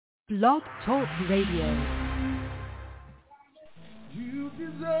Blog Talk Radio. You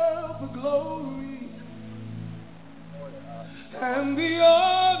deserve the glory and the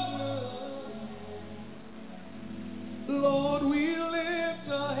honor. Lord, we lift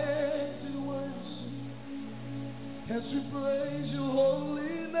our hands in worship as we praise your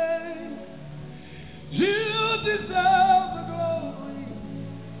holy name. You deserve the glory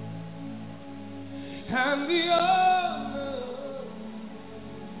and the honor.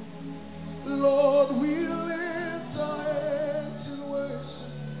 Lord, we lift our hands in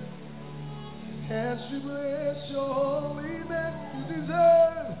worship as we bless your holy name.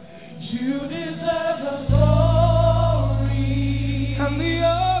 You deserve the glory and the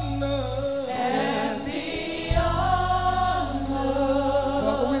honor.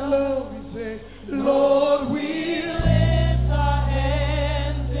 Father, we love you, say, Lord, we lift our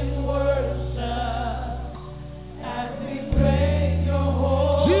hands in worship as we praise your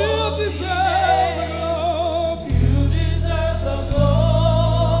holy name. You deserve the glory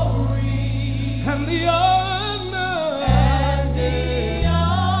and the honor.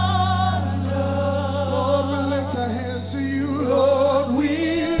 Lord, we lift our hands to you, Lord. We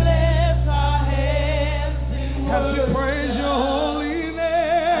lift our hands in worship as we praise your holy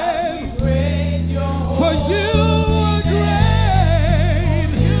name. For you are great.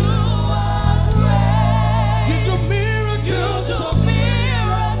 You do miracles so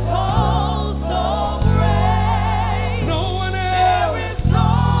great. No one else.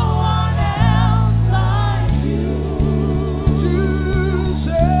 You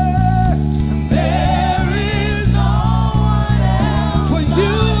said there is no one else. For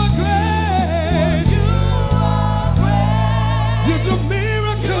you are great. You do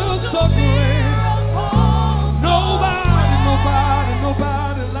miracles so great.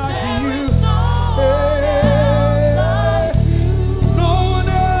 Nobody like you. No one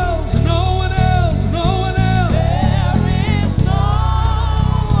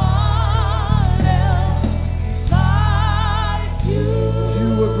else. You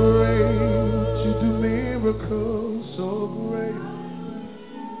are great. You do miracles so great.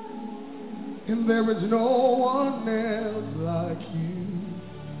 And there is no one else like you.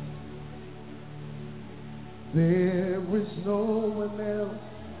 There is no one else.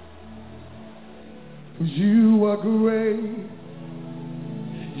 For you are great.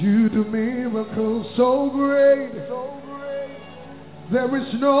 You do miracles so great. There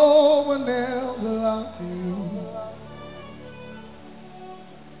is no one else like you.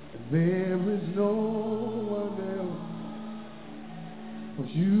 There is no one else. For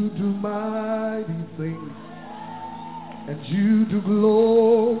you do mighty things. And you do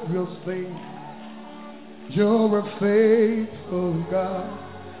glorious things. You're a faithful God.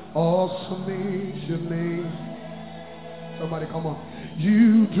 Awesome is your name. Somebody come on.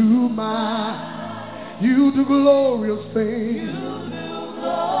 You do glorious things.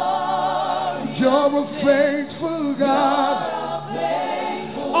 You're a faithful God.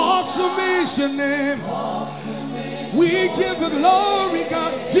 Awesome is your name. We give you glory,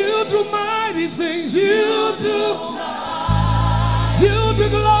 God. You do mighty things. You do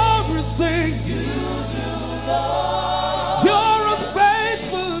glorious things. You're a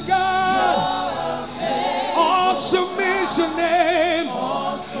faithful God. Awesome is your name.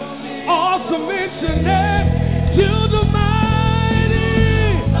 Awesome is your name. You do mighty.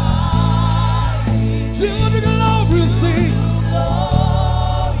 You do glorious things.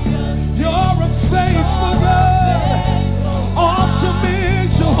 You're a faithful God. Awesome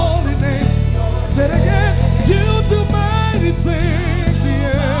is your holy name. Say it again. You do mighty things.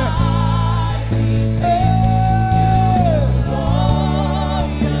 Yeah.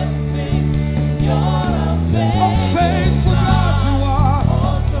 Faithful God you are.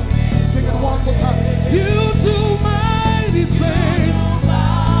 Sing it one more time. You do mighty things.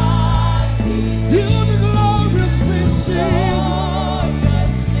 You do glorious things, Jesus.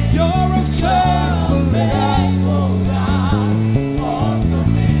 You're a faithful God.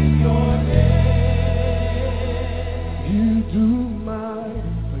 You do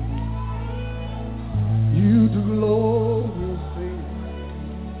mighty things. You do glorious things.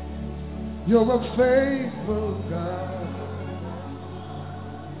 You're a faithful God.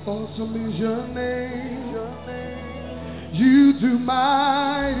 Awesome is your name. You do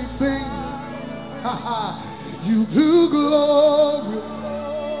mighty things. You do glorious.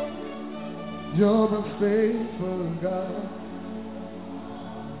 You're a faithful God.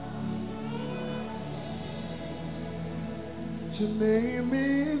 Your name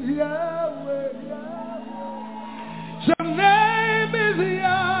is Yahweh. Your name is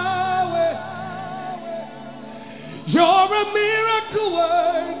Yahweh. You're a miracle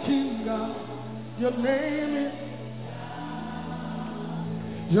working God. Your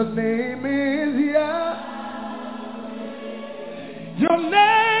name is Yah. Your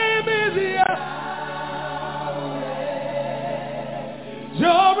name is Yah.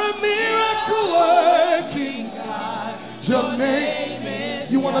 You're a miracle working God. Your name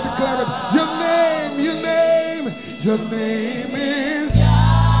is You want to declare it. Your name is Yahweh. Your name is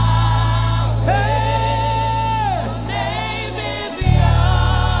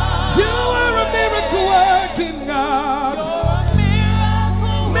Yahweh. You are a miracle working God.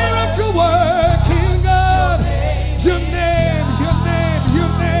 Miracle working God. Your name.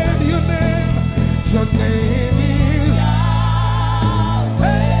 Your name is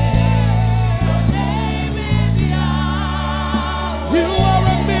Yahweh. Your name is Yahweh. You are a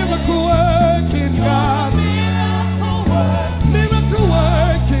miracle working God. Miracle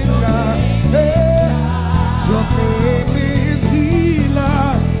working God. Hey. Your name is Healer.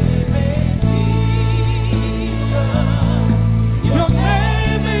 Your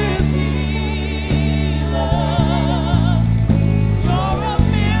name is Healer. You're a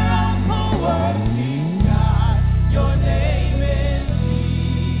miracle working God. Your name is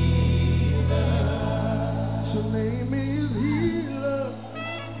Healer. Your name is Healer.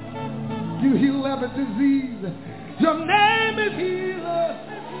 You heal every disease. Your name is Healer.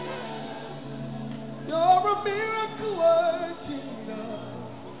 You're a miracle working God.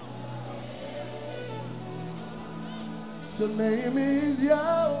 Your name is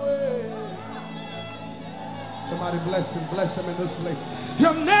Yahweh. Somebody bless him in this place.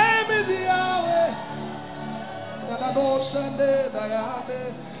 Your name is Yahweh.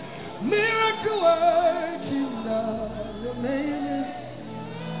 Miracle working God. Your name is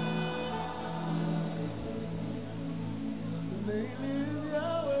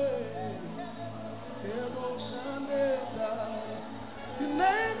Yahweh. Your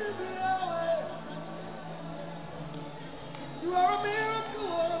name is Yahweh. You are a miracle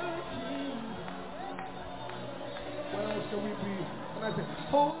working. Where else can we be? And I say,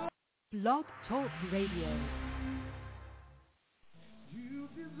 oh. Blog Talk Radio. You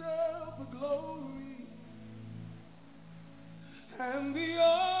deserve the glory and the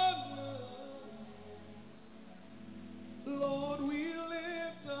honor. Lord, we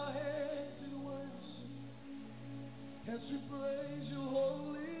lift our hands in worship as we praise your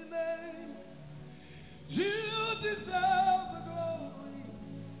holy name. You deserve the glory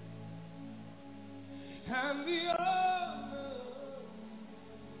and the honor.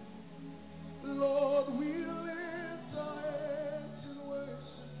 Lord, we lift our hands in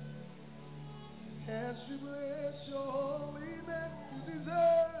worship as we bless your holy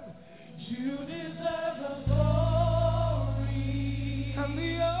name. You deserve the glory and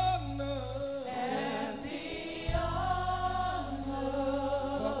the honor.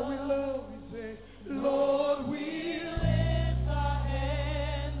 Father, we love you. Say, Lord, we lift our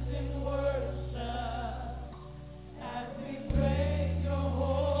hands in worship as we praise your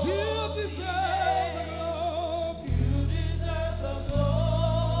holy name. You deserve the glory. You deserve the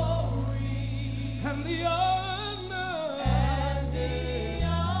glory and the honor.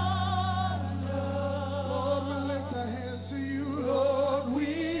 Lord, we lift our hands to you. Lord, we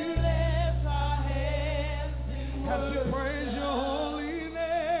lift our hands in worship as we praise your holy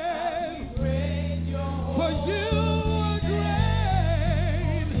name. For you are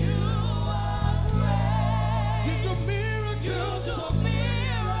great. You do miracles so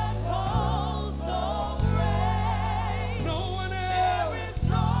great. No one else. There is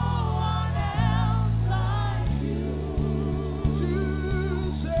no one else like you.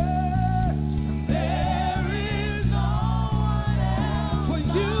 Jesus, there is no one else. For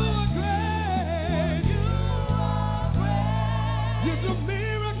you are great. You do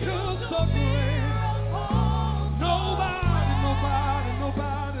miracles so great.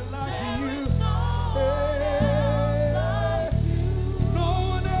 Nobody like you. No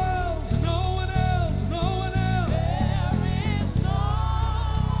one else. There is no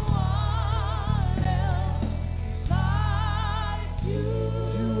one else like you.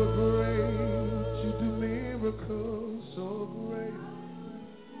 You are great. You do miracles so great.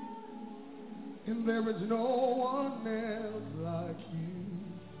 And there is no one else like you.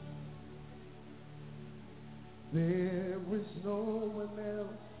 There is no one else.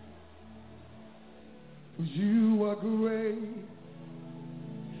 For you are great.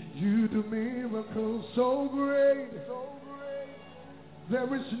 You do miracles so great.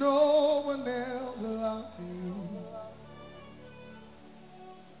 There is no one else like you.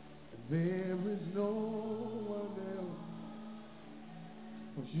 There is no one else.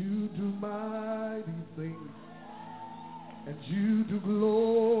 For you do mighty things. and you do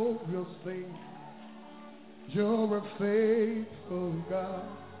glorious things. You're a faithful God.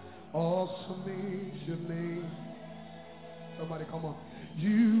 Awesome is your name. Somebody come on.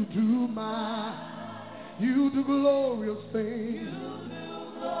 You do glorious things.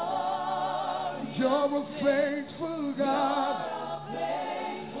 You're a faithful God.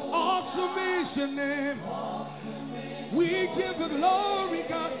 Awesome is your name. We give you glory,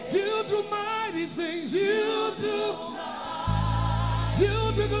 God. You do mighty things. You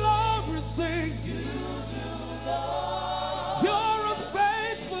do glorious things. You're a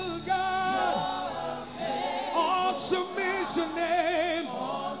faithful God. Awesome is your name.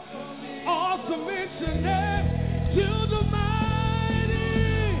 Awesome is your name. You do mighty.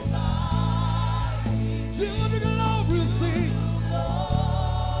 You do glorious things.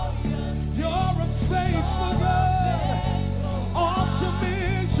 You're a faithful God. Awesome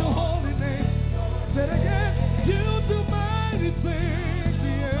is your holy name. Say it again. You do mighty things.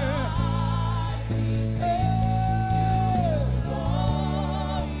 Yeah.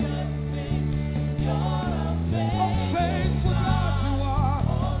 Faithful God you are.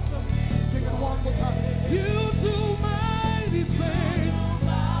 Sing it one more time. You do mighty things.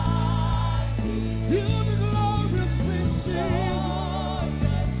 You do glorious things, Jesus.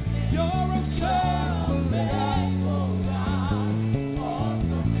 You're a faithful God.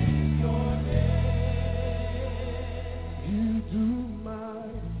 Awesome is your name. You do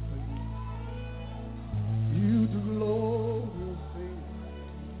mighty things. You do glorious things.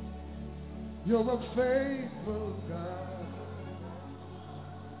 You're a faithful God.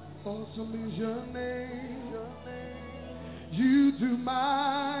 Awesome is your name. You do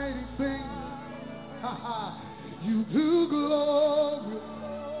mighty things. You do glorious.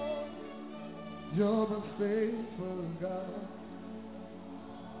 You're a faithful God.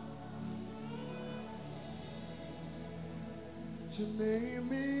 Your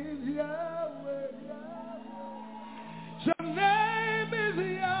name is Yahweh. Your name is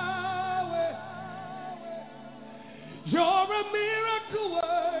Yahweh. You're a miracle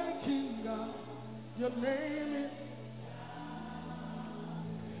working God. Your name is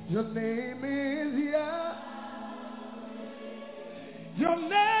Yahweh. Your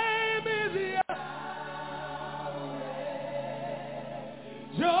name is Yahweh.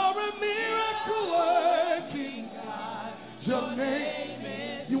 You're a miracle working God. Your name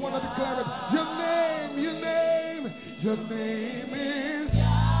is. You want to declare it? Your name is Yahweh.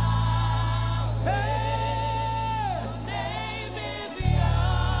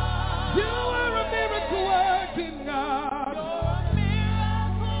 You are a miracle working God.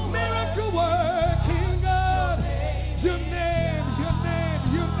 Miracle working God. Your name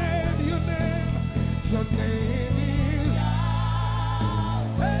is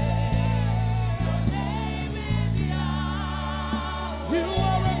Yahweh. Your name is Yahweh. You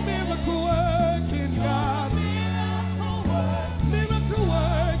are a miracle working God. Miracle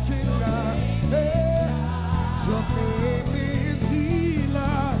working God. Hey. Your name is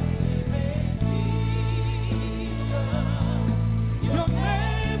Healer. Your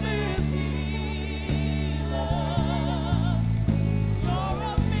name is Healer. You're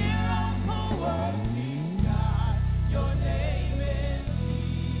a miracle working God. Your name is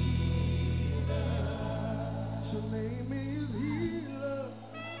Healer. Your name is Healer.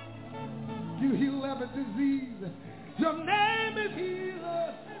 You heal every disease. Your name is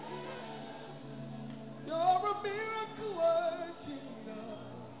Healer. You're a miracle working God.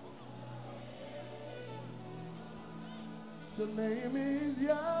 Your name is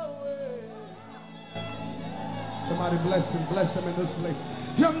Yahweh. Somebody bless him in this place.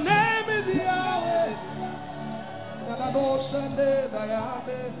 Your name is Yahweh.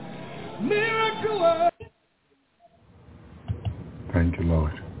 Miracle working. Thank you,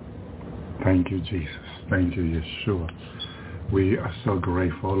 Lord. Thank you, Jesus. Thank you, Yeshua. We are so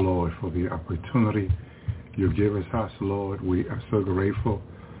grateful, Lord, for the opportunity you give us, Lord. We are so grateful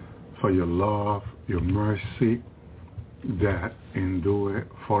for your love, your mercy that endure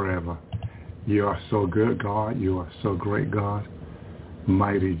forever. You are so good, God. You are so great, God.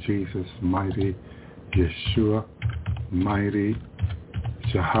 Mighty Jesus, mighty Yeshua, mighty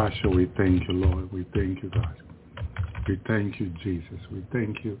Jehoshua. We thank you, Lord. We thank you, God. We thank you, Jesus. We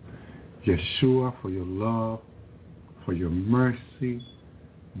thank you, Yeshua, for your love, for your mercy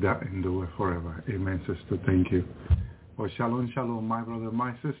that endure forever. Amen, sister. Thank you. Well, shalom, shalom, my brother,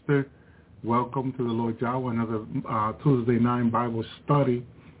 my sister. Welcome to the Lord Yahweh, another Tuesday night Bible study.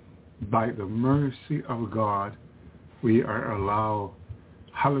 By the mercy of God, we are allowed,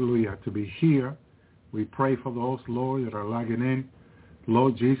 hallelujah, to be here. We pray for those, Lord, that are logging in.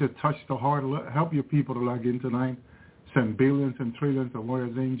 Lord Jesus, touch the heart. Help your people to log in tonight. Send billions and trillions of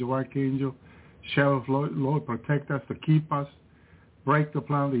warriors, angel, archangel, sheriff, Lord, protect us, to keep us, break the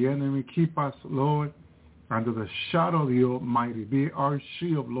plan of the enemy, keep us, Lord, under the shadow of the Almighty. Be our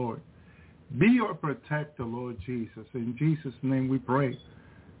shield, Lord. Be our protector, Lord Jesus. In Jesus' name we pray.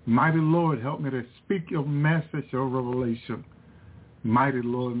 Mighty Lord, help me to speak your message of revelation. Mighty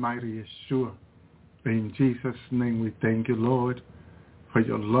Lord, mighty Yeshua. In Jesus' name we thank you, Lord, for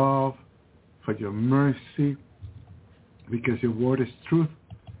your love, for your mercy, because your word is truth.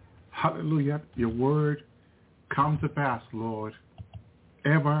 Hallelujah. Your word come to pass, Lord,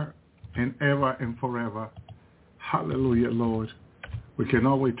 ever and ever and forever. Hallelujah, Lord. We can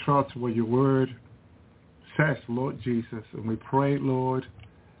always trust what your word says, Lord Jesus. And we pray, Lord,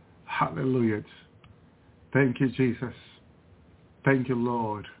 hallelujah. Thank you, Jesus. Thank you,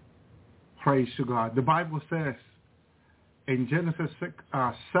 Lord. Praise to God. The Bible says in Genesis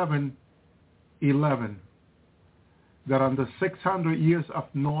 7:11 that on the 600 years of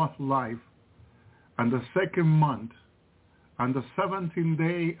Noah's life, on the second month, on the 17th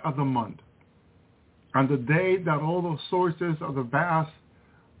day of the month, on the day that all the sources of the vast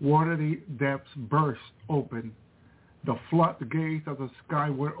watery depths burst open, the floodgates of the sky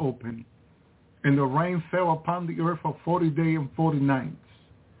were open, and the rain fell upon the earth for 40 days and 40 nights.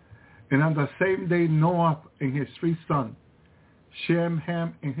 And on the same day, Noah and his 3 sons, Shem,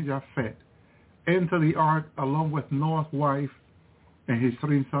 Ham, and Japheth, entered the ark along with Noah's wife and his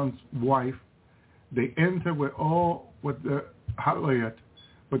 3 sons' wife. They entered with the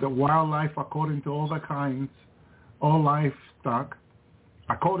wildlife according to all the kinds, all livestock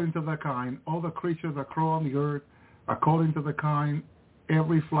according to the kind, all the creatures that crawl on the earth according to the kind,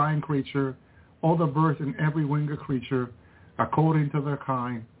 every flying creature, all the birds and every winged creature according to their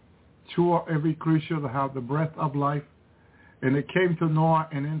kind, to every creature that have the breath of life. And it came to Noah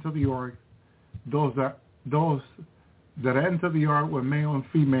and into the ark. Those that entered the ark were male and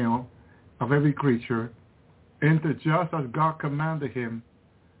female of every creature, entered just as God commanded him.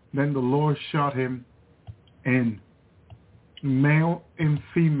 Then the Lord shot him in. Male and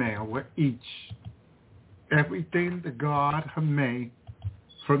female were each. Everything that God had made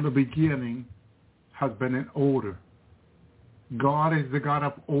from the beginning has been in order. God is the God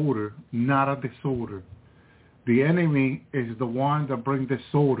of order, not of disorder. The enemy is the one that brings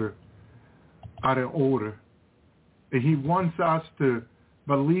disorder out of order. And he wants us to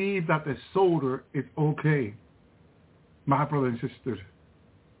believe that disorder is okay. My brothers and sisters,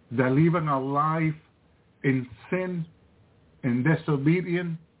 that living a life in sin and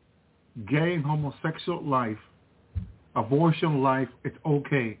disobedience, gay and homosexual life, abortion life, it's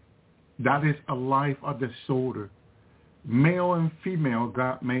okay. That is a life of disorder. Male and female,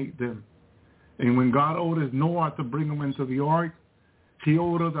 God made them. And when God orders Noah to bring them into the ark, he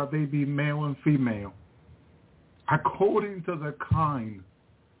ordered that they be male and female, according to the kind,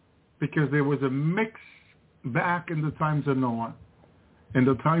 because there was a mix back in the times of Noah, in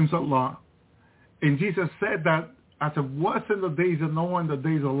the times of Lot. And Jesus said that as it was in the days of Noah and the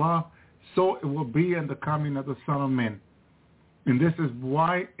days of Lot, so it will be in the coming of the Son of Man. And this is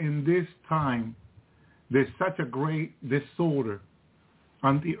why in this time there's such a great disorder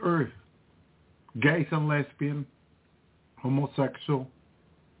on the earth. Gays and lesbians, homosexual,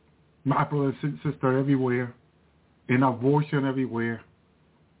 my brothers and sisters everywhere, and abortion everywhere.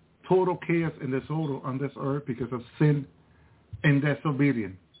 Total chaos and disorder on this earth because of sin and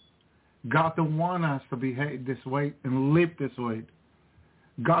disobedience. God don't want us to behave this way and live this way.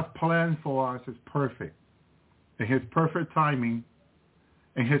 God's plan for us is perfect. And his perfect timing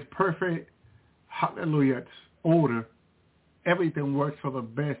and his perfect, hallelujah, order, everything works for the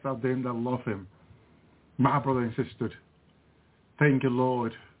best of them that love him. My brother and sister, thank you,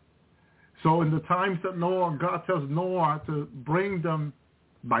 Lord. So in the times that Noah, God tells Noah to bring them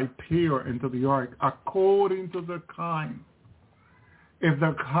by pair into the ark according to the kind. If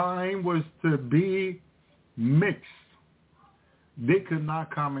the kind was to be mixed, they could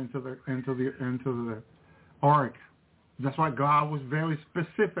not come into the ark. That's why God was very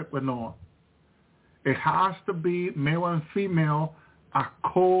specific with Noah. It has to be male and female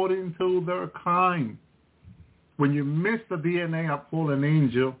according to their kind. When you mix the DNA of fallen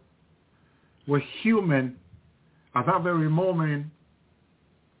angel with human, at that very moment,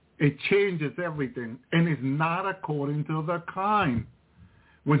 it changes everything, and it's not according to the kind.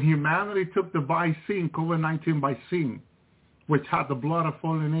 When humanity took the vaccine, COVID-19 vaccine, which had the blood of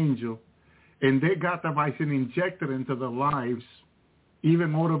fallen angel, and they got the vaccine injected into their lives,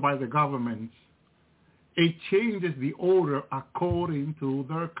 even ordered by the governments, it changes the order according to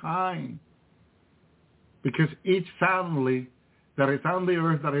their kind. Because each family that is on the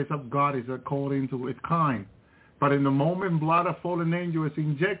earth that is of God is according to its kind. But in the moment blood of fallen angel is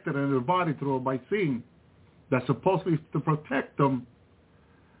injected in their body through a vaccine that's supposedly to protect them,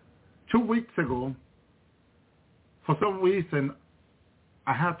 2 weeks ago, for some reason,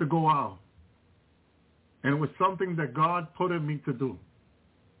 I had to go out. And it was something that God put in me to do.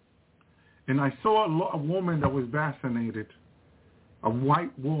 And I saw a woman that was vaccinated, a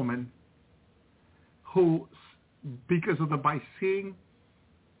white woman, who, because of the vaccine,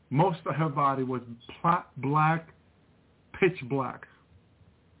 most of her body was black, pitch black.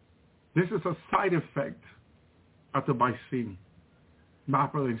 This is a side effect of the vaccine, my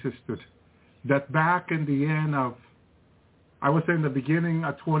brother and sister. That back in the end of, I would say in the beginning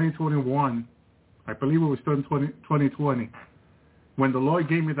of 2021, I believe it was still in 2020, when the Lord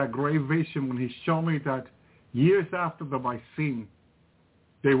gave me that great vision, when he showed me that years after the vaccine,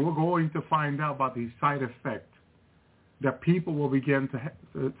 they were going to find out about the side effect that people will begin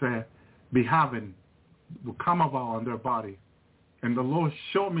to be having, will come about on their body. And the Lord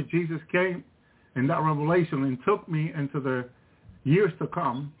showed me, Jesus came in that revelation and took me into the years to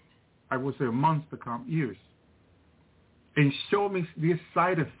come, I would say months to come, years, and showed me this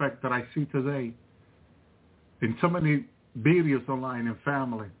side effect that I see today in so many videos online and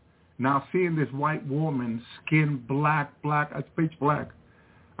family. Now seeing this white woman, skin black as pitch black,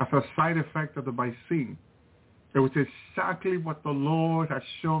 as a side effect of the vaccine. It was exactly what the Lord has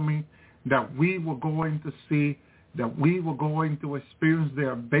shown me that we were going to see, that we were going to experience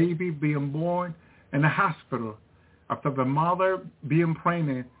their baby being born in the hospital. After the mother being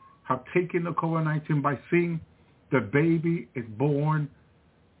pregnant, have taken the COVID-19 vaccine, the baby is born,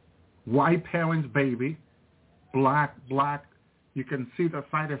 white parents' baby, black. You can see the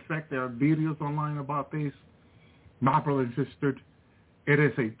side effect. There are videos online about this. My brother and sister, it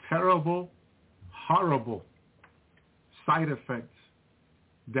is a terrible, horrible side effects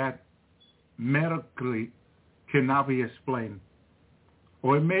that medically cannot be explained.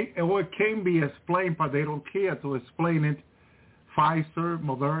 Or it can be explained, but they don't care to explain it. Pfizer,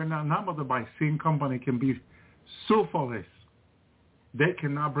 Moderna, none of the vaccine company can be sued for this. They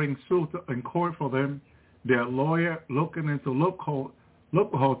cannot bring suit in court for them. Their lawyer looking into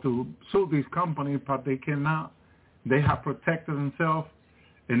loophole to sue these companies, but they cannot. They have protected themselves.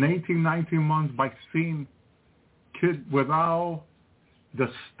 In 18, 19 months, vaccine could, without the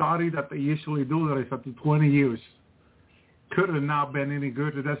study that they usually do, that is up to 20 years, could have not been any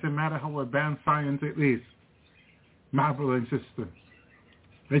good. It doesn't matter how advanced science it is, my brother and sister.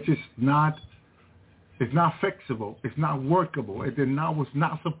 It's just not, it's not fixable. It's not workable. It was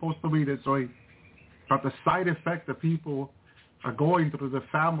not supposed to be this way. But the side effect that people are going through, the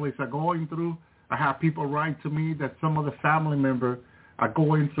families are going through, I have people write to me that some of the family members are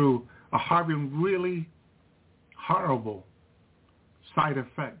going through, are having really horrible side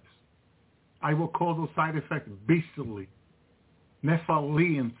effects. I will call those side effects beastly,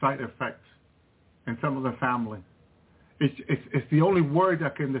 Nephilim side effects in some of the family. It's the only word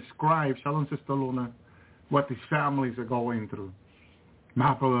that can describe, Shalom, Sister Luna, what these families are going through.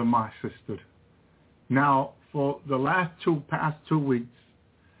 My brother and my sister. Now, for the past 2 weeks,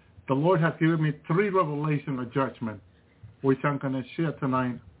 the Lord has given me 3 revelations of judgment, which I'm going to share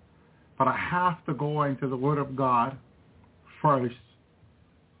tonight. But I have to go into the Word of God first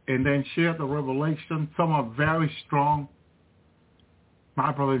and then share the revelation. Some are very strong.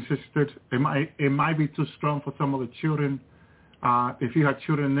 My brothers and sisters, it might be too strong for some of the children. If you have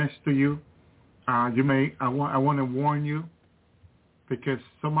children next to you, I want to warn you, because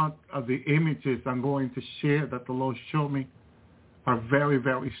some of the images I'm going to share that the Lord showed me are very,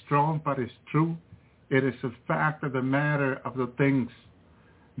 very strong, but it's true. It is a fact of the matter of the things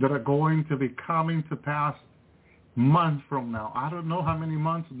that are going to be coming to pass months from now. I don't know how many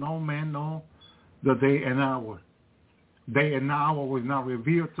months. No man knows the day and hour. Day and hour was not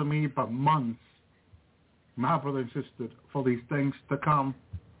revealed to me, but months, my brother and sister, for these things to come.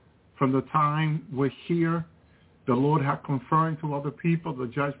 From the time we're here, the Lord has confirmed to other people the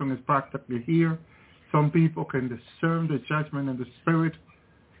judgment is practically here. Some people can discern the judgment in the spirit.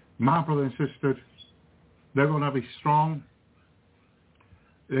 My brother and sister, they're going to be strong.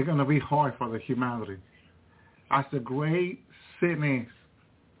 They're going to be hard for the humanity. As the great sin is,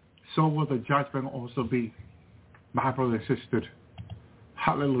 so will the judgment also be. My brother and sister,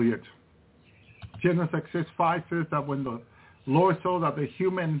 hallelujah. Genesis 6:5 says that when the Lord saw that the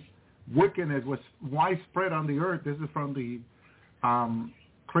human wickedness was widespread on the earth, this is from the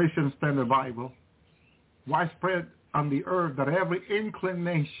Christian Standard Bible, widespread on the earth, that every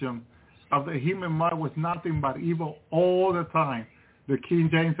inclination of the human mind was nothing but evil all the time. The King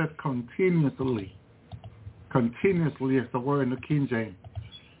James says continuously. Continuously is the word in the King James.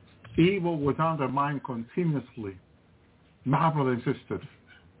 Evil was on their mind continuously. My brothers and sisters,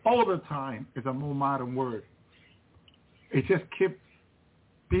 all the time is a more modern word. It just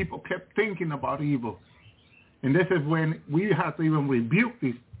people kept thinking about evil. And this is when we have to even rebuke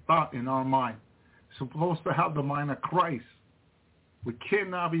this thought in our mind. Supposed to have the mind of Christ. We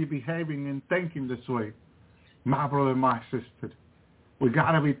cannot be behaving and thinking this way. My brother and my sister, we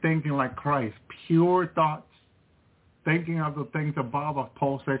got to be thinking like Christ. Pure thoughts. Thinking of the things above, as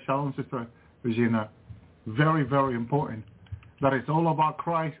Paul said, Shalom, Sister Regina. Very, very important. That it's all about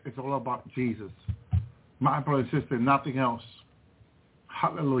Christ. It's all about Jesus. My brother and sister, nothing else.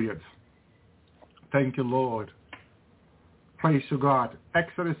 Hallelujah. Thank you, Lord. Praise to God.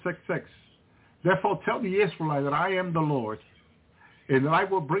 Exodus 6:6. Therefore tell the Israelites that I am the Lord, and that I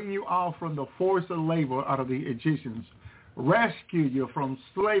will bring you out from the forced labor out of the Egyptians, rescue you from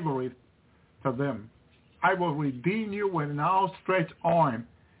slavery to them. I will redeem you with an outstretched arm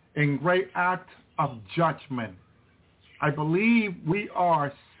in great act of judgment. I believe we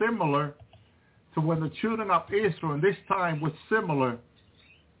are similar to when the children of Israel in this time was similar.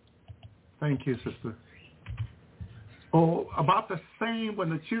 Thank you, sister. Oh, about the same when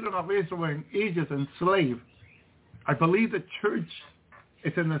the children of Israel were in Egypt enslaved. I believe the church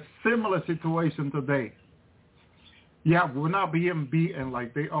is in a similar situation today. Yeah, we're not being beaten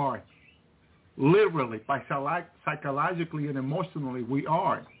like they are. Literally, by psychologically and emotionally, we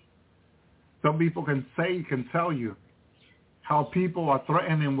are. Some people can tell you how people are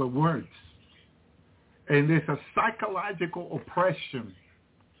threatening with words. And there's a psychological oppression,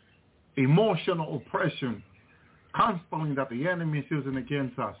 emotional oppression, constantly that the enemy is using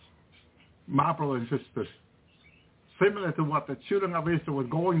against us. My brothers and sisters, similar to what the children of Israel were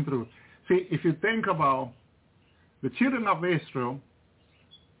going through. See, if you think about the children of Israel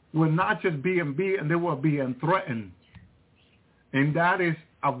were not just being beaten, they were being threatened. And that is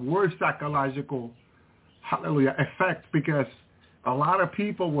a worse psychological, hallelujah, effect, because a lot of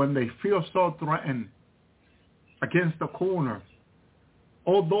people, when they feel so threatened against the corner,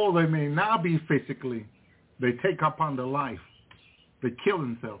 although they may not be physically, they take upon their life. They kill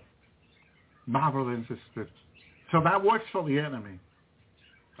themselves. My brothers and sisters. So that works for the enemy.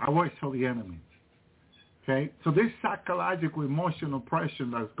 That works for the enemy. Okay? So this psychological, emotional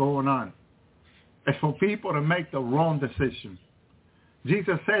oppression that's going on is for people to make the wrong decision.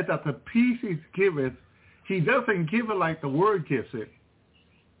 Jesus said that the peace he giveth, he doesn't give it like the world gives it.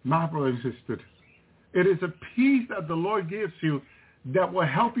 My brothers and sisters. It is a peace that the Lord gives you that will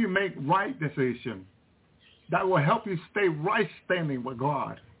help you make right decisions. That will help you stay right standing with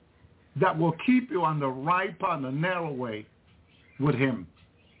God. That will keep you on the right path, the narrow way with him.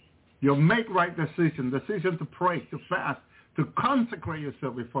 You'll make right decision to pray, to fast, to consecrate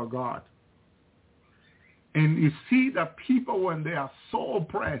yourself before God. And you see that people, when they are so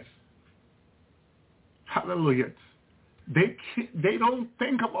oppressed, hallelujah, they don't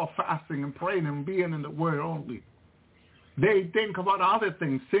think about fasting and praying and being in the Word only. They think about other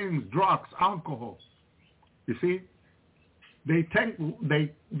things, sins, drugs, alcohol. You see, they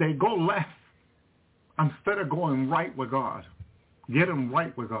go left instead of going right with God, getting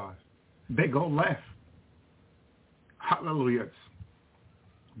right with God. They go left. Hallelujah.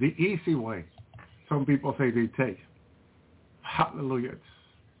 The easy way, some people say they take. Hallelujah.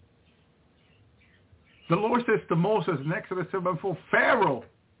 The Lord says to Moses in Exodus 7:4, Pharaoh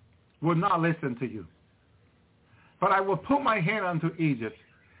will not listen to you. But I will put my hand unto Egypt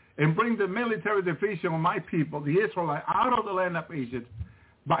and bring the military division of my people, the Israelites, out of the land of Egypt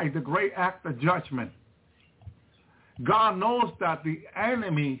by the great act of judgment. God knows that the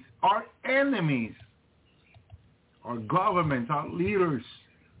enemies, our governments, our leaders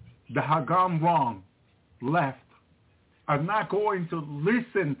that have gone wrong, left, are not going to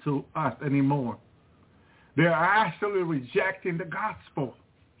listen to us anymore. They are actually rejecting the gospel.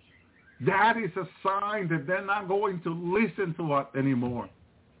 That is a sign that they're not going to listen to us anymore.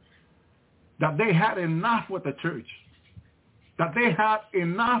 That they had enough with the church. That they had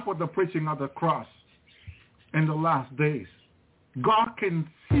enough with the preaching of the cross in the last days. God can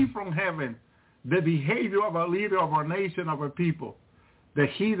see from heaven the behavior of our leader, of our nation, of our people, the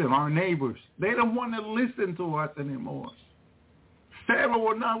heathen, our neighbors. They don't want to listen to us anymore. Pharaoh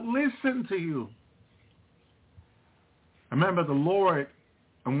will not listen to you. I remember the Lord,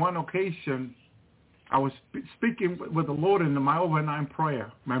 on one occasion, I was speaking with the Lord in my overnight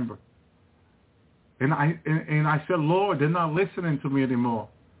prayer, remember? And I said, Lord, they're not listening to me anymore.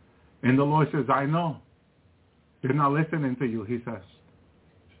 And the Lord says, I know. They're not listening to you, he says.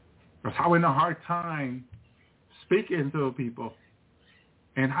 Because I was in a hard time speaking to people.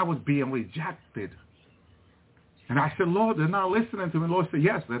 And I was being rejected. And I said, Lord, they're not listening to me. The Lord said,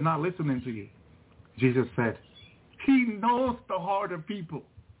 yes, they're not listening to you. Jesus said, he knows the heart of people,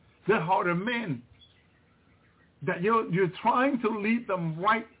 the heart of men, that you're trying to lead them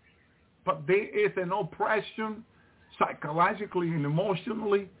right, but there is an oppression psychologically and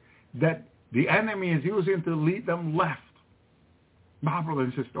emotionally that the enemy is using to lead them left. My brother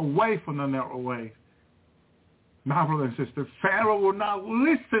and sister, away from the narrow way. My brother and sister, Pharaoh will not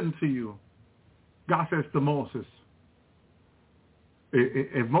listen to you. God says to Moses,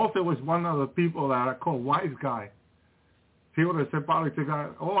 if Moses was one of the people that I call wise guy, he would have said probably to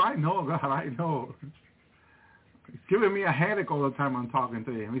God, oh, I know, God, I know. He's giving me a headache all the time I'm talking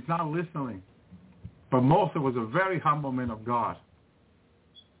to him. He's not listening. But Moses was a very humble man of God.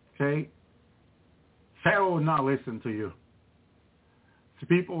 Okay? Pharaoh will not listen to you. So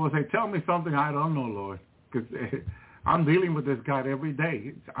people will say, tell me something I don't know, Lord. Because I'm dealing with this guy every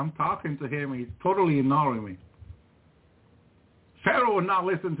day. I'm talking to him. He's totally ignoring me. Pharaoh will not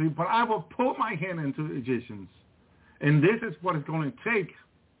listen to you, but I will put my hand into the Egyptians. And this is what it's going to take.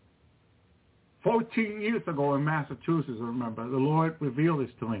 14 years ago in Massachusetts, I remember, the Lord revealed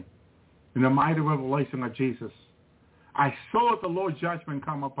this to me in the mighty revelation of Jesus. I saw the Lord's judgment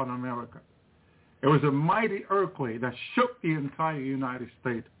come upon America. It was a mighty earthquake that shook the entire United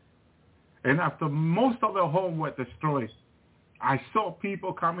States. And after most of their home were destroyed, I saw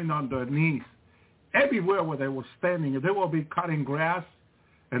people coming on their knees everywhere where they were standing. They will be cutting grass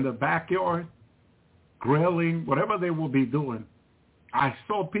in the backyard, grilling, whatever they will be doing. I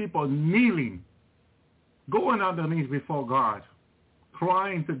saw people kneeling, going on their knees before God,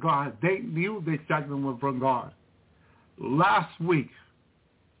 crying to God. They knew this judgment was from God. Last week,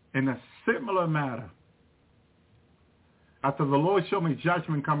 in a similar matter, after the Lord showed me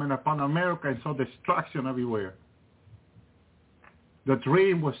judgment coming upon America and saw destruction everywhere, the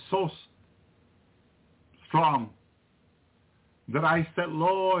dream was so strong that I said,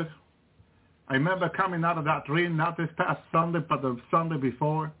 Lord, I remember coming out of that dream, not this past Sunday, but the Sunday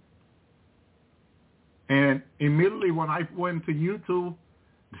before. And immediately when I went to YouTube,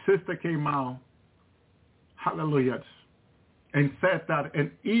 the sister came out, hallelujah, and said that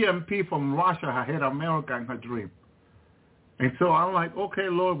an EMP from Russia had hit America in her dream. And so I'm like, okay,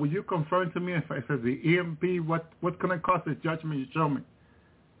 Lord, will you confirm to me if I said the EMP, what can it cause this judgment you show me?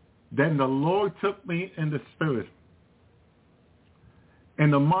 Then the Lord took me in the spirit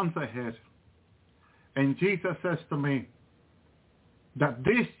in the months ahead. And Jesus says to me that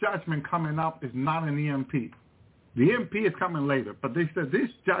this judgment coming up is not an EMP. The EMP is coming later, but they said this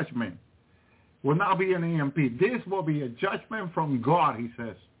judgment will not be an EMP. This will be a judgment from God, he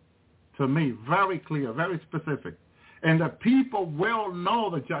says to me, very clear, very specific. And the people will know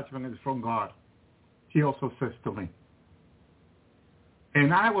the judgment is from God, he also says to me.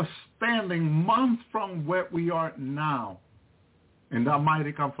 And I was standing months from where we are now in that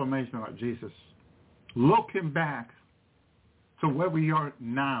mighty confirmation of Jesus, looking back to where we are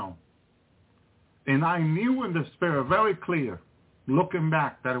now. And I knew in the spirit very clear, looking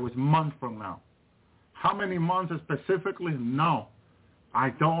back, that it was months from now. How many months specifically? No,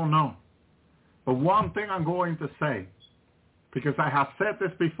 I don't know. But one thing I'm going to say, because I have said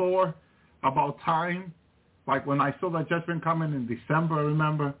this before about time, like when I saw the judgment coming in December, I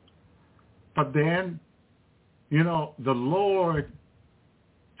remember. But then, you know, the Lord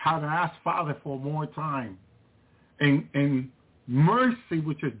had asked Father for more time. And mercy,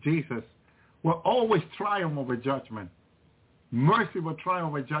 which is Jesus, will always triumph over judgment. Mercy will triumph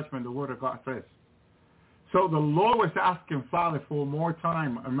over judgment, the Word of God says. So the Lord was asking Father for more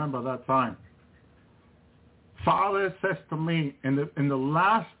time. I remember that time. Father says to me, in the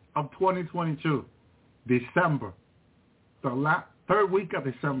last of 2022, December, the third week of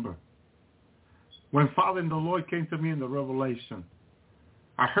December, when Father and the Lord came to me in the revelation,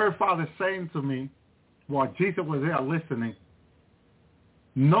 I heard Father saying to me, while Jesus was there listening,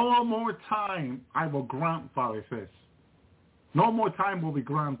 no more time I will grant, Father says. No more time will be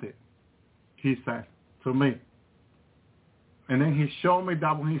granted, he said to me. And then he showed me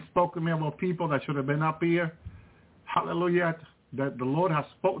that when he spoke to me about people that should have been up here, hallelujah, that the Lord has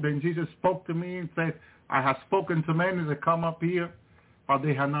spoken. Then Jesus spoke to me and said, I have spoken to many to come up here, but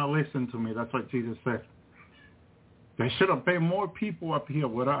they have not listened to me. That's what Jesus said. There should have been more people up here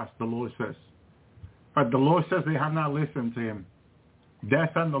with us, the Lord says. But the Lord says they have not listened to him.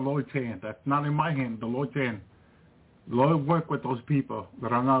 That's in the Lord's hand. That's not in my hand, the Lord's hand. The Lord work with those people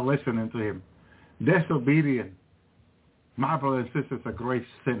that are not listening to him. Disobedient, my brothers and sisters, a great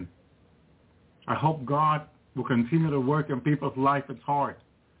sin. I hope God will continue to work in people's life. It's hard.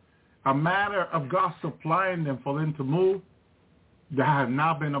 A matter of God supplying them for them to move, that has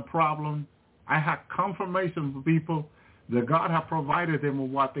not been a problem I had confirmation from people that God had provided them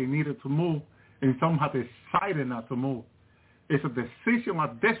with what they needed to move, and some had decided not to move. It's a decision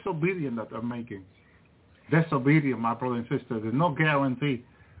of disobedience that they're making. Disobedience, my brother and sister. There's no guarantee.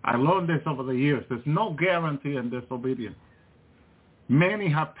 I learned this over the years. There's no guarantee in disobedience. Many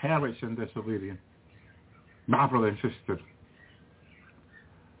have perished in disobedience. My brother and sister.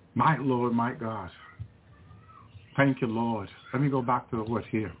 My Lord, my God. Thank you, Lord. Let me go back to the word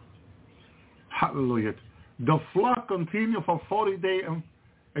here. Hallelujah. The flood continued for 40 days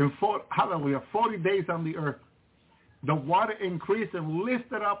and 40 days on the earth. The water increased and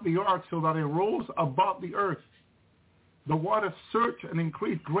lifted up the ark so that it rose above the earth. The water surged and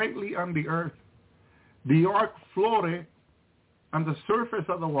increased greatly on the earth. The ark floated on the surface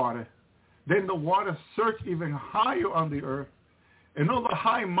of the water. Then the water surged even higher on the earth. And all the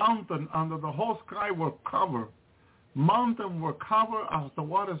high mountains under the whole sky were covered. Mountains were covered as the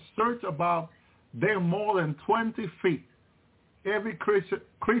water surged above them more than 20 feet. Every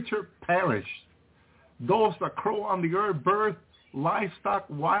creature perished. Those that crawl on the earth, birds, livestock,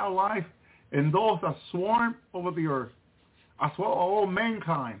 wildlife, and those that swarm over the earth, as well as all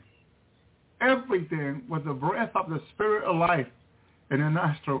mankind. Everything with the breath of the spirit of life in the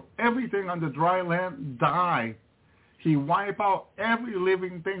nostril, everything on the dry land died. He wiped out every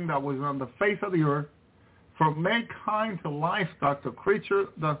living thing that was on the face of the earth, from mankind to livestock, to creature,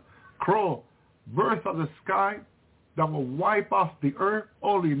 the crow, birds of the sky, that will wipe off the earth.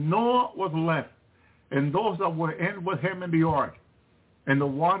 Only Noah was left, and those that were in with him in the ark. And the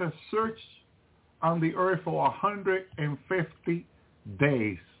water surged on the earth for 150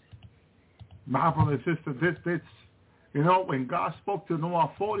 days. My brother and sister, this, when God spoke to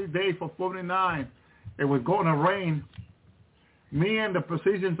Noah 40 days for 49, it was going to rain. Me and the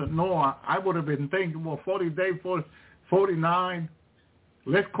precisions of Noah, I would have been thinking, well, 40 days, 49,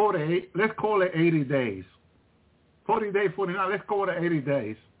 let's call it 80 days. 40 days, 49, let's call it 80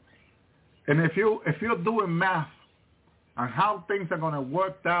 days. And if you're doing math on how things are going to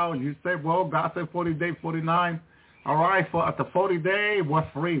work out, you say, well, God said 40 days, 49. All right, at the 40 day, we're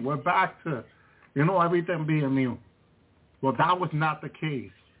free. We're back to, everything being new. Well, that was not the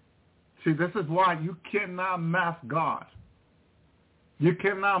case. See, this is why you cannot math God. You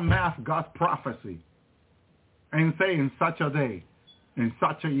cannot math God's prophecy and say in such a day, in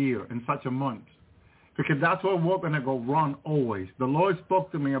such a year, in such a month. Because that's where we're going to go wrong always. The Lord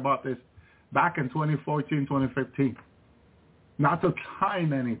spoke to me about this back in 2014, 2015. Not to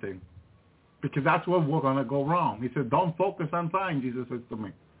time anything. Because that's where we're going to go wrong. He said, don't focus on time, Jesus said to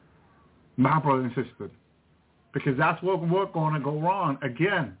me. My brother and sister. Because that's where we're going to go wrong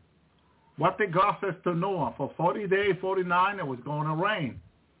again. What did God say to Noah? For 40 days, 49, it was going to rain.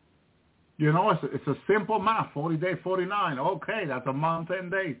 It's a simple math. 40 days, 49. Okay, that's a month, 10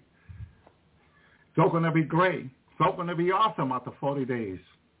 days. It's going to be great. It's going to be awesome after 40 days.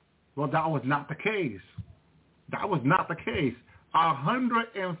 Well, that was not the case. That was not the case.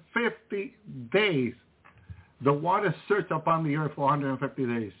 150 days. The water surged upon the earth for 150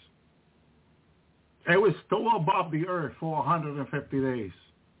 days. It was still above the earth for 150 days.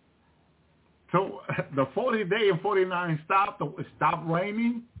 So the 40 day and 49 stopped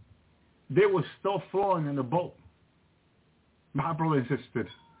raining. They were still flowing in the boat. My brother and sister,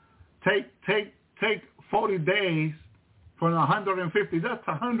 take 40 days from 150. That's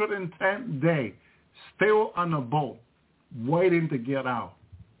 110 days still on the boat, waiting to get out.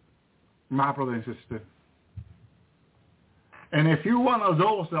 My brother and sister. And if you're one of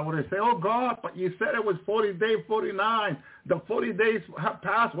those that would say, oh, God, but you said it was 40 days, 49. The 40 days have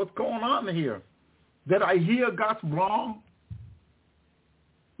passed. What's going on here? Did I hear God's wrong?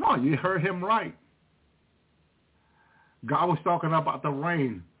 No, you heard him right. God was talking about the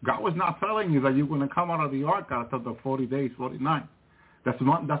rain. God was not telling you that you're going to come out of the ark after the 40 days, 49. That's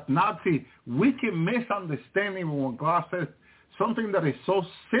not, see, we can misunderstand when God says something that is so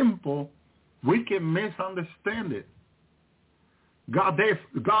simple, we can misunderstand it. God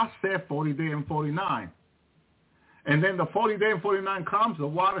said 40 days and 49. And then the 40 day and 49 comes, the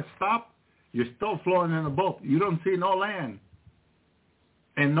water stops, you're still flowing in the boat. You don't see no land.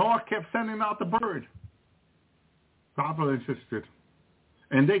 And Noah kept sending out the bird. My brother and sister.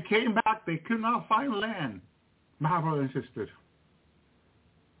 And they came back, they could not find land. My brother and sister.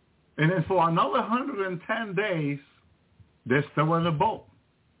 And then for another 110 days, they're still in the boat.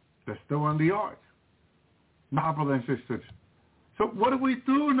 They're still in the ark. My brother and sister. So what do we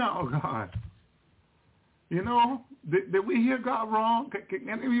do now, God? Did we hear God wrong?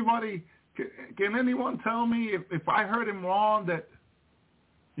 Can anyone tell me if I heard him wrong that,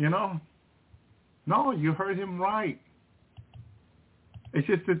 no, you heard him right.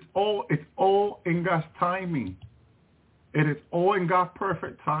 It's all in God's timing. It is all in God's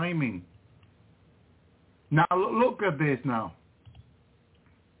perfect timing. Now look at this now.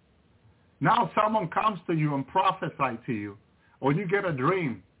 Now someone comes to you and prophesies to you, or you get a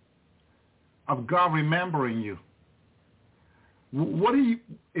dream of God remembering you. What do you,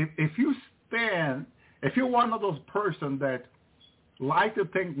 if you're one of those persons that like to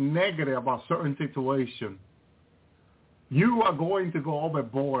think negative about certain situation, you are going to go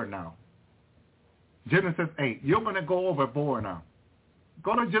overboard now. Genesis 8, you're going to go overboard now.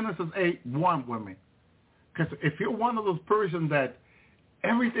 Go to Genesis 8:1 with me. Because if you're one of those persons that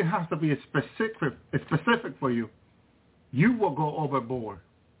everything has to be specific for you, you will go overboard.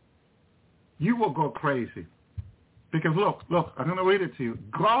 You will go crazy. Because look, I'm going to read it to you.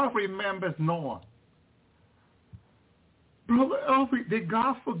 God remembers Noah. Brother Elfie, did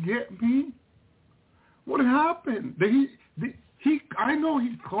God forget me? What happened? I know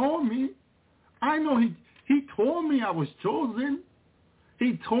he called me. I know he told me I was chosen.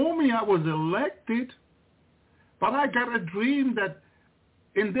 He told me I was elected. But I got a dream that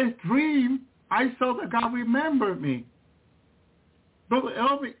in this dream, I saw that God remembered me. Brother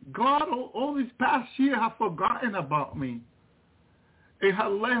Elvie, God all this past year has forgotten about me. It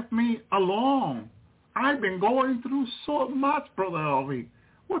has left me alone. I've been going through so much, Brother Elvie.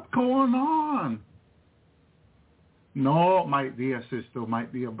 What's going on? No, my dear sister, my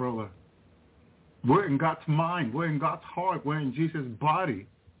dear brother. We're in God's mind. We're in God's heart. We're in Jesus' body.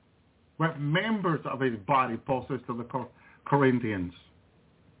 We're members of his body, Paul says to the Corinthians.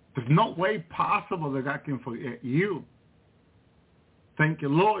 There's no way possible that God can forget you. Thank you,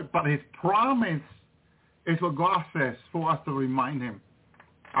 Lord. But his promise is what God says for us to remind him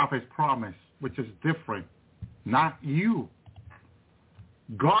of his promise, which is different, not you.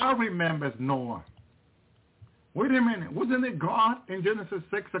 God remembers Noah. Wait a minute. Wasn't it God in Genesis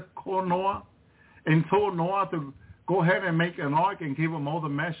 6 that called Noah and told Noah to go ahead and make an ark and give him all the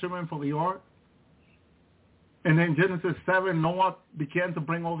measurement for the ark? And then Genesis 7, Noah began to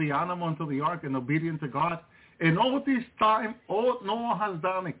bring all the animals into the ark in obedience to God. And all this time, all Noah has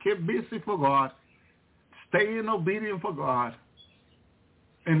done is keep busy for God, staying obedient for God.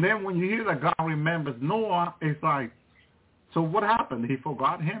 And then when you hear that God remembers Noah, it's like, so what happened? He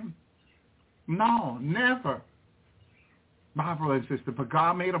forgot him? No, never. My brother and sister, but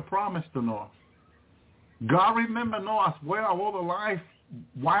God made a promise to Noah. God remembered Noah as well, all the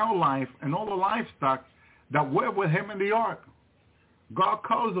wildlife and all the livestock that were with him in the ark. God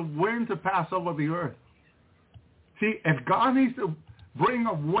caused the wind to pass over the earth. See, if God needs to bring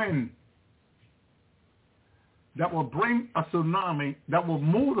a wind that will bring a tsunami, that will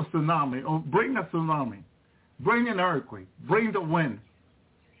move the tsunami, or bring a tsunami, bring an earthquake, bring the wind.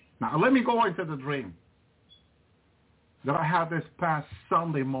 Now, let me go into the dream that I had this past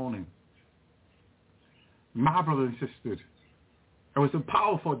Sunday morning. My brother and sister, it was a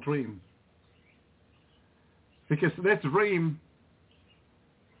powerful dream. Because this dream,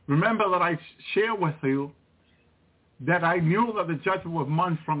 remember that I shared with you that I knew that the judgment was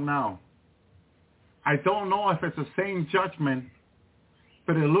months from now. I don't know if it's the same judgment,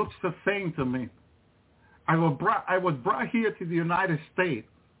 but it looks the same to me. I was brought here to the United States,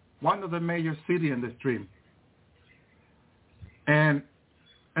 one of the major cities in this dream. And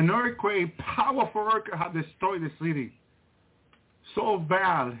an earthquake, powerful earthquake, had destroyed the city so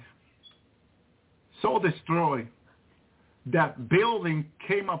bad, so destroyed, that building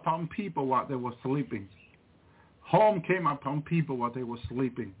came upon people while they were sleeping. Home came upon people while they were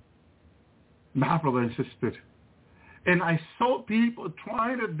sleeping. My brother and sister. And I saw people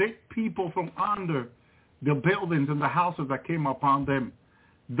trying to dig people from under the buildings and the houses that came upon them.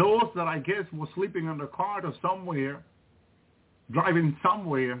 Those that I guess were sleeping in the car or somewhere, driving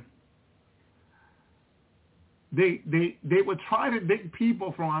somewhere, they would try to dig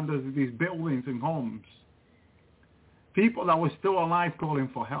people from under these buildings and homes. People that were still alive calling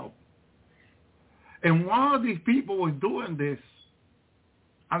for help. And while these people were doing this,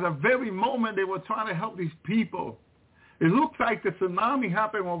 at the very moment they were trying to help these people, it looks like the tsunami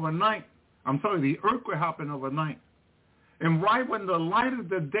happened overnight. The earthquake happened overnight. And right when the light of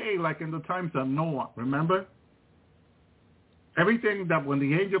the day, like in the times of Noah, remember? Everything that when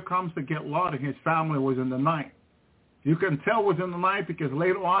the angel comes to get Lot and his family was in the night. You can tell it was in the night because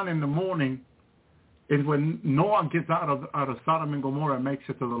later on in the morning is when Noah gets out of Sodom and Gomorrah and makes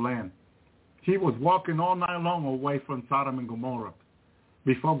it to the land. He was walking all night long away from Sodom and Gomorrah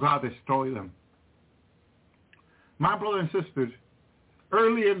before God destroyed them. My brothers and sisters,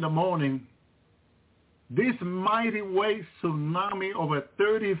 early in the morning, this mighty wave tsunami over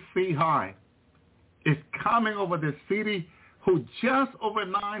 30 feet high is coming over the city who just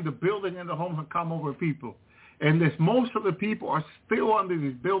overnight the building and the homes have come over people. And this, most of the people are still under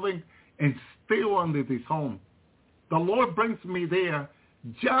this building and still under this home. The Lord brings me there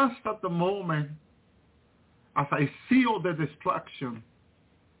just at the moment as I feel the destruction.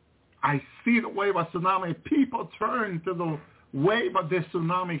 I see the wave of tsunami. People turn to the wave of this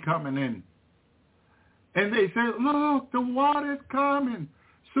tsunami coming in. And they say, look, the water is coming.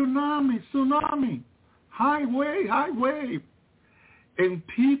 Tsunami, tsunami. High wave, high wave. And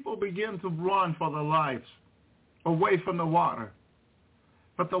people begin to run for their lives away from the water.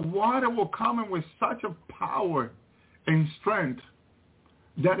 But the water will come in with such a power and strength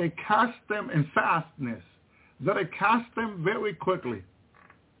that it cast them in fastness, that it cast them very quickly.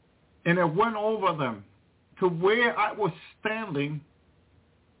 And it went over them to where I was standing.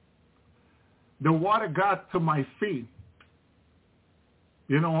 The water got to my feet.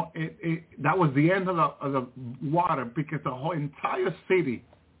 You know, that was the end of the water, because the whole entire city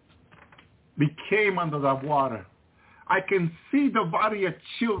became under that water. I can see the body of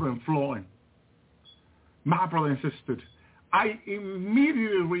children flowing. My brother and sister, I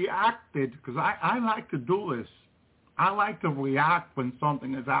immediately reacted, because I like to do this. I like to react when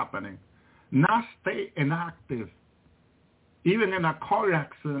something is happening, not stay inactive. Even in a car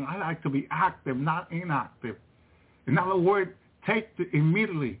accident, I like to be active, not inactive. In other words, take the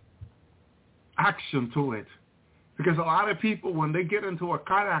immediately action to it. Because a lot of people, when they get into a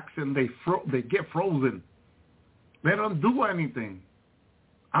car accident, they get frozen. They don't do anything.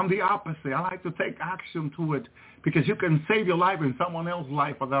 I'm the opposite. I like to take action to it, because you can save your life and someone else's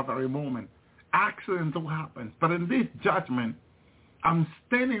life at that very moment. Accidents will happen. But in this judgment, I'm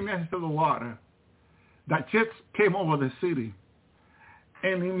standing next to the water that just came over the city.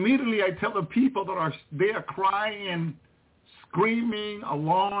 And immediately I tell the people that are there crying, screaming,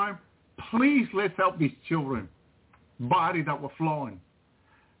 alarm, please let's help these children, bodies that were flowing.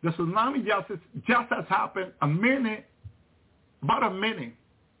 The tsunami just has happened about a minute.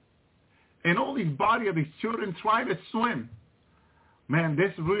 And all these bodies of these children try to swim. Man,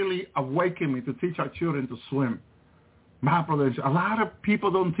 this really awakened me to teach our children to swim. My brothers, a lot of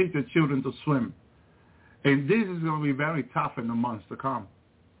people don't teach their children to swim. And this is going to be very tough in the months to come.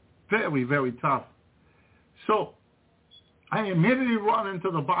 Very, very tough. So I immediately run into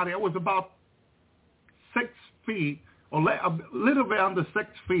the body. I was about 6 feet, or a little bit under 6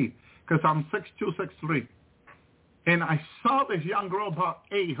 feet, because I'm 6'2", 6'3". And I saw this young girl about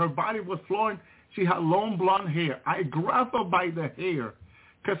 8. Her body was flowing. She had long blonde hair. I grabbed her by the hair,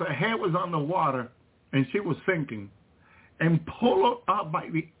 because her hair was on the water, and she was sinking, and pulled her up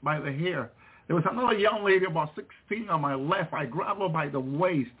by the hair. There was another young lady about 16 on my left. I grabbed her by the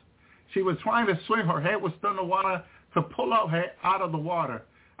waist. She was trying to swim. Her head was still in the water, to pull her out of the water.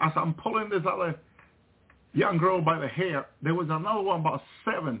 As I'm pulling this other young girl by the hair, there was another one about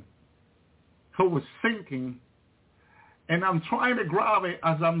 7 who was sinking. And I'm trying to grab it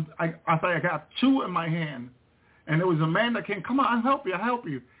as I got 2 in my hand. And there was a man that came, come on, I'll help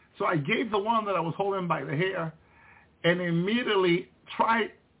you. So I gave the one that I was holding by the hair, and immediately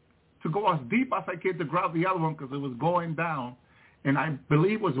tried to go as deep as I could to grab the other one, because it was going down. And I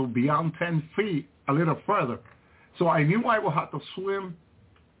believe it was beyond 10 feet, a little further. So I knew I would have to swim.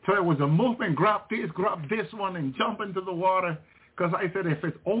 So there was a movement, grab this one, and jump into the water. Because I said, if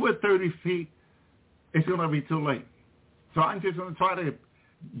it's over 30 feet, it's going to be too late. So I'm just going to try to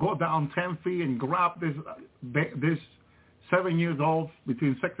go down 10 feet and grab this 7 years old,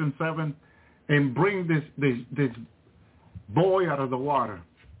 between 6 and 7, and bring this boy out of the water.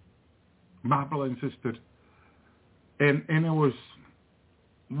 My brother and sister. And it was,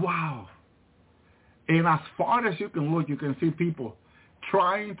 wow. And as far as you can look, you can see people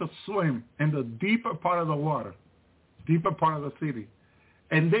trying to swim in the deeper part of the water, deeper part of the city.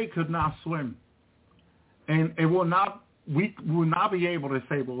 And they could not swim. And we will not be able to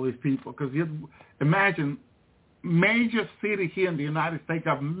save all these people, because imagine, major city here in the United States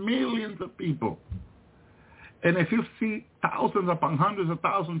have millions of people. And if you see thousands upon hundreds of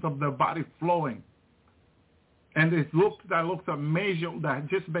thousands of their bodies flowing, and that looks a major, that had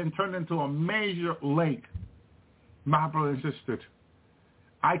just been turned into a major lake, my brother and sister,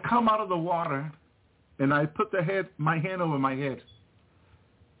 I come out of the water, and I put my hand over my head,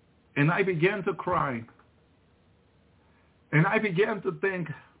 and I began to cry. And I began to think,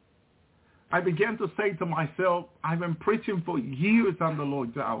 I began to say to myself, I've been preaching for years on the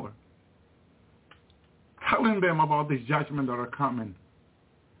Lord's hour, telling them about this judgment that are coming.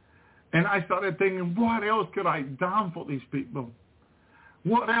 And I started thinking, what else could I have done for these people?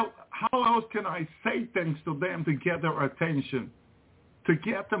 What else? How else can I say things to them to get their attention, to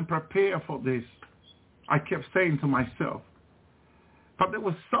get them prepared for this? I kept saying to myself, But there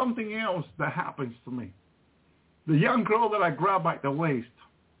was something else that happens to me. The young girl that I grabbed by the waist,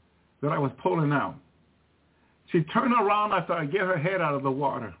 that I was pulling out, she turned around after I get her head out of the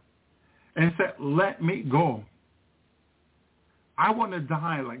water and said, "Let me go. I want to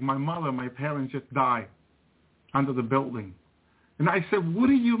die like my mother and my parents just died under the building." And I said, "What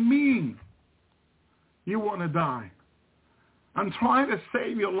do you mean you want to die? I'm trying to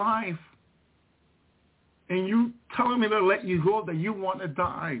save your life. And you telling me to let you go, that you want to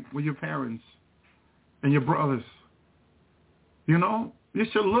die with your parents and your brothers. You know, you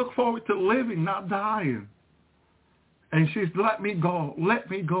should look forward to living, not dying." And she's, "Let me go. Let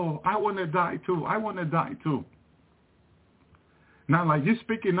me go. I want to die too. I want to die too." Now, like, "You're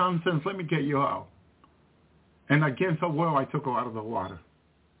speaking nonsense. Let me get you out." And against her will, I took her out of the water.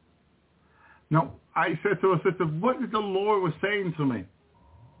 Now, I said to her, "Sister, what is the Lord was saying to me?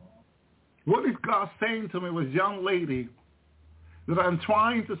 What is God saying to me with young lady that I'm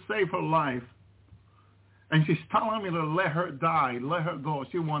trying to save her life, and she's telling me to let her die, let her go.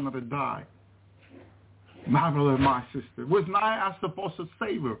 She wanted to die." My brother and my sister, was not I supposed to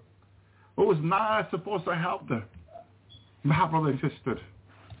save her? Or was not I supposed to help her? My brother and sister.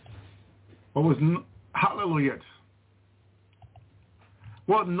 Or was, hallelujah.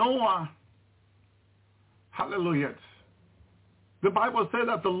 Well, Noah, hallelujah. The Bible said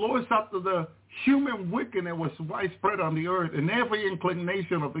that the Lord saw that the human wickedness was widespread on the earth, and every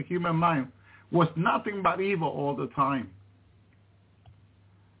inclination of the human mind was nothing but evil all the time.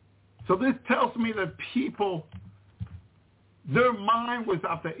 So this tells me that people, their mind was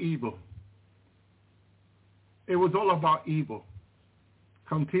after evil. It was all about evil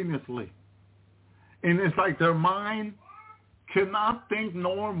continuously. And it's like their mind cannot think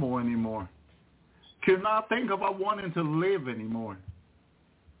normal anymore. Cannot think about wanting to live anymore.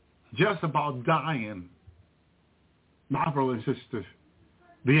 Just about dying. My brothers and sisters,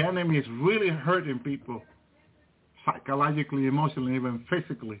 the enemy is really hurting people psychologically, emotionally, even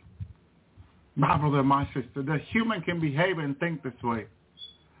physically. My brother and my sister, the human can behave and think this way.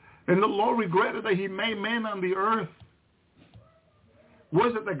 And the Lord regretted that he made men on the earth.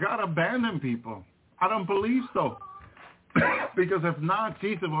 Was it that God abandoned people? I don't believe so. Because if not,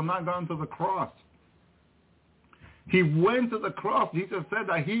 Jesus will not go to the cross. He went to the cross. Jesus said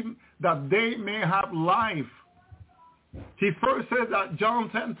that they may have life. He first said that John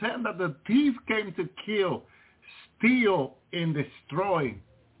 10:10, that the thief came to kill, steal, and destroy.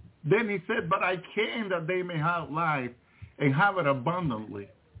 Then he said, "But I came that they may have life and have it abundantly."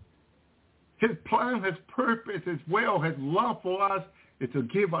 His plan, his purpose, his will, his love for us is to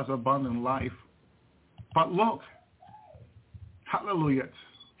give us abundant life. But look, hallelujah,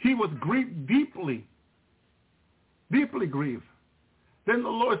 he was grieved deeply, deeply grieved. Then the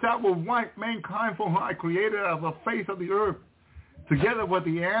Lord said, "I will wipe mankind from whom I created out of the face of the earth, together with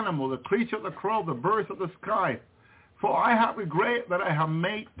the animal, the creature of the crow, the birds of the sky. For I have regret that I have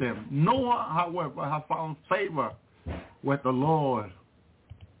made them. Noah, however, has found favor with the Lord."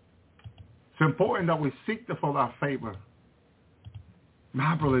 It's important that we seek for that favor.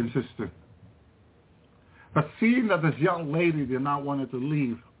 My brother and sister. But seeing that this young lady did not want to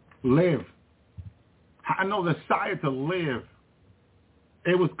live, had no desire to live,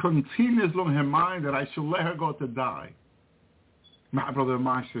 it was continuously in her mind that I should let her go to die. My brother and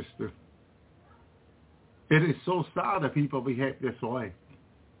my sister. It is so sad that people behave this way.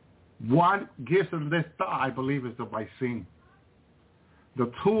 What gives them this thought, I believe, is the vaccine.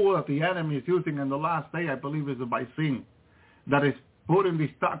 The tool that the enemy is using in the last day, I believe, is the vaccine that is putting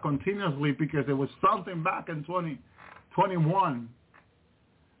this thought continuously, because there was something back in 2021,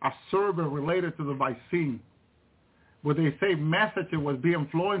 a survey related to the vaccine, where they say message was being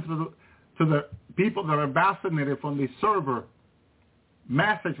flowing to the people that are vaccinated from the server.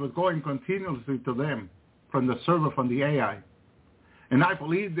 Message was going continuously to them from the server, from the AI. And I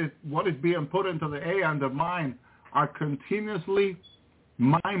believe that what is being put into the AI and the mind are continuously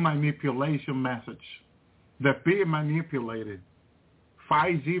mind manipulation message. They're being manipulated.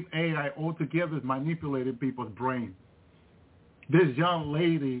 5G AI altogether is manipulating people's brain. This young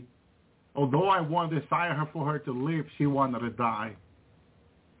lady, although I desire her for her to live, she wanted to die.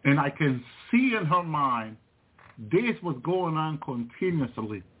 And I can see in her mind, this was going on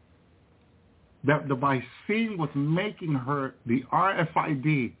continuously. That the vaccine was making her, the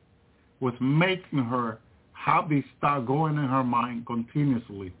RFID was making her have this thought going in her mind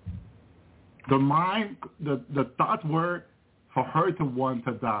continuously. The mind, the thoughts were for her to want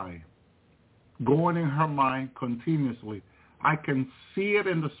to die, going in her mind continuously. I can see it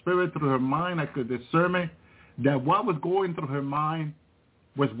in the spirit through her mind. I could discern it, that what was going through her mind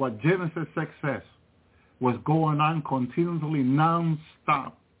was what Genesis 6 says, was going on continuously,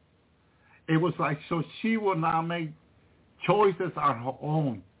 non-stop. It was like, so she will now make choices on her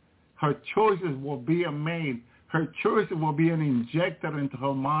own. Her choices will be made. Her choices will be injected into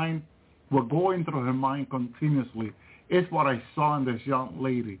her mind, will go into her mind continuously. It's what I saw in this young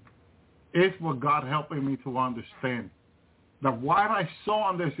lady. It's what God helping me to understand. That what I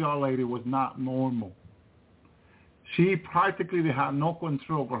saw in this young lady was not normal. She practically had no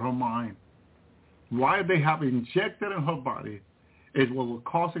control over her mind. Why they have injected in her body is what was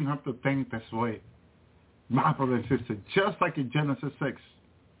causing her to think this way. My brother and sister, just like in Genesis 6,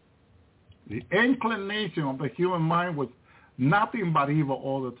 the inclination of the human mind was nothing but evil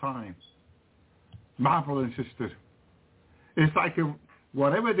all the time. My brother and sister, it's like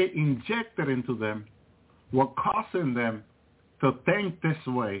whatever they injected into them were causing them to think this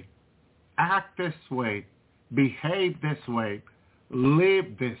way, act this way, behave this way, live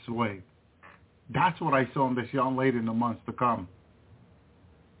this way. That's what I saw in this young lady in the months to come.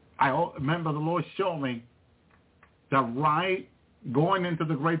 I remember the Lord showed me that right going into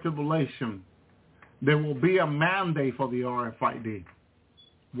the Great Tribulation, there will be a mandate for the RFID,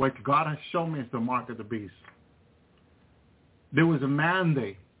 which God has shown me is the mark of the beast. There was a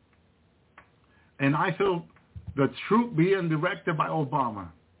mandate. And I saw the troop being directed by Obama,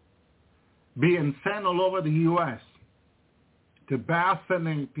 being sent all over the U.S. to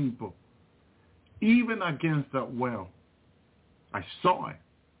vaccinating people, even against their will. I saw it.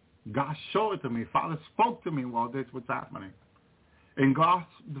 God showed it to me. Father spoke to me while this was happening. And God,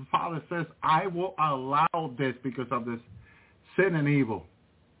 the Father says, I will allow this because of this sin and evil.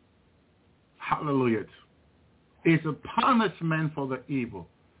 Hallelujah. It's a punishment for the evil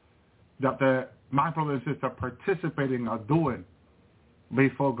that my brothers and sisters are participating or doing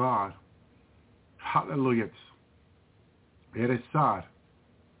before God. Hallelujah. It is sad,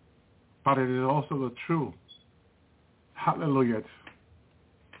 but it is also the truth. Hallelujah.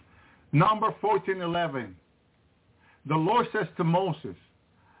 Number 14:11. The Lord says to Moses,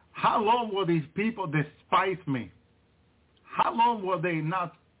 how long will these people despise me? How long will they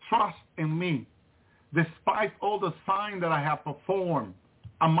not trust in me, despite all the signs that I have performed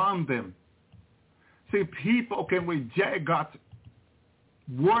among them? See, people can reject God's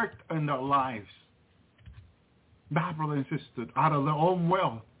work in their lives. My brother and sister, out of their own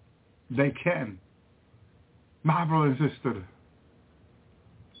will, they can. My brother and sister,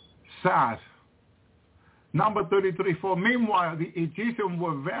 sad. Number 33, for meanwhile, the Egyptians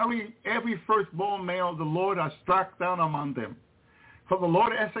were varying every firstborn male the Lord has struck down among them. For the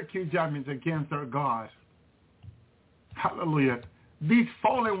Lord execute judgments against their God. Hallelujah. These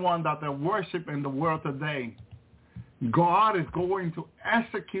fallen ones that they worship in the world today, God is going to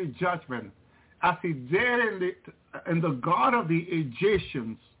execute judgment as he did in the God of the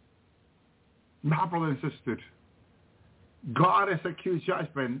Egyptians. My brother and sister, God executes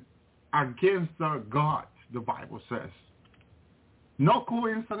judgment against their gods, the Bible says. No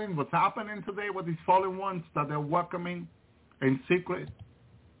coincidence what's happening today with these fallen ones that they're welcoming in secret.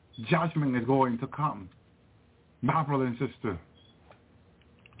 Judgment is going to come. My brother and sister.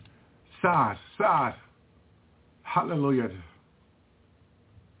 Sad, sad. Hallelujah.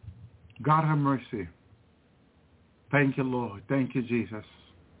 God have mercy. Thank you, Lord. Thank you, Jesus.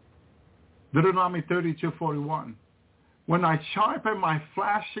 Deuteronomy 32:41. When I sharpen my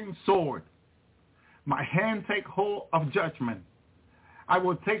flashing sword, my hand take hold of judgment. I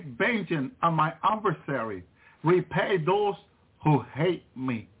will take vengeance on my adversary, repay those who hate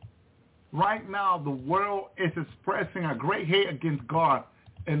me. Right now, the world is expressing a great hate against God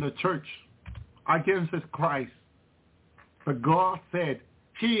in the church, against his Christ. But God said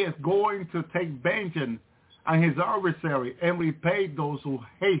he is going to take vengeance on his adversary and repay those who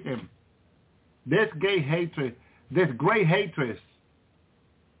hate him. This gay hatred, this great hatred,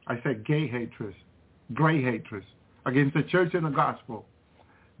 I said gay hatred, great hatred against the church and the gospel.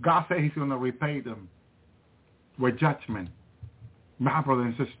 God said he's going to repay them with judgment. My brother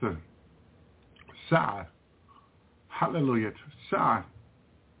and sister, sad. Hallelujah. Sad.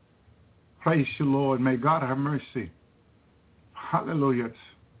 Praise you, Lord. May God have mercy. Hallelujah.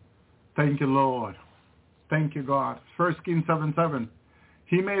 Thank you, Lord. Thank you, God. 1 Kings 7:7.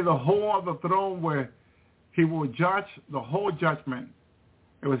 He made the whole of the throne where he will judge the whole judgment.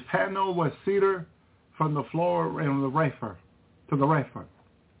 It was paneled with cedar from the floor and the Rapha to the Rapha.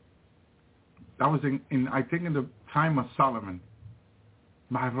 That was in I think in the time of Solomon.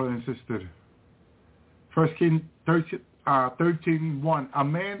 My brother and sister. 1 Kings 13:1. A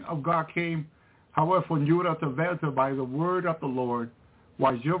man of God came, however, from Judah to Bethel by the word of the Lord,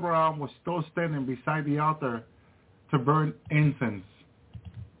 while Jeroboam was still standing beside the altar to burn incense.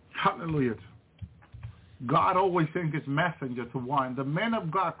 Hallelujah. God always sends his messenger to warn. The men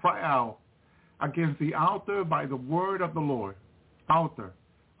of God cry out against the altar by the word of the Lord. Altar.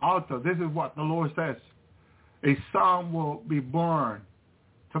 This is what the Lord says. A son will be born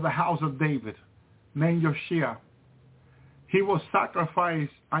to the house of David, named Yeshua. He will sacrifice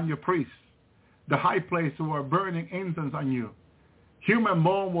on your priests, the high place who are burning incense on you. Human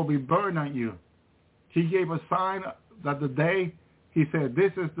bone will be burned on you. He gave a sign that the day, he said,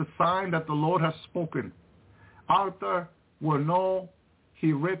 this is the sign that the Lord has spoken. Altar will know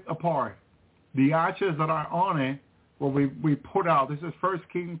he ripped apart. The ashes that are on it will be put out. This is 1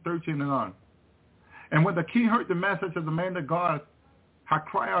 Kings 13 and on. And when the king heard the message of the man that God had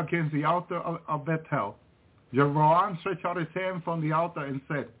cried out against the altar of Bethel, Jeroboam stretched out his hand from the altar and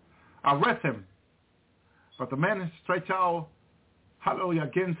said, arrest him. But the man stretched out, hallelujah,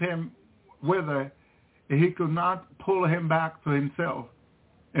 against him whither he could not pull him back to himself.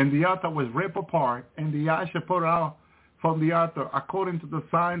 And the altar was ripped apart, and the ashes put out from the altar, according to the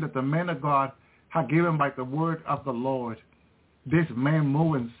sign that the man of God had given by the word of the Lord. This man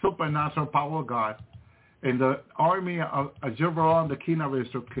moved in supernatural power of God, and the army of Jeroboam, the king of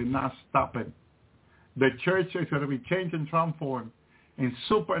Israel, could not stop it. The church is going to be changed and transformed in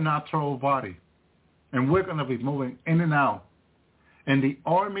supernatural body, and we're going to be moving in and out. And the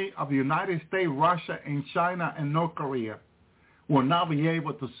army of the United States, Russia, and China, and North Korea will not be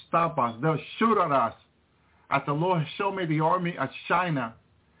able to stop us. They'll shoot at us. As the Lord showed me the army of China,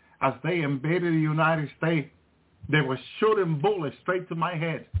 as they invaded the United States, they were shooting bullets straight to my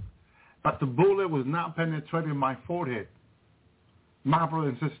head. But the bullet was not penetrating my forehead. My brother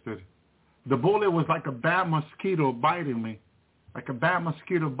and sister, the bullet was like a bad mosquito biting me, like a bad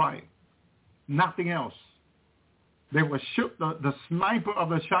mosquito bite. Nothing else. They would shoot, the sniper of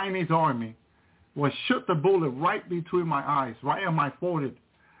the Chinese army would shoot the bullet right between my eyes, right on my forehead.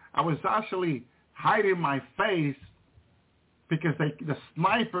 I was actually hiding my face because the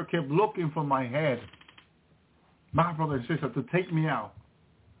sniper kept looking for my head, my brother and sister, to take me out.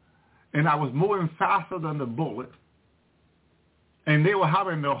 And I was moving faster than the bullet. And they were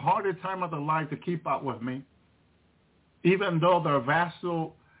having the hardest time of their life to keep up with me. Even though their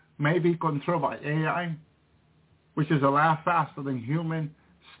vessel may be controlled by AI, which is a lot faster than human,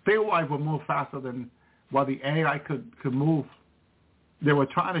 still I would move faster than what the AI could move. They were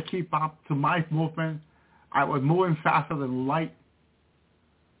trying to keep up to my movement. I was moving faster than light,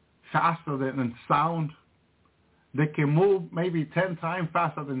 faster than sound. They can move maybe 10 times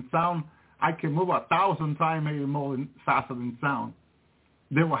faster than sound. I can move 1,000 times maybe more faster than sound.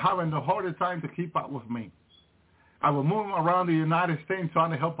 They were having the hardest time to keep up with me. I was moving around the United States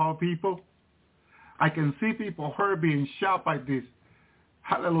trying to help our people. I can see people hurt, being shot by this,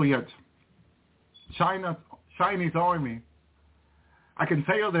 hallelujah, Chinese army. I can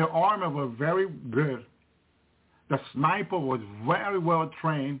tell you their armor was very good. The sniper was very well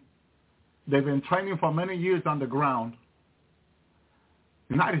trained. They've been training for many years on the ground.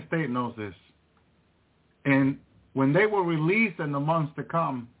 The United States knows this. And when they were released in the months to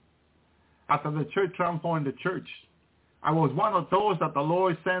come, after the church transformed the church, I was one of those that the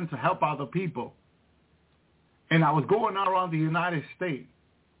Lord sent to help other people. And I was going around the United States.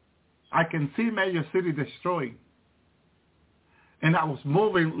 I can see major cities destroyed. And I was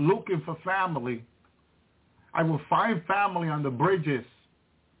moving, looking for family. I would find family on the bridges,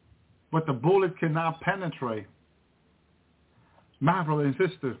 but the bullet cannot penetrate. My brother and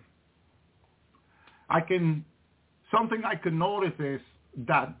sister, something I could notice is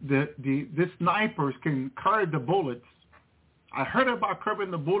that the snipers can carry the bullets. I heard about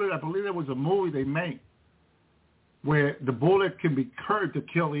carrying the bullet. I believe there was a movie they made where the bullet can be carried to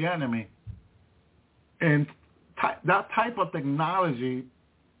kill the enemy. And that type of technology,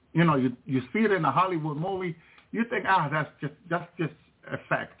 you know, you see it in a Hollywood movie, you think, that's just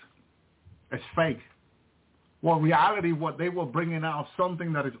effect. It's fake. Well, reality, what they were bringing out,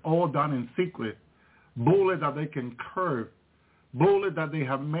 something that is all done in secret. Bullet that they can curve. Bullet that they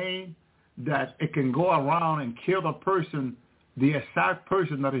have made that it can go around and kill the person, the exact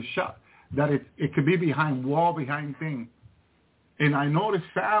person that is shot. That it could be behind wall, behind thing. And I noticed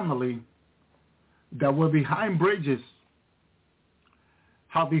family that were behind bridges,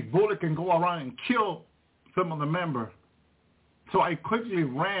 how these bullets can go around and kill some of the members. So I quickly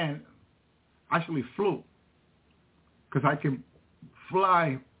ran, actually flew, because I can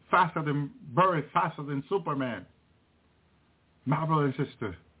fly faster than bird, faster than Superman. My brother and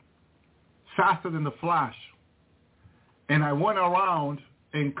sister, faster than the Flash. And I went around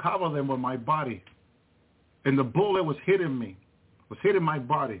and covered them with my body. And the bullet was hitting me, was hitting my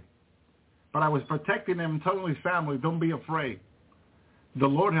body. But I was protecting them, telling my family, don't be afraid. The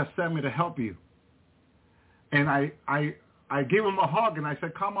Lord has sent me to help you. And I gave him a hug, and I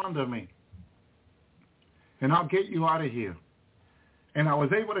said, come under me, and I'll get you out of here. And I was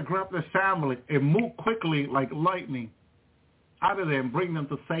able to grab this family and move quickly like lightning out of there and bring them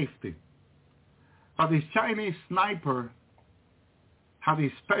to safety. But these Chinese snipers have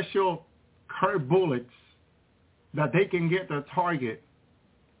these special curved bullets that they can get their target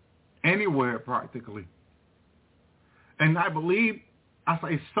anywhere practically. And I believe as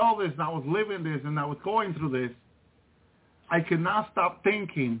I saw this and I was living this and I was going through this, I could not stop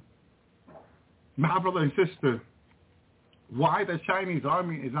thinking, my brother and sister, why the Chinese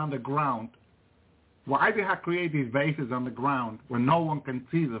army is on the ground, why they have created these bases on the ground where no one can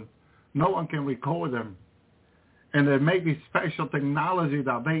see them, no one can record them, and they make this special technology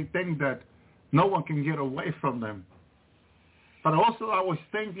that they think that no one can get away from them. But also I was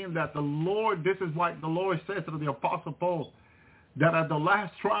thinking that the Lord, this is why the Lord says to the Apostle Paul, that at the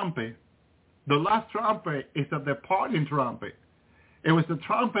last trumpet is a departing trumpet. It was the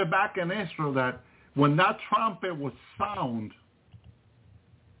trumpet back in Israel that when that trumpet was sound,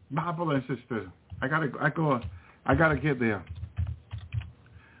 my brother and sister, I gotta get there.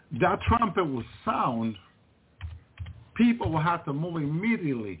 That trumpet was sound, people will have to move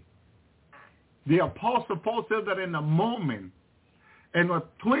immediately. The Apostle Paul said that in a moment, in a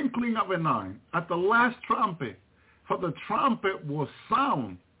twinkling of an eye, at the last trumpet, for the trumpet will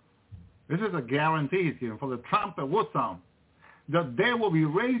sound. This is a guarantee here, for the trumpet will sound. That they will be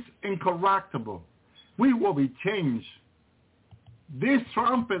raised incorruptible. We will be changed. This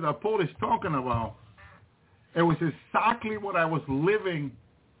trumpet that Paul is talking about, it was exactly what I was living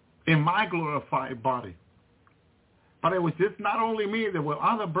in my glorified body. But it was just not only me, there were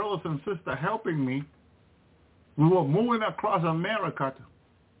other brothers and sisters helping me. We were moving across America.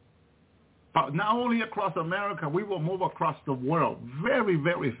 But not only across America, we will move across the world very,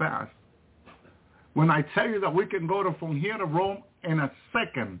 very fast. When I tell you that we can go from here to Rome in a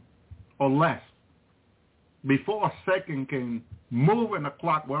second or less, before a second can move in the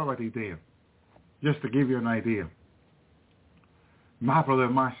clock, we're already there. Just to give you an idea. My brother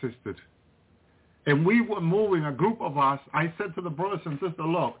and my sisters. And we were moving, a group of us. I said to the brothers and sisters,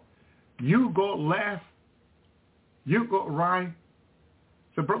 look, you go left, you go right.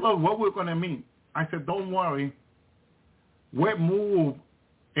 I said, brother, what we're going to meet? I said, don't worry. We'll move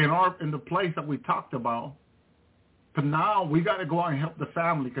in the place that we talked about. But now we got to go out and help the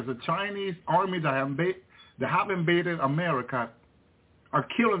family because the Chinese army that have invaded America are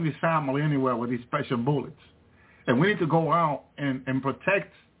killing this family anywhere with these special bullets. And we need to go out and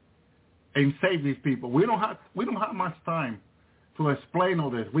protect and save these people. We don't have much time to explain all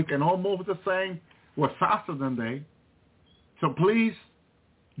this. We can all move the same. We're faster than they. So please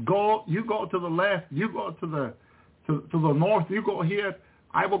go. You go to the left. You go to the north. You go here.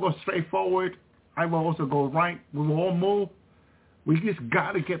 I will go straight forward. I will also go right. We will all move. We just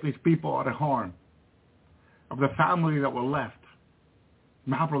got to get these people out of harm of the family that were left.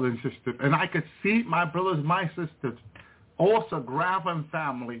 My brothers and sisters. And I could see my brothers, my sisters, also grabbing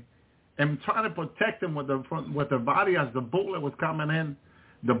family and trying to protect them with their body as the bullet was coming in.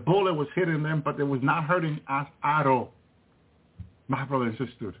 The bullet was hitting them, but it was not hurting us at all. My brothers and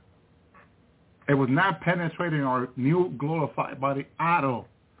sisters. It was not penetrating our new glorified body at all.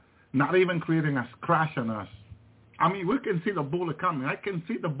 Not even creating a scratch on us. I mean, we can see the bullet coming. I can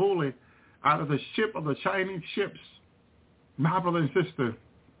see the bullet out of the ship of the Chinese ships. My brother and sister.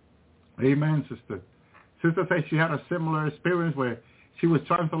 Amen, sister. Sister said she had a similar experience where she was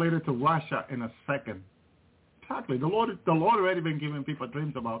translated to Russia in a second. Exactly. The Lord already been giving people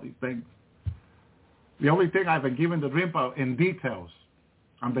dreams about these things. The only thing I've been given the dream about in details.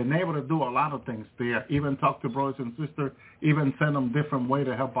 I've been able to do a lot of things there. Even talk to brothers and sisters. Even send them different way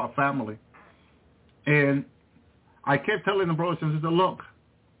to help our family. And I kept telling the brothers and sisters, look,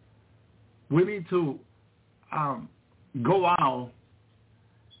 we need to go out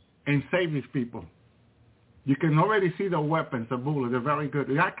and save these people. You can already see the weapons, the bullet. They're very good.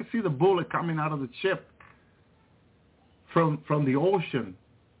 I can see the bullet coming out of the ship from the ocean.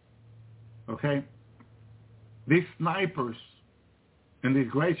 Okay? These snipers in this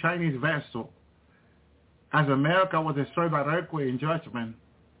great Chinese vessel, as America was destroyed by the earthquake and judgment,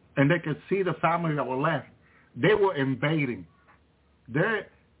 and they could see the family that were left, they were invading.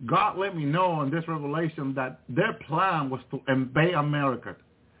 God let me know in this revelation that their plan was to invade America.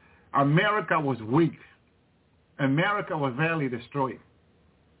 America was weak. America was barely destroyed.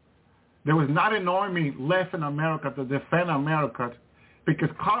 There was not an army left in America to defend America because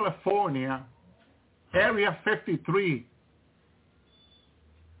California, Area 53,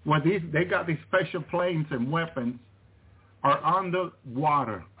 where they got these special planes and weapons, are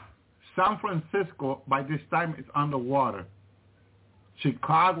underwater, San Francisco, by this time, is underwater.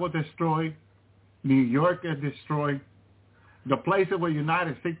 Chicago destroyed. New York is destroyed. The places where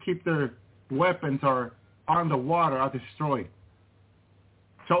United States keep their weapons are underwater are destroyed.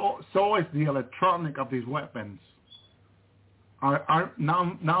 So is the electronic of these weapons are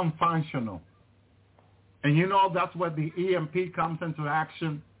non-functional. And you know that's where the EMP comes into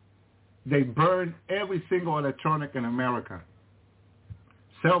action. They burn every single electronic in America.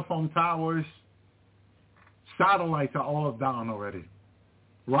 Cell phone towers, satellites are all down already.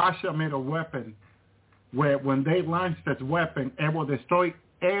 Russia made a weapon where when they launched this weapon, it will destroy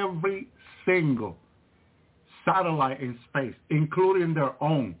every single satellite in space, including their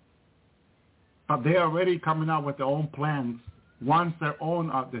own. But they're already coming out with their own plans once their own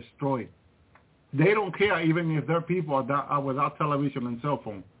are destroyed. They don't care even if their people are without television and cell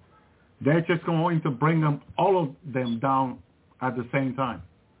phone. They're just going to bring them, all of them down at the same time.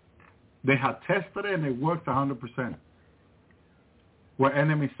 They have tested it and it works 100%. With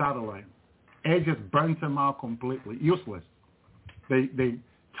enemy satellite. It just burns them out completely, useless. They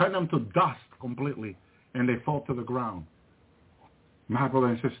turn them to dust completely and they fall to the ground. My brother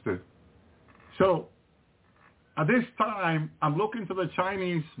and sister. So at this time, I'm looking to the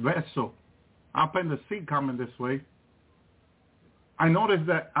Chinese vessel up in the sea coming this way. I noticed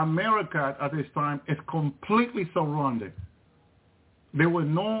that America at this time is completely surrounded. There were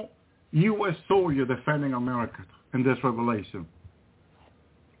no U.S. soldiers defending America in this revelation.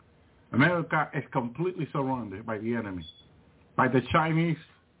 America is completely surrounded by the enemy, by the Chinese.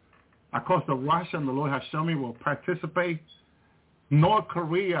 Of course, the Russian, the Lord has shown me, will participate. North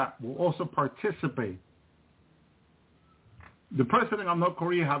Korea will also participate. The president of North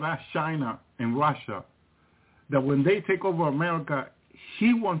Korea have asked China and Russia that when they take over America,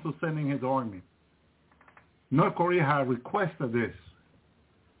 he wants to send in his army. North Korea has requested this.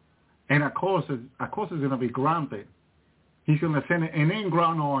 And of course it's going to be granted. He's going to send an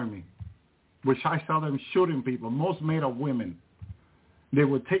in-ground army, which I saw them shooting people, most made of women. They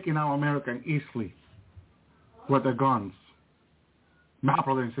were taking out America easily with their guns. My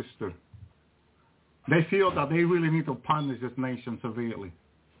brother and sister. They feel that they really need to punish this nation severely.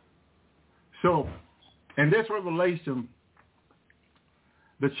 So, in this revelation,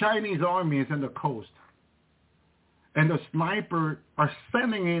 the Chinese army is in the coast. And the snipers are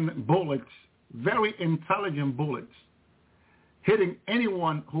sending in bullets, very intelligent bullets, hitting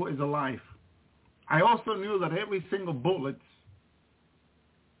anyone who is alive. I also knew that every single bullet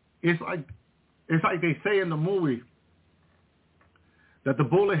is like they say in the movie, that the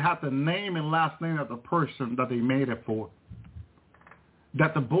bullet had the name and last name of the person that they made it for.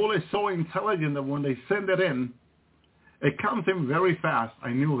 That the bullet is so intelligent that when they send it in, it comes in very fast.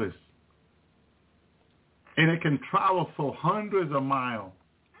 I knew this. And it can travel for hundreds of miles.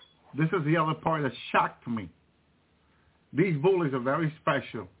 This is the other part that shocked me. These bullets are very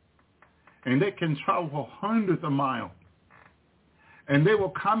special. And they can travel for hundreds of miles. And they will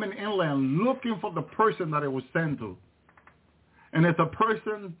come in inland looking for the person that it was sent to. And if the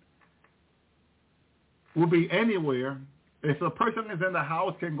person will be anywhere, if the person is in the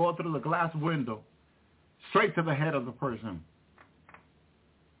house, can go through the glass window, straight to the head of the person.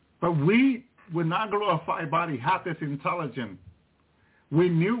 But we, with non-glorified body, have this intelligence. We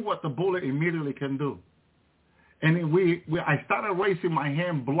knew what the bullet immediately can do. And I started raising my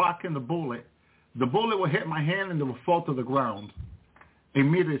hand, blocking the bullet. The bullet would hit my hand and it would fall to the ground.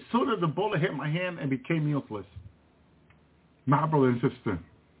 Immediately, as soon as the bullet hit my hand, it became useless. My brother and sister.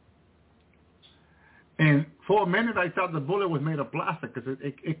 And for a minute, I thought the bullet was made of plastic because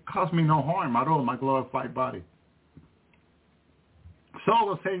it caused me no harm at all in my glorified body.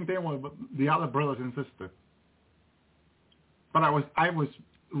 So the same thing with the other brothers and sisters. But I was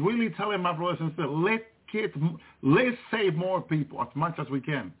really telling my brothers and sisters, let's save more people as much as we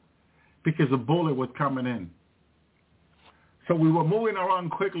can, because the bullet was coming in. So we were moving around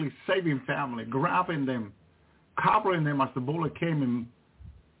quickly, saving family, grabbing them, covering them as the bullet came and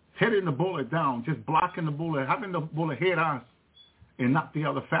hitting the bullet down, just blocking the bullet, having the bullet hit us and not the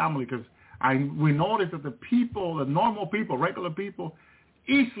other family, because we noticed that the people, the normal people, regular people,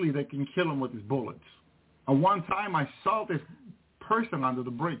 easily they can kill them with these bullets. And one time I saw this person under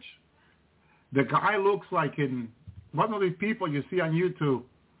the bridge. The guy looks like in one of these people you see on YouTube,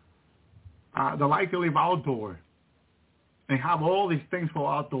 they like to live outdoor. They have all these things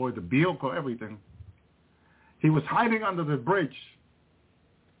for outdoor, the vehicle, everything. He was hiding under the bridge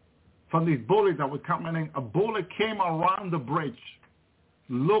from these bullets that were coming in. A bullet came around the bridge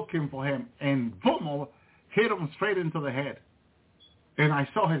looking for him and boom, hit him straight into the head. And I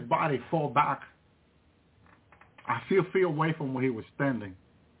saw his body fall back a few feet away from where he was standing.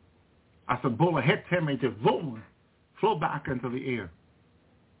 as a bullet hit him, it just boom, flew back into the air.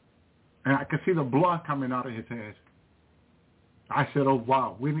 And I could see the blood coming out of his head. I said, oh,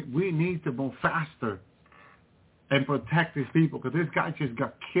 wow, we need to move faster and protect these people, because this guy just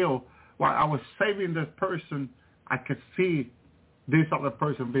got killed. While I was saving this person, I could see this other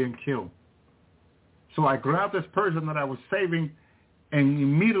person being killed. So I grabbed this person that I was saving and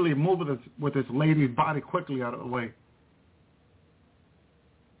immediately moved with this lady's body quickly out of the way.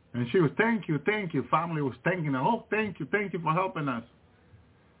 And she was, thank you. Family was thanking her. Oh, thank you for helping us.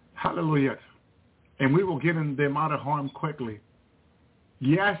 Hallelujah. And we will get them out of harm quickly.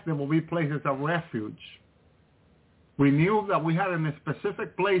 Yes, there will be places of refuge. We knew that we had in a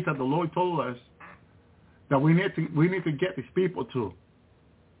specific place that the Lord told us that we need to get these people to.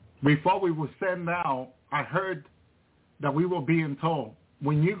 Before we were sent out, I heard that we were being told,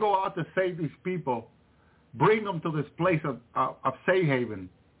 when you go out to save these people, bring them to this place of safe haven.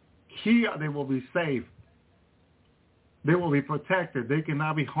 Here they will be safe. They will be protected. They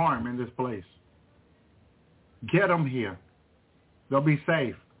cannot be harmed in this place. Get them here. They'll be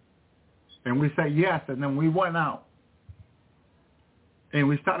safe. And we say yes, and then we went out. And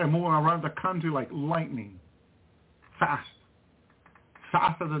we started moving around the country like lightning, fast,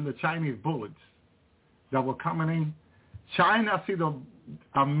 faster than the Chinese bullets that were coming in. China see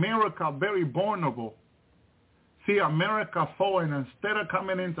America very vulnerable. See America falling. Instead of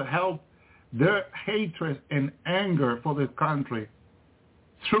coming in to help, their hatred and anger for this country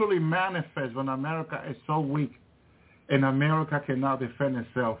truly manifests when America is so weak and America cannot defend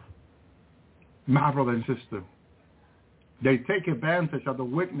itself. My brother and sister, they take advantage of the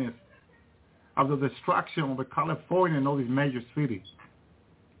weakness, of the destruction of California and all these major cities.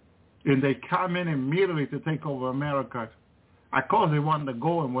 And they come in immediately to take over America. Of course, they want to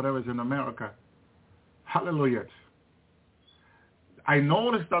go in whatever's in America. Hallelujah. I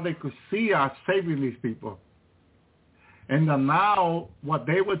noticed that they could see us saving these people. And then now what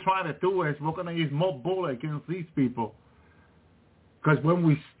they were trying to do is we're going to use more bullets against these people. Because when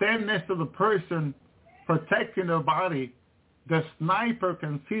we stand next to the person protecting their body, the sniper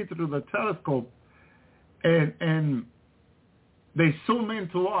can see through the telescope and they zoom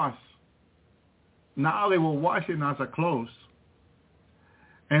into us. Now they were watching us up close.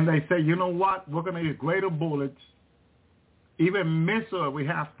 And they say, you know what? We're going to use greater bullets, even missile if we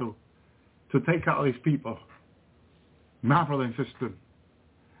have to take out these people. My brother and sister.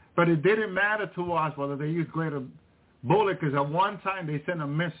 But it didn't matter to us whether they used greater bullet, because at one time they sent a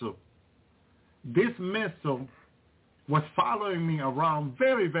missile. This missile was following me around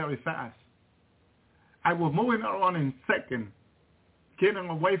very, very fast. I was moving around in seconds, getting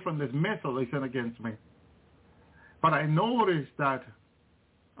away from this missile they sent against me. But I noticed that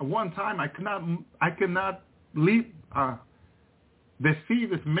at one time I could not deceive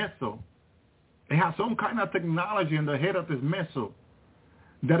this missile. They have some kind of technology in the head of this missile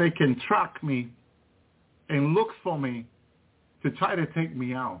that it can track me and look for me to try to take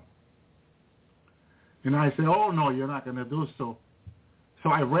me out. And I said, oh, no, you're not going to do so. So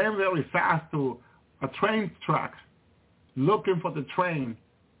I ran very fast to a train track looking for the train,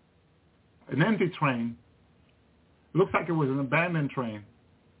 an empty train. Looks like it was an abandoned train.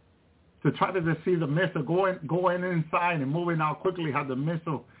 To try to see the missile going inside and moving out quickly, how the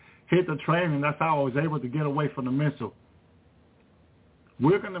missile hit the train, and that's how I was able to get away from the missile.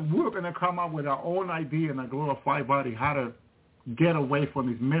 We're gonna come up with our own idea in a glorified body how to get away from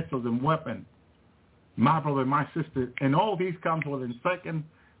these missiles and weapons. My brother and my sister, and all these comes within seconds.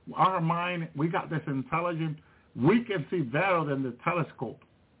 Our mind, we got this intelligence. We can see better than the telescope,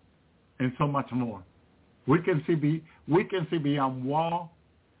 and so much more. We can see beyond wall.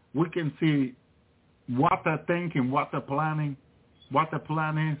 We can see what they're thinking, what they're planning, what the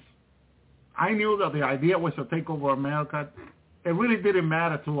plan is. I knew that the idea was to take over America. It really didn't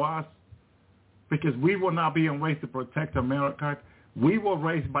matter to us because we were not being raised to protect America. We were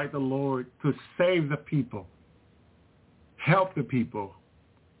raised by the Lord to save the people, help the people.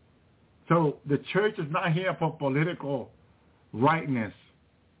 So the church is not here for political rightness.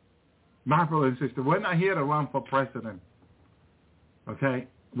 My brother and sister, we're not here to run for president. Okay?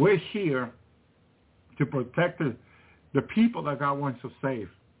 We're here to protect the people that God wants to save.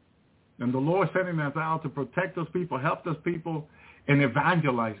 And the Lord sending us out to protect those people, help those people, and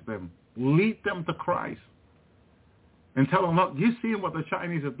evangelize them. Lead them to Christ. And tell them, look, you see what the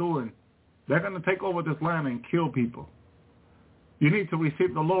Chinese are doing. They're going to take over this land and kill people. You need to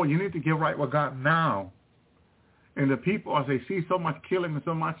receive the Lord. You need to get right with God now. And the people, as they see so much killing and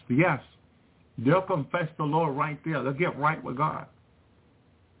so much, yes, they'll confess the Lord right there. They'll get right with God.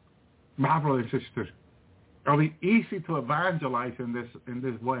 My brother and sister, it'll be easy to evangelize in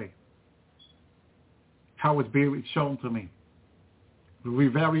this way. how it's being shown to me. It will be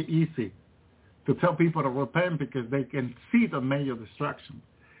very easy to tell people to repent because they can see the major destruction.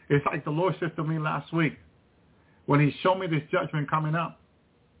 It's like the Lord said to me last week when he showed me this judgment coming up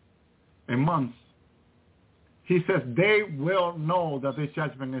in months. He says they will know that this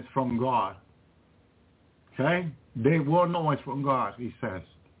judgment is from God. Okay? They will know it's from God, he says.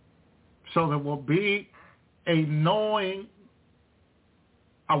 So there will be a knowing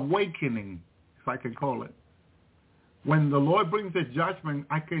awakening, if I can call it. When the Lord brings his judgment,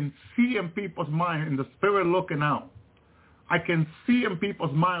 I can see in people's mind, in the spirit looking out. I can see in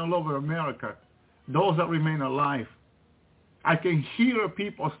people's mind all over America, those that remain alive. I can hear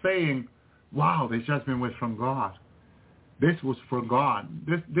people saying, wow, this judgment was from God. This was from God.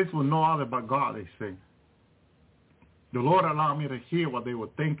 This was no other but God, they say. The Lord allowed me to hear what they were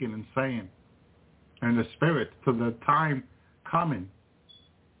thinking and saying. And the spirit, to the time coming,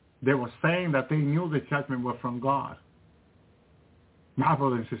 they were saying that they knew the judgment was from God. My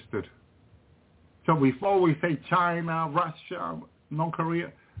brother and sister. So before we say China, Russia, North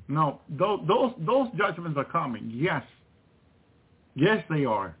Korea, no, those judgments are coming. Yes. Yes, they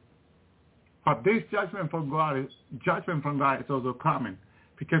are. But this judgment from God is also coming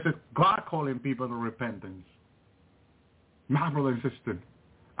because it's God calling people to repentance. My brother and sister.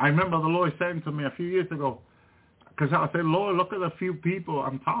 I remember the Lord saying to me a few years ago, because I said, Lord, look at the few people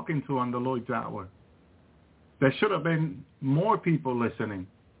I'm talking to on the Lord's hour. There should have been more people listening.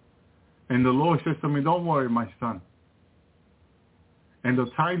 And the Lord says to me, don't worry, my son. And the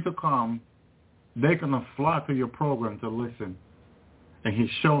time to come, they're going to flock to your program to listen. And he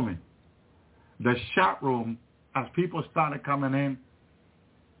showed me. The chat room, as people started coming in,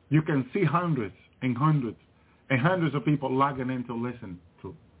 you can see hundreds and hundreds and hundreds of people logging in to listen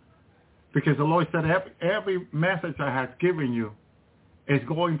to. Because the Lord said every message I have given you is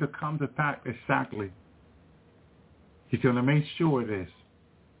going to come to pass exactly. He's going to make sure it is.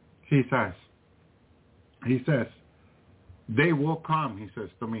 He says, they will come, he says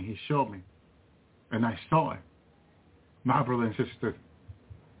to me. He showed me. And I saw it. My brother and sister,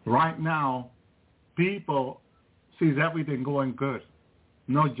 right now, people sees everything going good.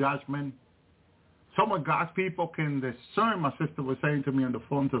 No judgment. Some of God's people can discern, my sister was saying to me on the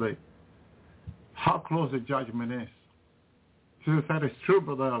phone today, how close the judgment is. She said, it's true,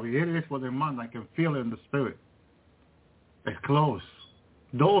 brother. It is for the month. I can feel it in the spirit. It's close.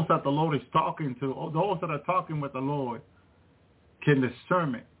 Those that the Lord is talking to, or those that are talking with the Lord, can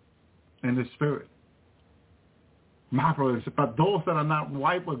discern it in the spirit. My brothers, but those that are not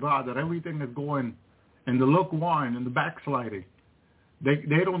right with God, that everything is going in the lukewarm and the backsliding,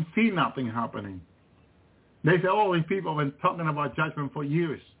 they don't see nothing happening. They say, oh, these people have been talking about judgment for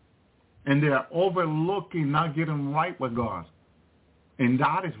years. And they are overlooking, not getting right with God. And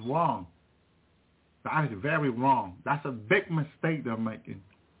that is wrong. That is very wrong. That's a big mistake they're making.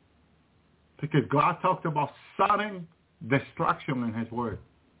 Because God talked about sudden destruction in his word.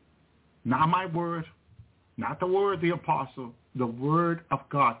 Not my word, not the word of the apostle, the word of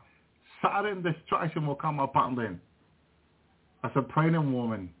God. Sudden destruction will come upon them. As a pregnant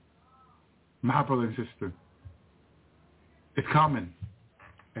woman, my brother and sister, it's coming.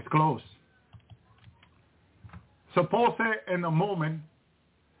 It's close. So Paul said in a moment,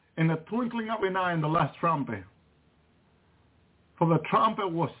 in the twinkling of an eye in the last trumpet, for the trumpet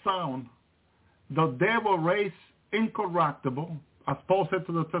will sound, the dead will raise incorruptible, as Paul said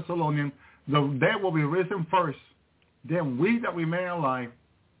to the Thessalonians, the dead will be risen first, then we that remain alive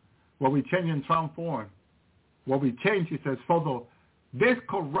will be changed and transformed. Will be changed, he says, for this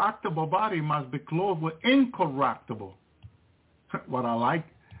corruptible body must be clothed with incorruptible. What I like,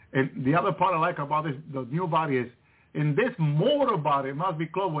 and the other part I like about this, the new body is, in this mortal body, it must be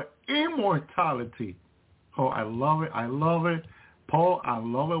clothed with immortality. Oh, I love it. I love it. Paul, I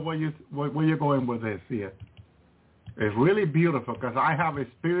love it where you're going with this here. It's really beautiful because I have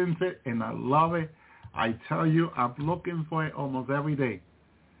experienced it and I love it. I tell you, I'm looking for it almost every day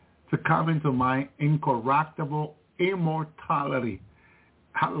to come into my incorruptible immortality.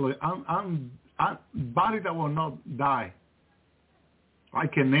 Hallelujah. I'm body that will not die.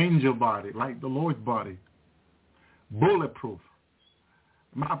 Like an angel body, like the Lord's body. Bulletproof.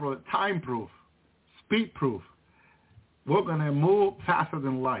 My brother, time-proof. Speed-proof. We're going to move faster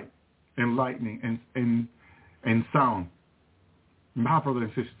than light and lightning and sound. My brother and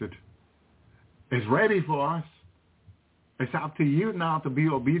sister, it's ready for us. It's up to you now to be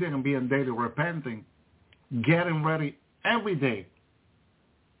obedient and be in daily repenting, getting ready every day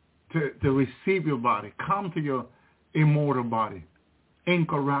to receive your body. Come to your immortal body,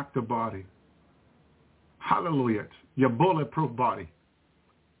 incorruptible body. Hallelujah. Your bulletproof body.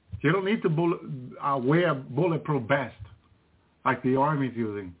 You don't need to wear bulletproof vest like the Army's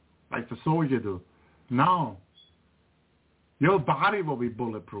using, like the soldiers do. No. Your body will be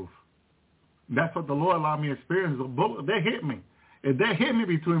bulletproof. That's what the Lord allowed me to experience. The bullet, they hit me. If they hit me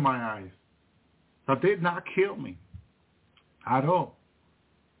between my eyes, but they did not kill me at all.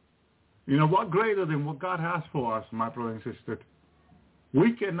 You know, what greater than what God has for us, my brother and sister?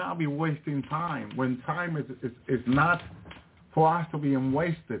 We cannot be wasting time when time is not for us to be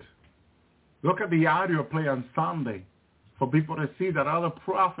wasted. Look at the audio play on Sunday for people to see that other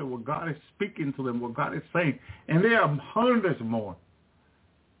prophet, what God is speaking to them, what God is saying. And there are hundreds more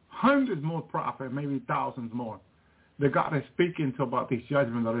prophets, maybe thousands more, that God is speaking to about this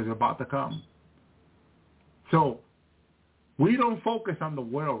judgment that is about to come. So we don't focus on the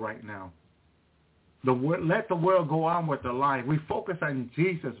world right now. Let the world go on with their life. We focus on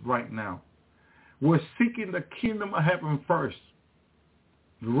Jesus right now. We're seeking the kingdom of heaven first,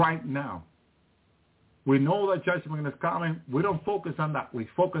 right now. We know that judgment is coming. We don't focus on that. We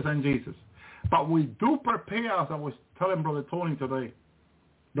focus on Jesus. But we do prepare, as I was telling Brother Tony today.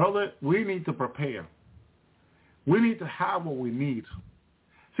 Brother, we need to prepare. We need to have what we need.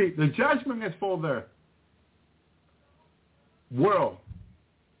 See, the judgment is for the world.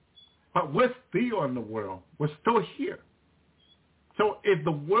 But we're still in the world. We're still here. So if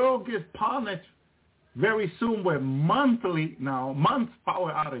the world gets punished very soon with month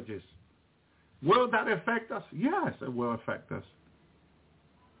power outages, will that affect us? Yes, it will affect us.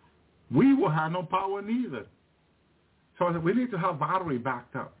 We will have no power neither. So we need to have battery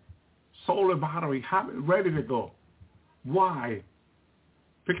backed up. Solar battery, have it ready to go. Why?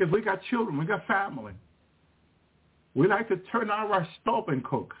 Because we got children, we got family. We like to turn on our stove and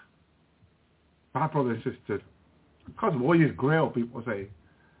cook. My brother and sister, because we use grill, people say,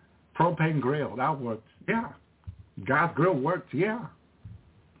 propane grill, that works. Yeah. Gas grill works. Yeah.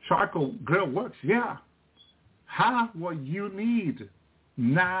 Charcoal grill works. Yeah. Have what you need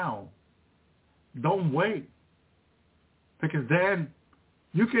now. Don't wait. Because then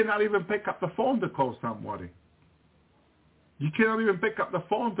you cannot even pick up the phone to call somebody. You cannot even pick up the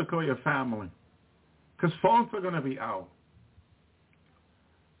phone to call your family. Because phones are going to be out.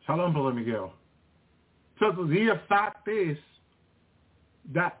 Shalom, Brother Miguel. So the fact is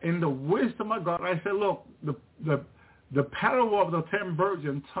that in the wisdom of God, I said, look, the parable of the 10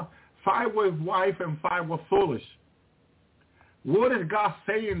 virgins, 5 were wise and 5 were foolish. What is God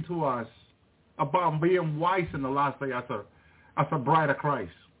saying to us about being wise in the last day as a bride of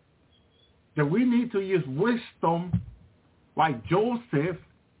Christ? That we need to use wisdom like Joseph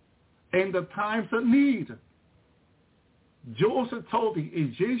in the times of need. Joseph told the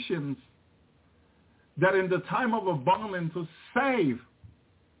Egyptians that in the time of abundance to save,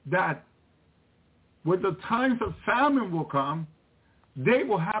 that when the times of famine will come, they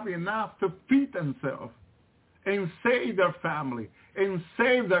will have enough to feed themselves and save their family and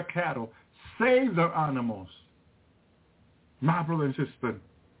save their cattle, save their animals. My brother and sister,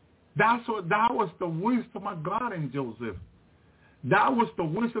 that was the wisdom of God in Joseph. That was the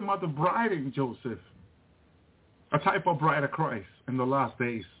wisdom of the bride in Joseph, a type of bride of Christ in the last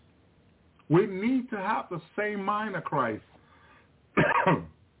days. We need to have the same mind of Christ.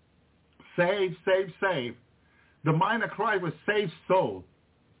 Save, save, save. The mind of Christ was save soul.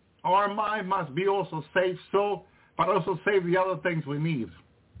 Our mind must be also save soul, but also save the other things we need.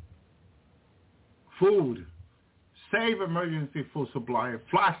 Food. Save emergency food supply,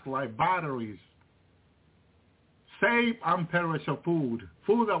 flashlight, batteries. Save unperishable food,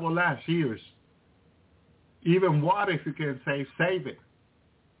 food that will last years. Even water, if you can save it.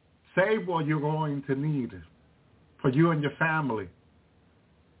 Save what you're going to need for you and your family.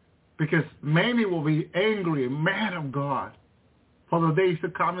 Because many will be angry and mad of God for the days to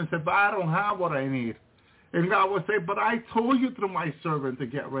come and say, but I don't have what I need. And God will say, but I told you through my servant to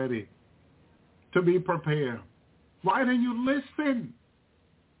get ready, to be prepared. Why didn't you listen?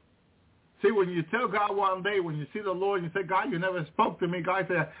 See, when you tell God one day, when you see the Lord, you say, God, you never spoke to me. God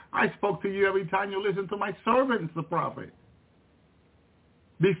said, I spoke to you every time you listen to my servants, the prophet.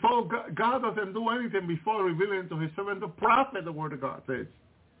 Before God doesn't do anything before revealing to his servant, the prophet, the word of God says.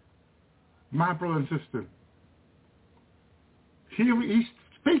 My brother and sister, he's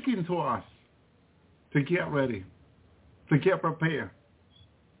speaking to us to get ready, to get prepared.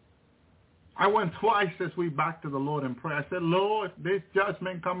 I went twice this week back to the Lord in prayer. I said, Lord, this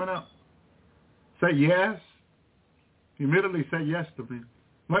judgment coming up. Say yes. He immediately said yes to me.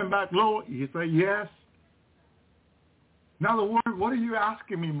 Went back, Lord, he said yes. Now the word, what are you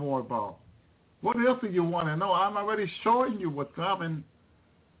asking me more about? What else do you want to know? I'm already showing you what's coming.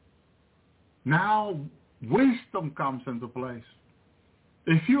 Now wisdom comes into place.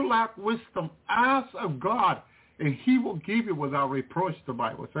 If you lack wisdom, ask of God, and he will give you without reproach, the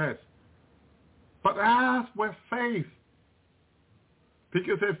Bible says. But ask with faith.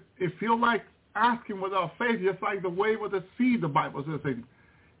 Because if you like asking without faith, just like the wave of the sea, the Bible says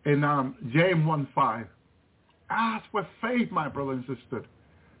in James 1:5. Ask with faith, my brother and sister,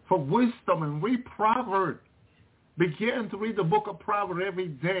 for wisdom, and read Proverbs. Begin to read the book of Proverbs every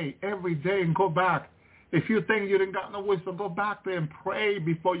day, and go back. If you think you didn't got no wisdom, go back there and pray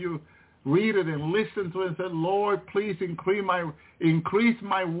before you read it and listen to it and say, Lord, please increase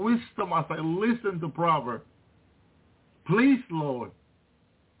my wisdom as I listen to Proverbs. Please, Lord.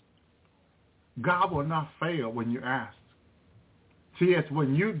 God will not fail when you ask. See, it's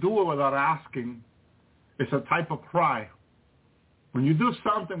when you do it without asking, it's a type of pride. When you do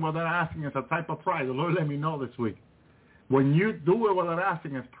something without asking, it's a type of pride. The Lord let me know this week. When you do it without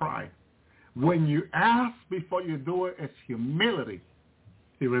asking, it's pride. When you ask before you do it, it's humility.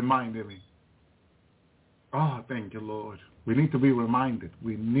 He reminded me. Oh, thank you, Lord. We need to be reminded.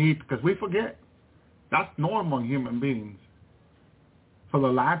 Because we forget. That's normal in human beings. For the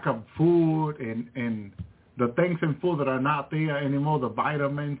lack of food and the things in food that are not there anymore, the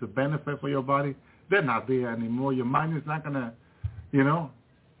vitamins, the benefit for your body, they're not there anymore. Your mind is not going to,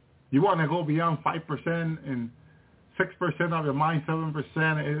 you want to go beyond 5% and 6% of your mind, 7%.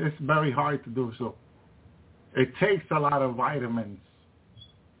 It's very hard to do so. It takes a lot of vitamins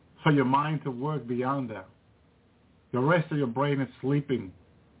for your mind to work beyond that. The rest of your brain is sleeping,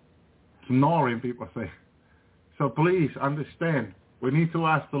 snoring, people say. So please understand, we need to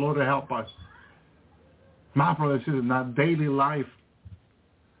ask the Lord to help us. My brother and sister, in our daily life.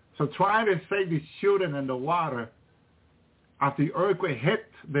 So try to save these children in the water. As the earthquake hit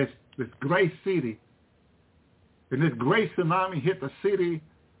this great city, and this great tsunami hit the city,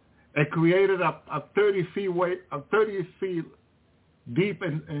 it created a 30 feet deep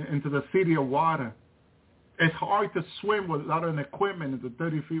into the city of water. It's hard to swim without an equipment into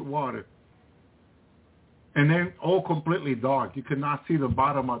 30 feet water. And then all completely dark. You could not see the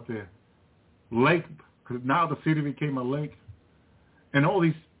bottom of the lake, because now the city became a lake. And all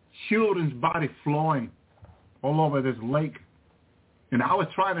these children's bodies flowing all over this lake. And I was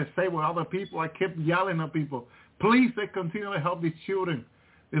trying to say with other people, I kept yelling at people, please, they continue to help these children.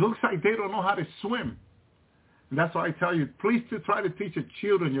 It looks like they don't know how to swim. And that's why I tell you, please to try to teach your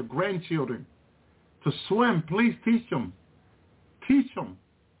children, your grandchildren, to swim. Please teach them. Teach them.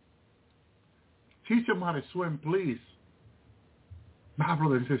 Teach them how to swim, please. My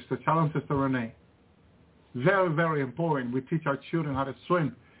brother and sister, tell them, Sister Renee. Very, very important. We teach our children how to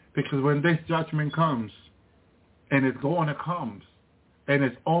swim, because when this judgment comes, and it's going to come, and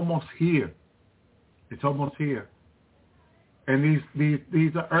it's almost here. It's almost here. And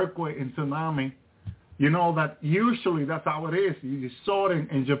these are earthquake and tsunami. You know that usually that's how it is. You saw it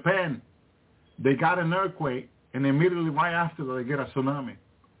in Japan. They got an earthquake, and immediately right after that, they get a tsunami.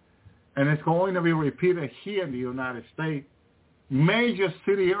 And it's going to be repeated here in the United States. Major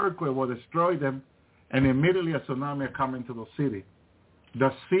city earthquake will destroy them, and immediately a tsunami will come into the city.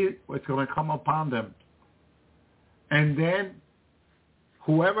 The sea is going to come upon them. And then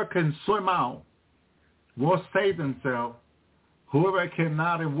whoever can swim out will save themselves. Whoever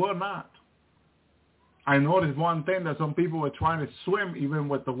cannot, it will not. I noticed one thing, that some people were trying to swim even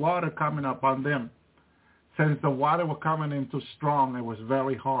with the water coming upon them. Since the water was coming in too strong, it was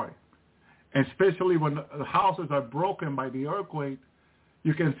very hard. And especially when the houses are broken by the earthquake,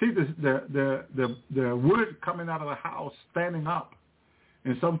 you can see the wood coming out of the house standing up.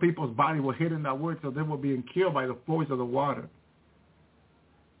 And some people's body were hitting that wood, so they were being killed by the force of the water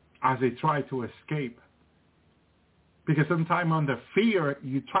as they tried to escape. Because sometimes under fear,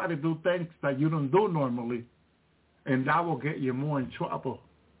 you try to do things that you don't do normally, and that will get you more in trouble.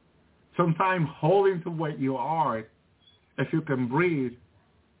 Sometimes holding to what you are, if you can breathe,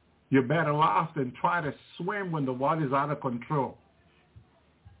 you're better off than try to swim when the water is out of control.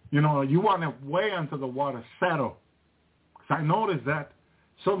 You want to wait until the water settles. Because I noticed that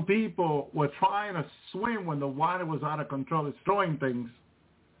some people were trying to swim when the water was out of control, destroying things,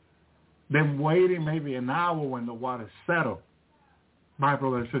 then waiting maybe an hour when the water settled. My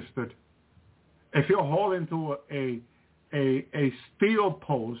brother and sister, if you're holding to a steel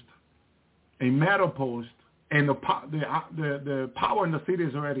post, a metal post, and the power in the city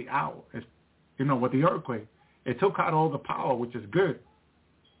is already out, with the earthquake, it took out all the power, which is good.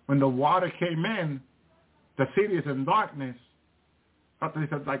 When the water came in, the city is in darkness. But there's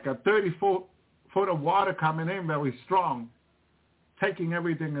like a 30-foot of water coming in very strong, taking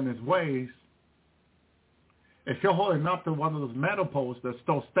everything in its ways. If you're holding up to one of those metal posts that's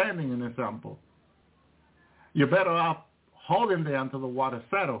still standing in the example, you're better off hold him there until the water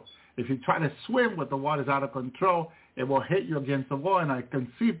settles. If you try to swim with the water's out of control, it will hit you against the wall. And I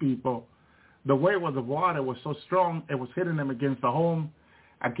can see people, the way where the water was so strong, it was hitting them against the home,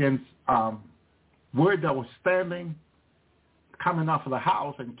 against wood that was standing, coming off of the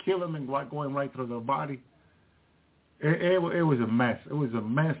house and killing them and going right through their body. It was a mess. It was a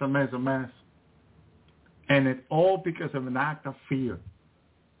mess. And it's all because of an act of fear.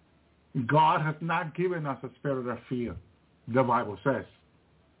 God has not given us a spirit of fear, the Bible says.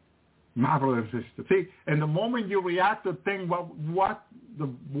 My brother and sister. See, and the moment you react to things, what the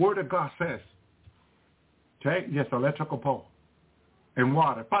Word of God says, okay, yes, electrical pole and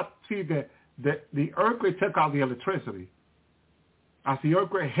water. But see, the earthquake took out the electricity. As the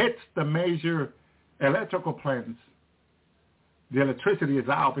earthquake hits the major electrical plants, the electricity is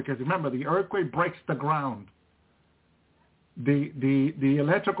out because remember, the earthquake breaks the ground. The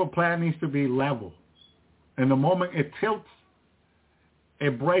electrical plant needs to be level. And the moment it tilts,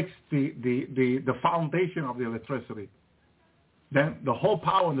 it breaks the foundation of the electricity. Then the whole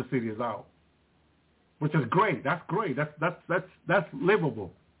power in the city is out, which is great. That's great. That's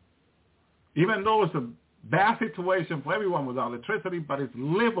livable. Even though it's a bad situation for everyone without electricity, but it's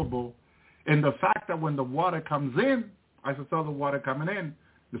livable in the fact that when the water comes in, I saw the water coming in,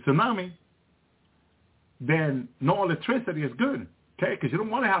 the tsunami, then no electricity is good, okay? Because you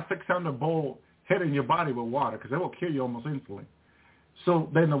don't want to have 600 volt hitting your body with water because it will kill you almost instantly. So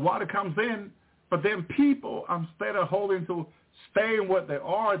then the water comes in, but then people, instead of holding to staying what they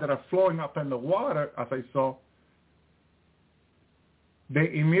are that are flowing up in the water, as I saw,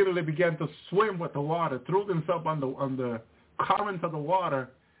 they immediately began to swim with the water, threw themselves on the currents of the water,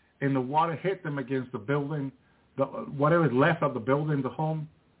 and the water hit them against the building, whatever is left of the building, the home,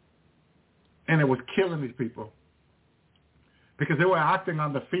 and it was killing these people because they were acting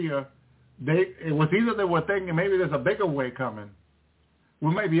on the fear. It was either they were thinking maybe there's a bigger wave coming.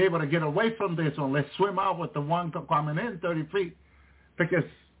 We may be able to get away from this one. Let's swim out with the one coming in 30 feet because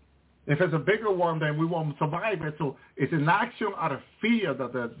if it's a bigger one, then we won't survive it. So it's an action out of fear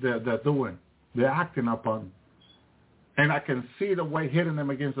that they're doing. They're acting upon. And I can see the way hitting them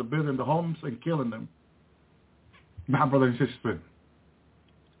against the building, the homes, and killing them. My brother and sister,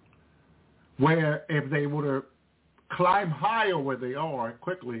 where if they were to climb higher where they are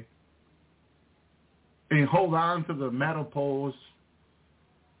quickly and hold on to the metal poles,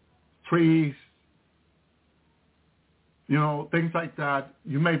 trees, things like that,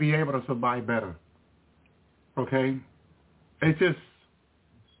 you may be able to survive better. Okay? It's just,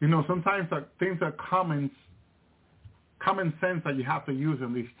 sometimes things are common sense that you have to use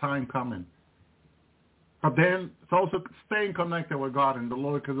in this time coming. But then it's also staying connected with God and the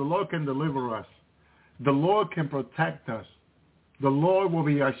Lord, because the Lord can deliver us. The Lord can protect us. The Lord will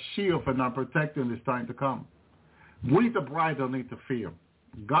be our shield and our protector in this time to come. We, the bride, don't need to fear.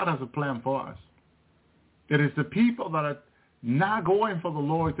 God has a plan for us. It is the people that are not going for the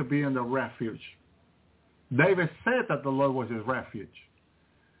Lord to be in the refuge. David said that the Lord was his refuge.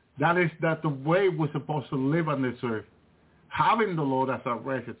 That is that the way we're supposed to live on this earth, having the Lord as our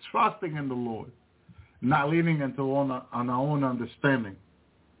refuge, trusting in the Lord, not leaning into on our own understanding.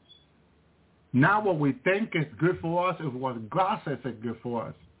 Not what we think is good for us, is what God says is good for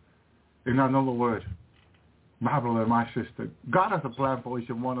us. In another word, my brother and my sister, God has a plan for each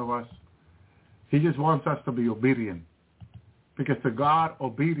and one of us. He just wants us to be obedient. Because to God,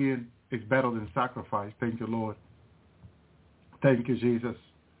 obedience is better than sacrifice. Thank you, Lord. Thank you, Jesus.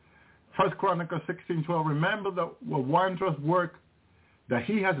 1 Chronicles 16:12. Remember the wondrous work that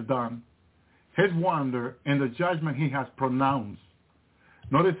he has done, his wonder, and the judgment he has pronounced.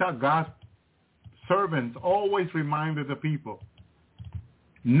 Notice how God's servants always reminded the people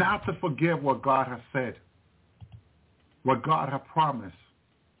not to forget what God has said, what God has promised.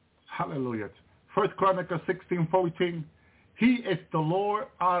 Hallelujah. 1 Chronicles 16:14. He is the Lord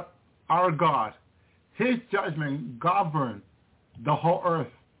our God. His judgment govern the whole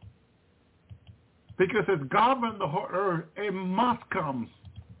earth. Because it's governed the whole earth, it must come.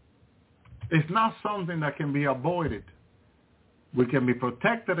 It's not something that can be avoided. We can be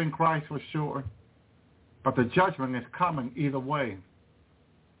protected in Christ for sure, but the judgment is coming either way.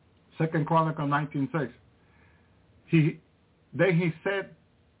 2 Chronicles 19:6. Then he said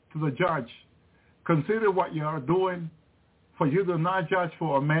to the judge, consider what you are doing, for you do not judge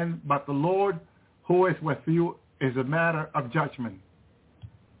for men, but the Lord who is with you is a matter of judgment.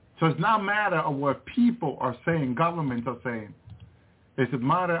 So it's not a matter of what people are saying, governments are saying. It's a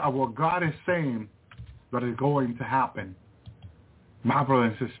matter of what God is saying that is going to happen. My brother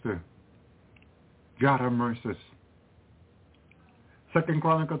and sister, God have mercy. 2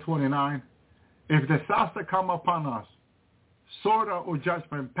 Chronicles 29. If disaster come upon us, sword or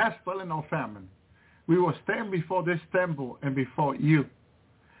judgment, pestilence or famine. We will stand before this temple and before you.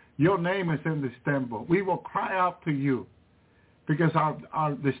 Your name is in this temple. We will cry out to you because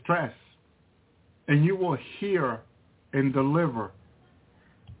our distress, and you will hear and deliver.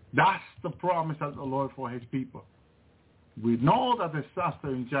 That's the promise of the Lord for his people. We know that disaster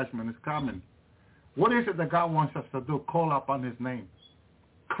and judgment is coming. What is it that God wants us to do? Call upon his name.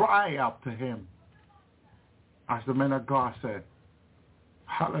 Cry out to him. As the man of God said.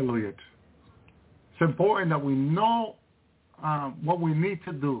 Hallelujah. It's important that we know what we need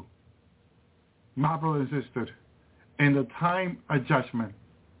to do, my brothers and sisters, in the time of judgment,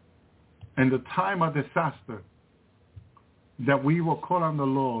 in the time of disaster, that we will call on the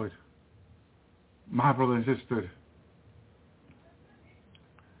Lord, my brothers and sisters.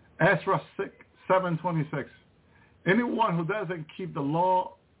 Ezra 7:26. Anyone who doesn't keep the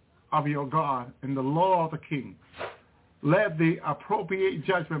law of your God and the law of the king, let the appropriate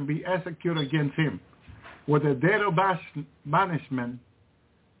judgment be executed against him, with a debt of banishment,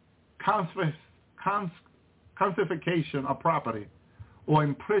 confiscation of property, or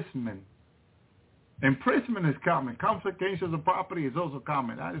imprisonment. Imprisonment is coming. Confiscation of property is also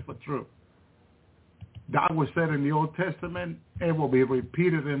coming. That is for true. That was said in the Old Testament. It will be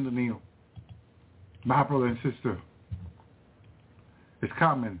repeated in the New. My brother and sister, it's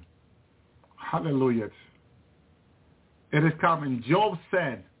coming. Hallelujah. It is coming. Job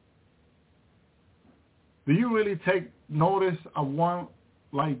said, do you really take notice of one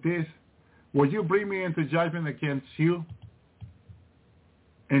like this? Will you bring me into judgment against you?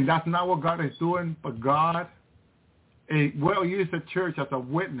 And that's not what God is doing, but God will use the church as a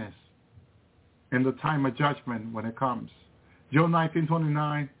witness in the time of judgment when it comes. Job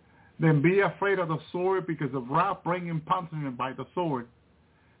 19:29, then be afraid of the sword, because of wrath bringing punishment by the sword,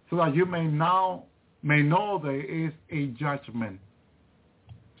 so that you may know there is a judgment.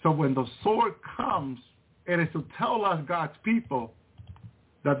 So when the sword comes, it is to tell us, God's people,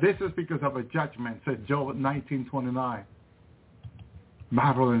 that this is because of a judgment, says Job 19:29.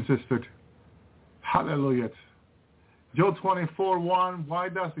 My brother and sister, hallelujah. Job 24:1, why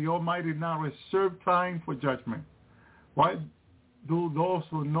does the Almighty not reserve time for judgment? Why do those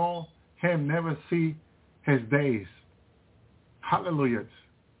who know him never see his days? Hallelujah.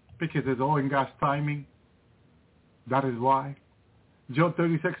 Because it's all in God's timing. That is why. Job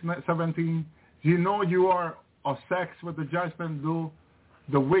 36:17, you know you are of sex with the judgment due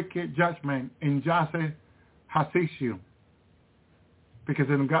the wicked judgment in Jahzeh Hasishu. Because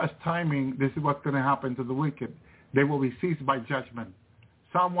in God's timing, this is what's going to happen to the wicked. They will be seized by judgment.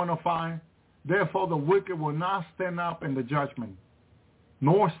 Psalm 105, therefore the wicked will not stand up in the judgment,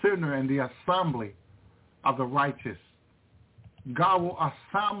 nor sinner in the assembly of the righteous. God will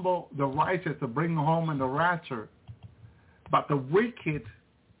assemble the righteous to bring home in the rapture, but the wicked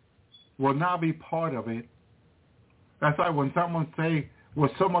will not be part of it. That's why when someone say, well,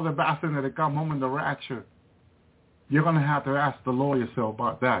 some other bastard that come home in the rapture, you're going to have to ask the Lord yourself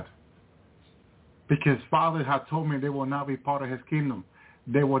about that. Because Father had told me they will not be part of his kingdom.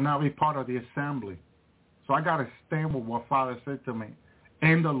 They will not be part of the assembly. So I got to stand with what Father said to me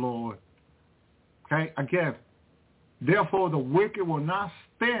in the Lord. Okay, again, therefore the wicked will not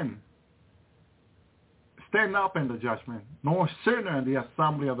stand up in the judgment, nor sinner in the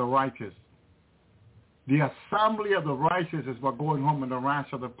assembly of the righteous. The assembly of the righteous is what going home in the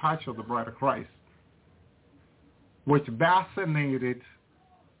rapture of the patch of the bride of Christ, which vaccinated,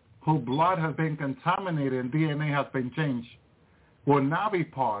 whose blood has been contaminated and DNA has been changed, will not be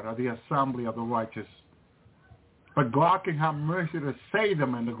part of the assembly of the righteous. But God can have mercy to save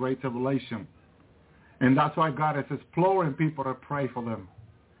them in the great tribulation. And that's why God is exploring people to pray for them,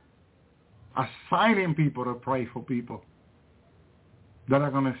 assigning people to pray for people that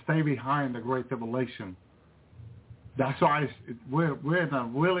are going to stay behind the great tribulation. That's why we're in a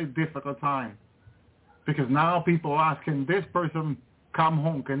really difficult time. Because now people are asking, this person come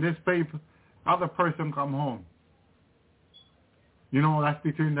home? Can this other person come home? You know, that's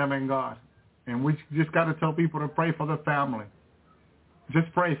between them and God. And we just got to tell people to pray for their family.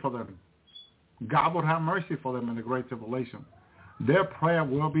 Just pray for them. God will have mercy for them in the great tribulation. Their prayer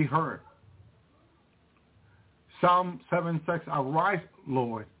will be heard. Psalm 7:6, arise,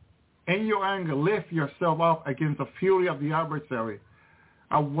 Lord. In your anger, lift yourself up against the fury of the adversary.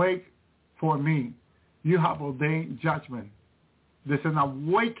 Awake for me. You have ordained judgment. There's an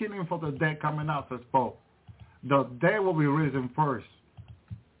awakening for the dead coming out, says Paul. The dead will be risen first.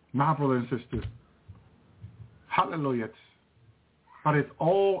 My brother and sister. Hallelujah. But it's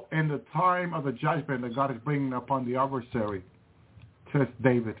all in the time of the judgment that God is bringing upon the adversary, says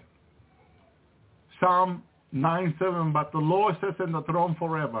David. Psalm 9:7, but the Lord sits in the throne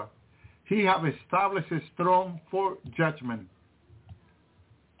forever. He have established his throne for judgment.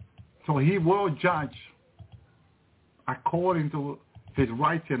 So he will judge according to his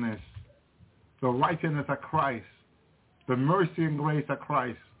righteousness, the righteousness of Christ, the mercy and grace of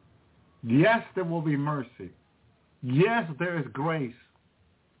Christ. Yes, there will be mercy. Yes, there is grace.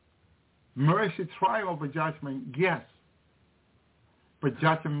 Mercy triumph over judgment, yes. But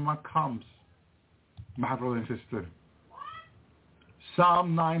judgment comes, my brother and sister.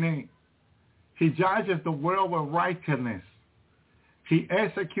 Psalm 9:8. He judges the world with righteousness. He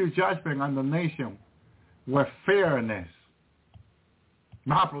executes judgment on the nation with fairness.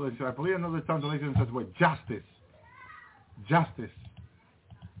 My brother and sister, I believe another translation says with justice. Justice.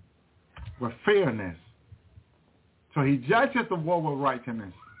 With fairness. So he judges the world with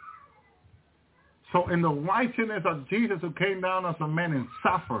righteousness. So in the righteousness of Jesus, who came down as a man and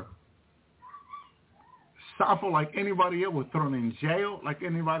suffered like anybody else, was thrown in jail like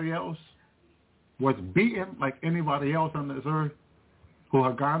anybody else, was beaten like anybody else on this earth who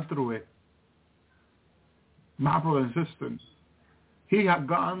had gone through it. My brother and sister, he had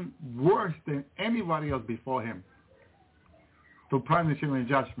gone worse than anybody else before him to punishment and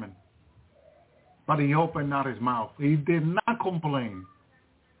judgment. But he opened not his mouth. He did not complain.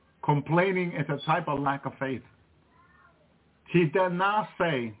 Complaining is a type of lack of faith. He did not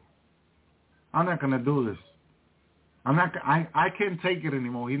say, I'm not going to do this. I can't take it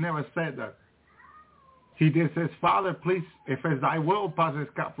anymore. He never said that. He just says, Father, please, if it's thy will, pass this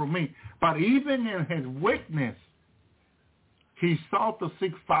cup from me. But even in his weakness, he sought to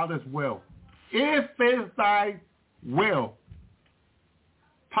seek Father's will. If it's thy will,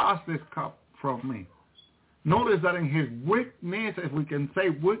 pass this cup from me. Notice that in his weakness, if we can say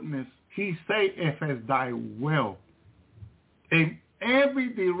weakness, he say, if it's thy will. In every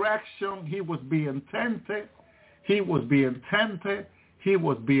direction he was being tempted, he was being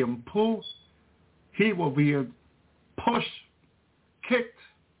pulled, he was being pushed, kicked,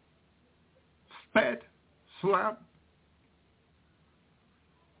 spat, slapped.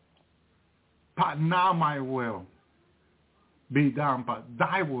 But now my will be done, but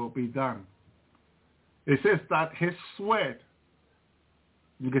thy will be done. It says that his sweat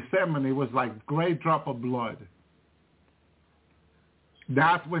in Gethsemane was like great drop of blood.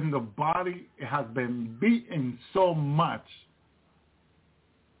 That's when the body has been beaten so much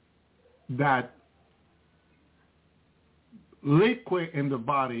that liquid in the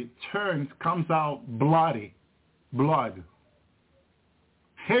body comes out blood.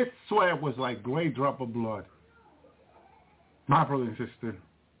 His sweat was like great drop of blood. My brother and sister,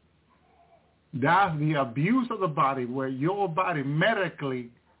 that's the abuse of the body, where your body medically,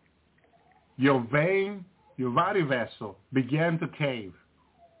 your vein, your body vessel began to cave.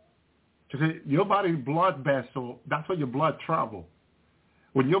 Your body blood vessel, that's where your blood travels.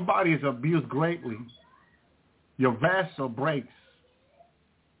 When your body is abused greatly, your vessel breaks.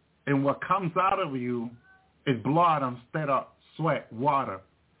 And what comes out of you is blood instead of sweat, water.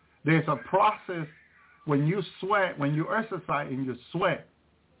 There's a process when you sweat, when you exercise and you sweat.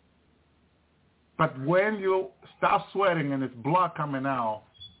 But when you stop sweating and it's blood coming out,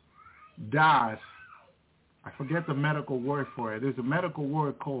 that's, I forget the medical word for it. There's a medical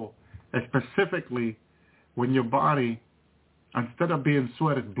word called, specifically when your body, instead of being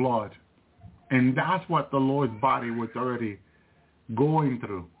sweat, is blood. And that's what the Lord's body was already going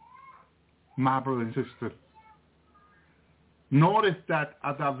through, my brother and sister. Notice that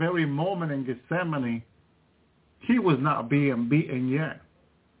at that very moment in Gethsemane, he was not being beaten yet.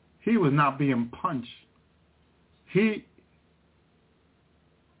 He was not being punched.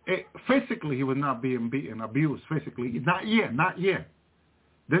 Physically, he was not being beaten, abused physically. Not yet.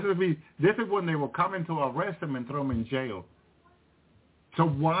 This is when they were coming to arrest him and throw him in jail. So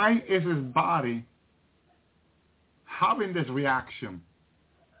why is his body having this reaction?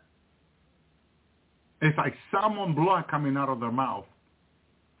 It's like someone blood coming out of their mouth.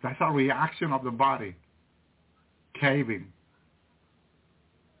 That's a reaction of the body caving.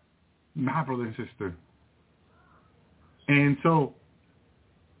 My brother and sister. And so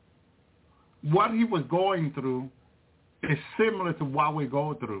what he was going through is similar to what we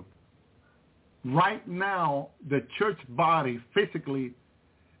go through. Right now, the church body physically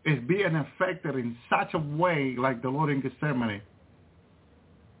is being affected in such a way, like the Lord in Gethsemane,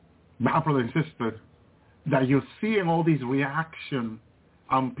 my brother and sister, that you're seeing all these reactions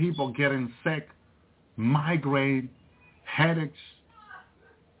on people getting sick, migraine, headaches.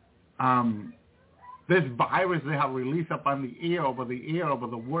 This virus they have released upon the air, over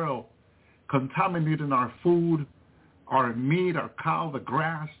the world, contaminating our food, our meat, our cow, the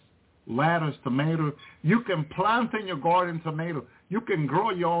grass, lettuce, tomato. You can plant in your garden tomato. You can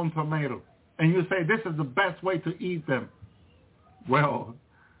grow your own tomato. And you say, this is the best way to eat them. Well,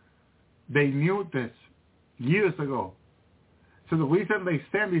 they knew this years ago. So the reason they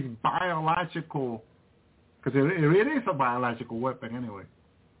send these biological, because it is a biological weapon anyway,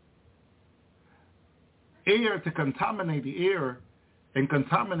 air to contaminate the air and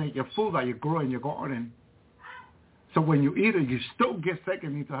contaminate your food that you grow in your garden. So when you eat it, you still get sick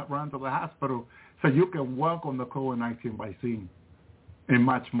and need to run to the hospital so you can welcome the COVID-19 vaccine and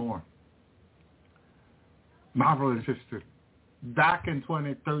much more. My brother and sister, back in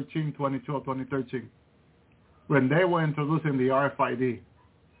 2013, 2013, when they were introducing the RFID,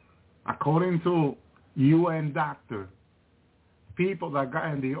 according to UN doctor, people that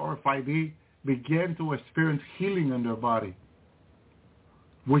got in the RFID began to experience healing in their body,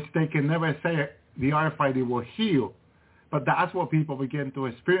 which they can never say the RFID will heal. But that's what people begin to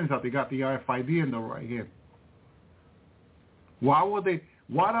experience, that they got the RFID in the right hand. What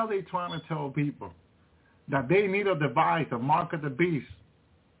are they trying to tell people? That they need a device, a mark of the beast,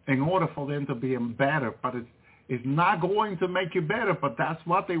 in order for them to be better. But it's not going to make you better, but that's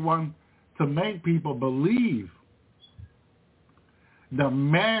what they want to make people believe. The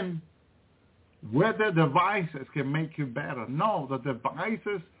men with the devices can make you better. No, the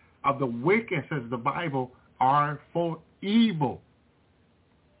devices of the wicked, says the Bible, are for evil.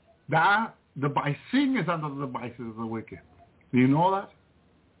 That the vaccine is under the devices of the wicked. Do you know that?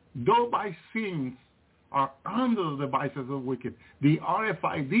 Those vaccines are under the devices of the wicked. The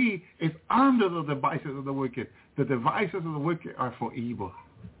RFID is under the devices of the wicked. The devices of the wicked are for evil.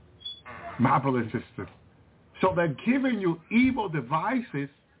 My brother and sister. So they're giving you evil devices,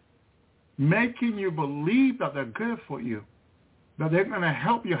 making you believe that they're good for you, that they're going to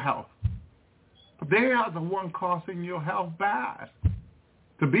help your health. But they are the one causing your health bad,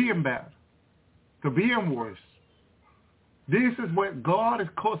 to being bad, to being worse. This is what God is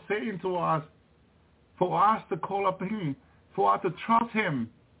saying to us, for us to call up him, for us to trust him.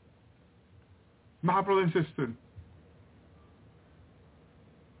 My brother and sister.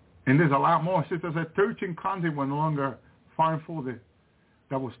 And there's a lot more. Sisters at 13 countries will no longer find food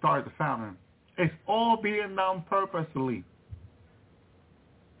that will start the famine. It's all being done purposely.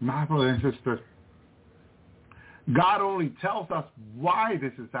 My brother and sister. God only tells us why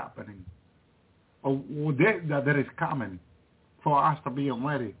this is happening, or that is coming, for us to be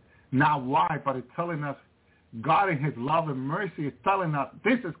ready. Not why, but it's telling us, God in his love and mercy is telling us,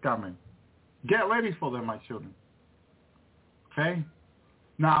 this is coming. Get ready for them, my children. Okay?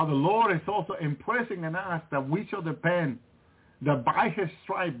 Now, the Lord is also impressing in us that we shall depend, that by his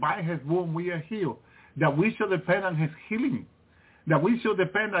stripe, by his wound, we are healed. That we shall depend on his healing. That we shall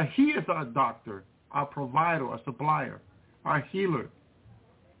depend that he is our doctor, our provider, our supplier, our healer.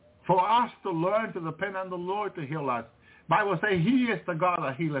 For us to learn to depend on the Lord to heal us. Bible says he is the God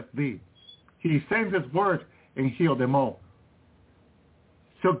that healeth thee. He sends his word and heal them all.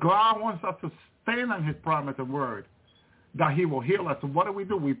 So God wants us to stand on his promise and word that he will heal us. So what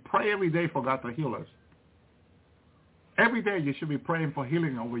do? We pray every day for God to heal us. Every day you should be praying for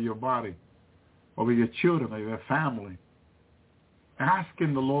healing over your body, over your children, over your family.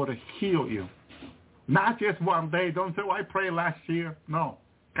 Asking the Lord to heal you. Not just one day. Don't say, well, I prayed last year. No.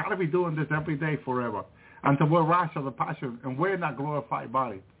 Got to be doing this every day forever. Until we're rash of the passion and we're not glorified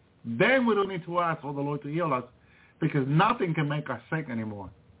body. Then we don't need to ask for the Lord to heal us, because nothing can make us sick anymore.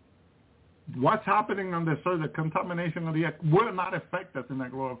 What's happening on this earth, the contamination of the air, will not affect us in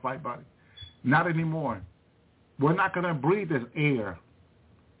that glorified body. Not anymore. We're not going to breathe this air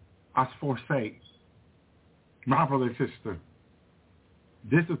as forsake. My brother and sister,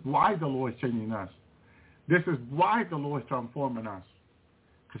 this is why the Lord is changing us. This is why the Lord is transforming us.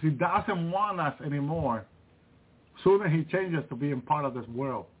 Because he doesn't want us anymore. Sooner he changes to being part of this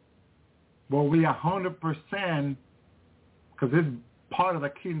world. Well, we are 100%, because it's part of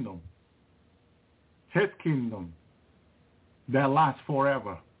the kingdom. His kingdom that lasts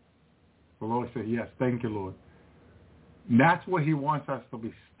forever. The Lord said, yes, thank you, Lord. And that's where he wants us to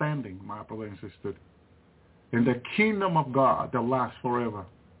be standing, my brother and sister. In the kingdom of God that lasts forever.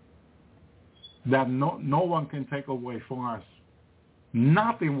 That no one can take away from us.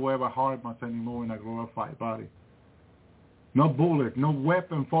 Nothing will ever harm us anymore in a glorified body. No bullet, no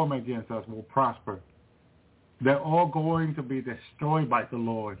weapon formed against us will prosper. They're all going to be destroyed by the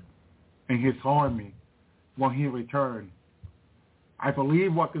Lord and his army when he returns. I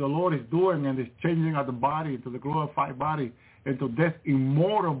believe what the Lord is doing and is changing of the body into the glorified body, into this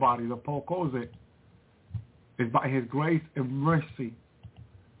immortal body that Paul calls it, is by his grace and mercy.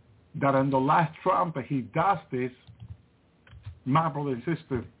 That in the last trumpet he does this, my brother and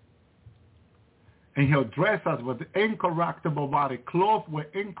sister, And he'll dress us with the incorruptible body, clothed with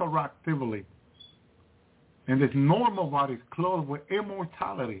incorruptibility. And this normal body is clothed with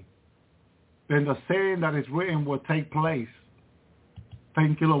immortality. Then the saying that is written will take place.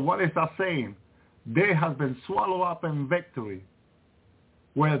 Thank you, Lord. What is that saying? Death has been swallowed up in victory.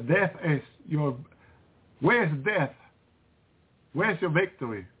 Where death is where's death? Where's your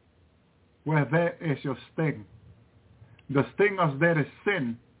victory? Where there is your sting. The sting of death is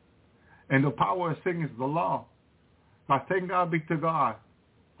sin. And the power of sin is the law. But thank God be to God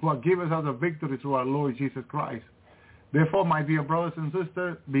who has given us the victory through our Lord Jesus Christ. Therefore, my dear brothers and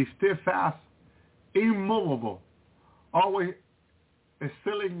sisters, be steadfast, immovable, always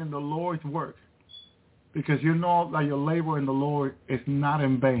excelling in the Lord's work, because you know that your labor in the Lord is not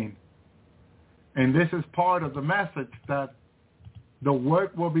in vain. And this is part of the message, that the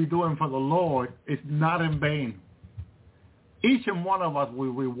work we'll be doing for the Lord is not in vain. Each and one of us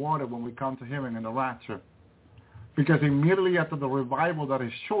will be rewarded when we come to him in the rapture. Because immediately after the revival that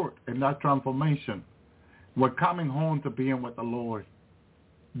is short in that transformation, we're coming home to being with the Lord.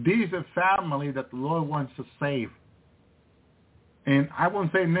 These are family that the Lord wants to save. And I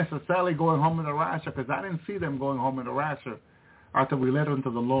won't say necessarily going home in the rapture, because I didn't see them going home in the rapture after we led them to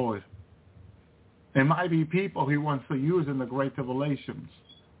the Lord. It might be people he wants to use in the great tribulations,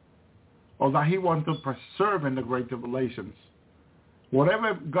 or that he wants to preserve in the great tribulations.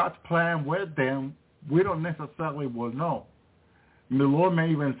 Whatever God's plan with them, we don't necessarily will know. And the Lord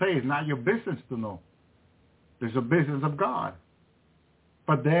may even say, it's not your business to know. It's a business of God.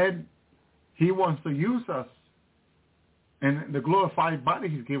 But then he wants to use us and the glorified body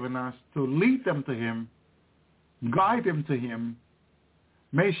he's given us to lead them to him, guide them to him,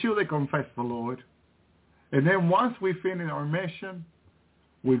 make sure they confess the Lord. And then once we finish our mission,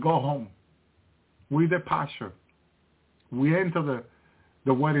 we go home. We departure. We enter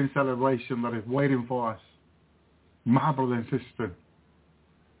the wedding celebration that is waiting for us. My brother and sister.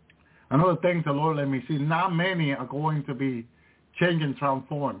 Another thing the Lord let me see, not many are going to be changed and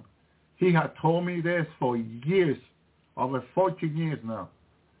transformed. He had told me this for years, over 14 years now,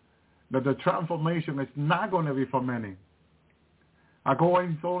 that the transformation is not going to be for many. Are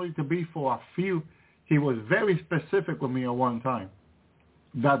going only to be for a few. He was very specific with me at one time,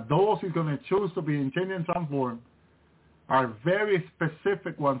 that those he's going to choose to be in change and transformed are very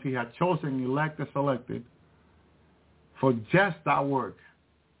specific ones he had chosen, elected, selected for just that work.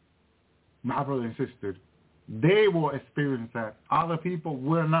 My brother and sister, they will experience that. Other people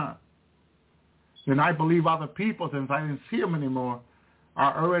will not. And I believe other people, since I didn't see them anymore,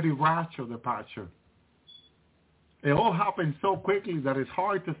 are already rapture departure. It all happened so quickly that it's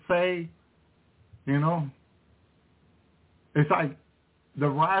hard to say, you know. It's like the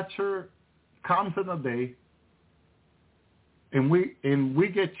rapture comes in a day, and we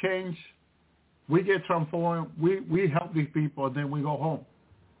get changed, we get transformed, we help these people, and then we go home.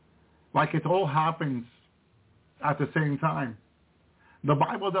 Like it all happens at the same time. The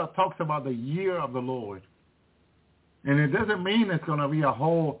Bible that talks about the year of the Lord. And it doesn't mean it's going to be a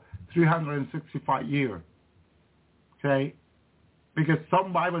whole 365 year. Okay? Because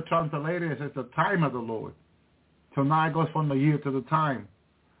some Bible translators, it's the time of the Lord. So now it goes from the year to the time.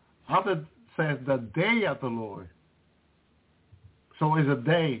 Others says the day of the Lord. So it's a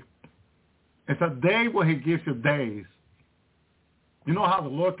day. It's a day where he gives you days. You know how the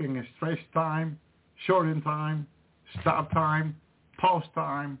Lord can stretch time, shorten time, stop time, pause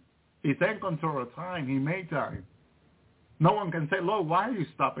time. He's in control of time. He made time. No one can say, Lord, why are you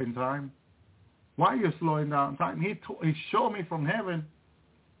stopping time? Why are you slowing down time? He showed me from heaven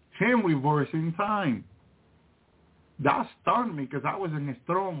him reversing time. That stunned me because I was in his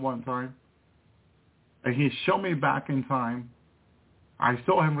throne one time, and he showed me back in time. I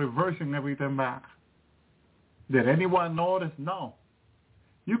saw him reversing everything back. Did anyone notice? No.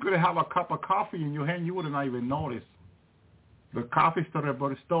 You could have a cup of coffee in your hand. You would not even notice. The coffee started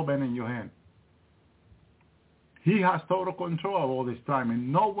still been in your hand. He has total control of all this time,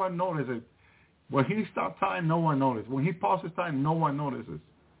 and no one notices. When he stops time, no one notices. When he pauses time, no one notices.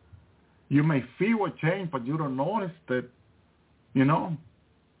 You may feel a change, but you don't notice that, you know.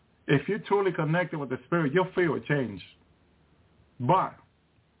 If you're truly connected with the Spirit, you'll feel a change. But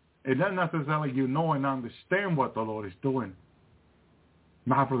it doesn't necessarily you know and understand what the Lord is doing.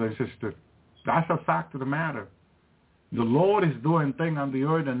 My brother and sister, that's a fact of the matter. The Lord is doing things on the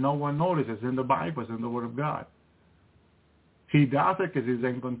earth and no one notices. In the Bible, it's in the Word of God. He does it because he's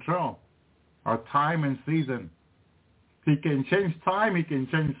in control of time and season. He can change time, he can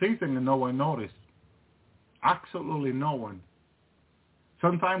change season, and no one notices. Absolutely no one.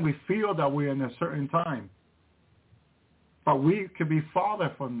 Sometimes we feel that we're in a certain time. But we could be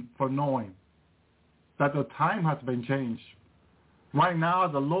farther from knowing. that the time has been changed. Right now,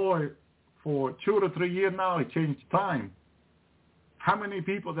 the Lord, for 2 to 3 years now, He changed time. How many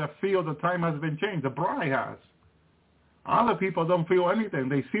people that feel the time has been changed? The bride has. Other people don't feel anything.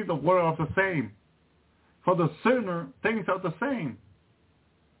 They see the world the same. For the sinner, things are the same.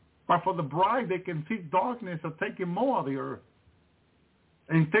 But for the bride, they can see darkness are taking more of the earth.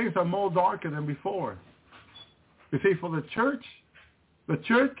 And things are more darker than before. You see, for the church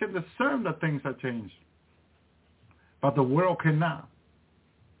can discern that things have changed. But the world cannot.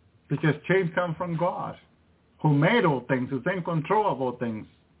 Because change comes from God, who made all things, who's in control of all things,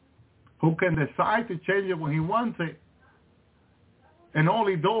 who can decide to change it when He wants it. And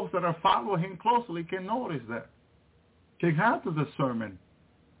only those that are following Him closely can notice that. Can have the discernment.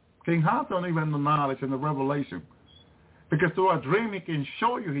 Can have even the knowledge and the revelation. Because through a dream, He can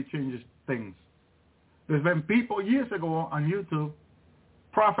show you He changes things. There's been people years ago on YouTube,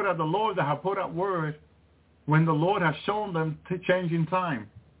 prophet of the Lord, that have put out words when the Lord has shown them to change in time.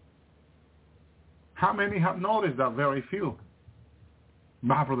 How many have noticed that? Very few.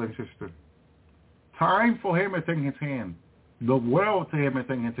 My brother and sister. Time for Him is in His hand. The world to Him is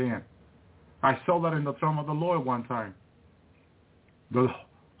in His hand. I saw that in the throne of the Lord one time. The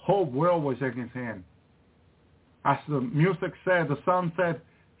whole world was in His hand. As the music said, the song said,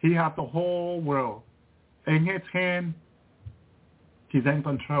 He had the whole world in His hand. He's in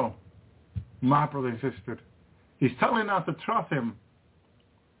control. My brother and sister. He's telling us to trust Him,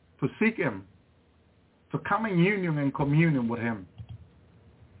 to seek Him, to come in union and communion with Him.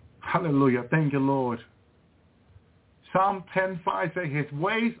 Hallelujah. Thank you, Lord. Psalm 10:5 says, His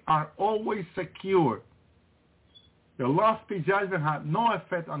ways are always secure. The lofty judgment had no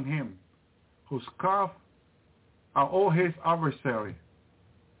effect on Him, whose scoff are all His adversaries.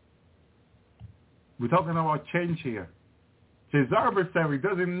 We're talking about change here. His adversary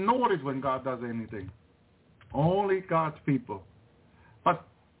doesn't notice when God does anything. Only God's people. But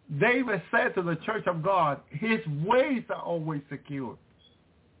David said to the church of God, His ways are always secure.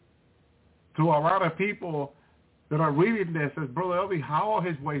 To a lot of people that are reading this, says, Brother Elvi, how are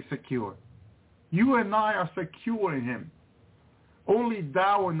His ways secure? You and I are secure in Him. Only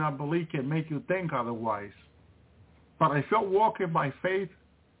doubt and unbelief can make you think otherwise. But if you're walking by faith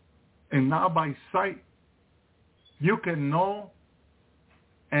and not by sight, you can know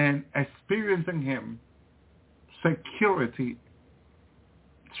and experience in Him security,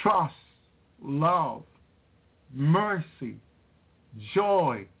 trust, love, mercy,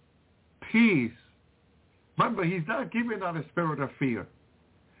 joy, peace. Remember, He's not giving out a spirit of fear.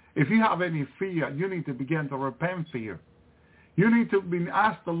 If you have any fear, you need to begin to repent fear. You need to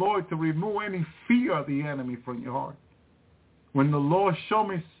ask the Lord to remove any fear of the enemy from your heart. When the Lord showed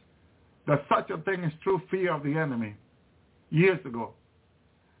me that such a thing is true fear of the enemy years ago,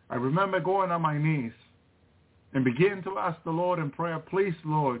 I remember going on my knees and begin to ask the Lord in prayer, please,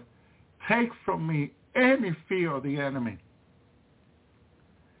 Lord, take from me any fear of the enemy.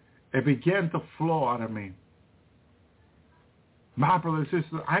 It began to flow out of me. My brother and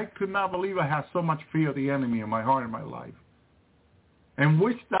sister, I could not believe I had so much fear of the enemy in my heart and my life. And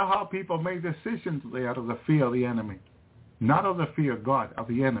which the how people make decisions today out of the fear of the enemy. Not of the fear of God, of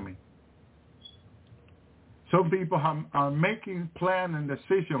the enemy. Some people are making plan and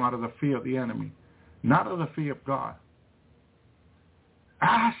decision out of the fear of the enemy, not of the fear of God.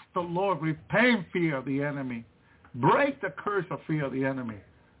 Ask the Lord, repent fear of the enemy. Break the curse of fear of the enemy.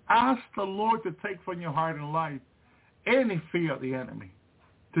 Ask the Lord to take from your heart and life any fear of the enemy,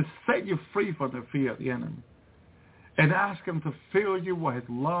 to set you free from the fear of the enemy. And ask Him to fill you with His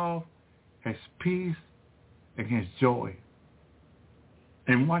love, His peace, and His joy.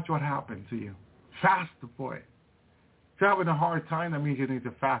 And watch what happens to you. Fast for it. If you're having a hard time, that means you need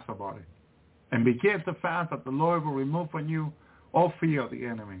to fast about it. And begin to fast that the Lord will remove from you all fear of the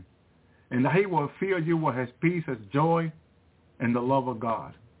enemy. And that He will fill you with His peace, His joy, and the love of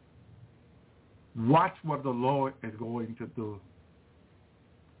God. Watch what the Lord is going to do.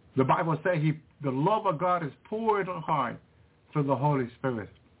 The Bible says the love of God is poured in the heart through the Holy Spirit.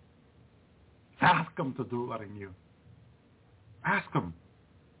 Ask Him to do that in you. Ask Him.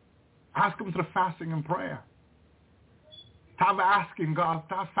 Ask Him through fasting and prayer. Stop asking God,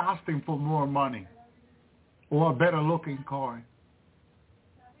 stop fasting for more money or a better looking car.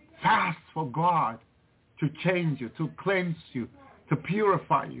 Fast for God to change you, to cleanse you, to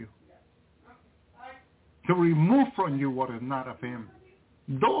purify you, to remove from you what is not of Him.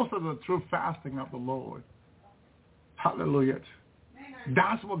 Those are the true fasting of the Lord. Hallelujah.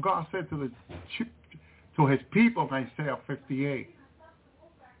 That's what God said to His people in Isaiah 58.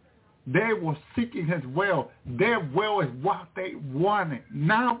 They were seeking His will. Their will is what they wanted,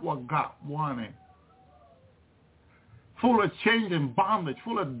 not what God wanted. full of change and bondage,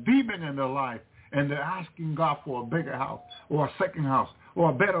 full of demon in their life, and they're asking God for a bigger house or a second house or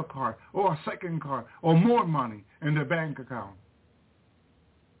a better car or a second car or more money in their bank account.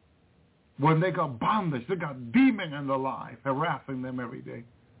 When they got bondage, they got demon in their life harassing them every day.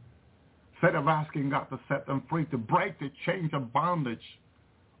 Instead of asking God to set them free, to break the chains of bondage,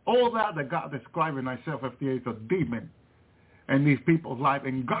 all that God described in Isaiah 58 is a demon in these people's life,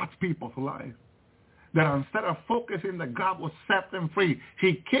 in God's people's life. That instead of focusing that God will set them free,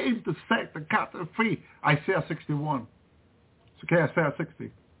 he came to set the captive free. Isaiah 61. Okay, Isaiah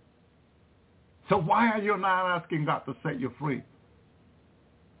 60. So why are you not asking God to set you free?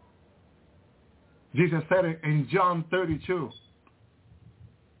 Jesus said it in John 32.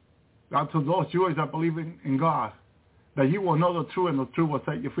 God to those Jews that believe in God, that you will know the truth and the truth will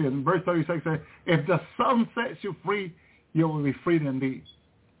set you free. And verse 36 says, if the Son sets you free, you will be freed indeed.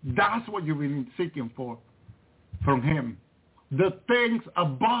 That's what you've been seeking for from him. The things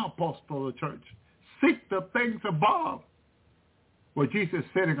above, apostle of the church. Seek the things above, where Jesus is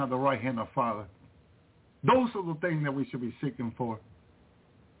sitting at the right hand of the Father. Those are the things that we should be seeking for.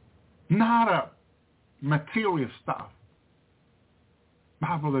 Not a material stuff.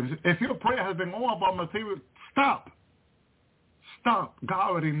 My brothers, if your prayer has been all about material, stop. Stop. God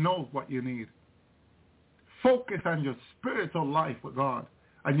already knows what you need. Focus on your spiritual life with God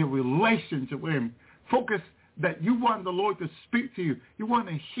and your relationship with him. Focus that you want the Lord to speak to you. You want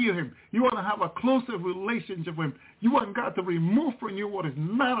to hear him. You want to have a closer relationship with him. You want God to remove from you what is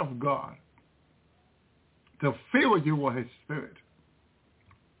not of God, to fill you with his spirit.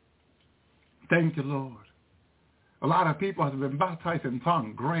 Thank you, Lord. A lot of people have been baptized in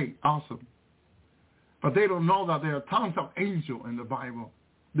tongues. Great, awesome. But they don't know that there are tongues of angel in the Bible.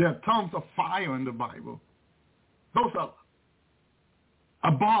 There are tongues of fire in the Bible. Those are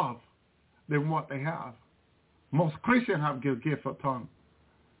above than what they have. Most Christians have the gift of tongue,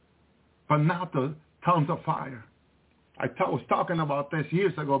 but not the tongues of fire. I was talking about this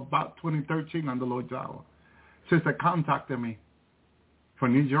years ago, about 2013 on the Lord's Hour. Sister contacted me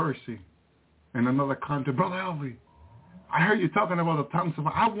from New Jersey in another country. Brother Elvie, I heard you talking about the tongues of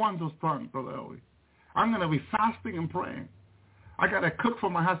fire. I want those tongues, Brother Elvie. I'm going to be fasting and praying. I got to cook for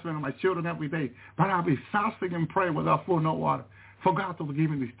my husband and my children every day, but I'll be fasting and praying without food, no water, for God to give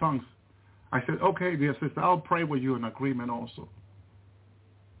me these tongues. I said, okay, dear sister, I'll pray with you in agreement also.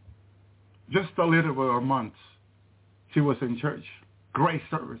 Just a little over a month, she was in church, great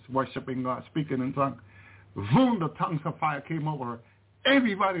service, worshiping God, speaking in tongues. Boom, the tongues of fire came over her.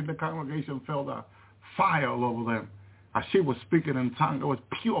 Everybody in the congregation felt a fire all over them. As she was speaking in tongues, there was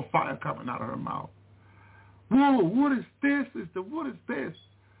pure fire coming out of her mouth. Whoa, what is this? What is this?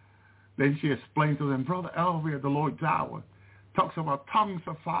 Then she explained to them, Brother Elvie at the Lord's Hour talks about tongues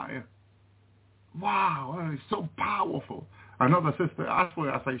of fire. Wow, that is so powerful. Another sister asked for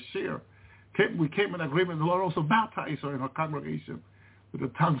it as I share. We came in agreement. The Lord also baptized her in her congregation with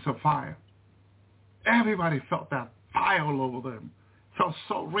the tongues of fire. Everybody felt that fire all over them. Felt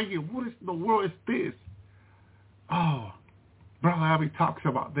so real. What is the world is this? Oh, Brother Elvie talks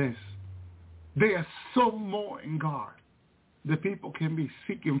about this. There is so more in God that people can be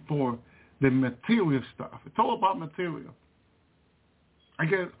seeking for the material stuff. It's all about material. I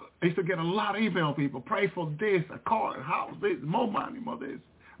used to get a lot of email people, pray for this, a car, a house, this, more money, more this,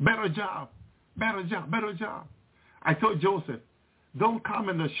 better job, better job, better job. I told Joseph, don't come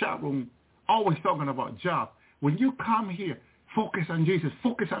in the shop room always talking about job. When you come here, focus on Jesus,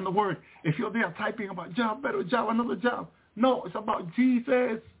 focus on the word. If you're there typing about job, better job, another job, no, it's about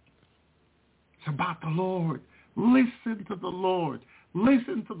Jesus. It's about the Lord. Listen to the Lord.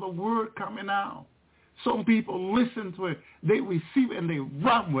 Listen to the word coming out. Some people listen to it, they receive it, and they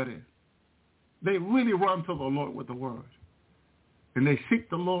run with it. They really run to the Lord with the word. And they seek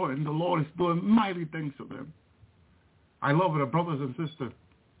the Lord, and the Lord is doing mighty things to them. I love it, brothers and sisters.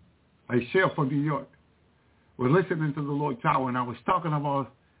 I share from New York. We're listening to the Lord's Hour, and I was talking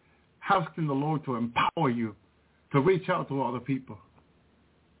about asking the Lord to empower you to reach out to other people.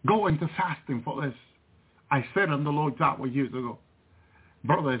 Go into fasting for this. I said on the Lord's Hour years ago.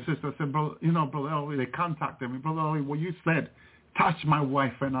 Brother and sister said, Brother Elvie, they contacted me. Brother Elvie, what you said, touch my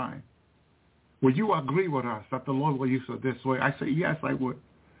wife and I. Will you agree with us that the Lord will use it this way? I said, yes, I would.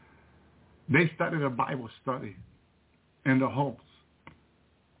 They started a Bible study in the homes.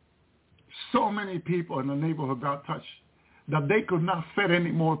 So many people in the neighborhood got touched that they could not fit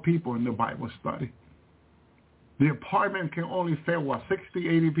any more people in the Bible study. The apartment can only fit, 60,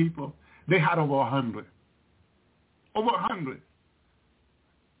 80 people? They had over 100. Over 100.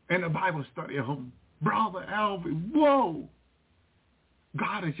 In the Bible study at home. Brother Elvie, whoa.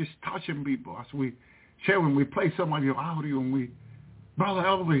 God is just touching people as we sharing, we play some of your audio, and Brother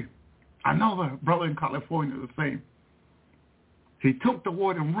Ellery, another brother in California, the same. He took the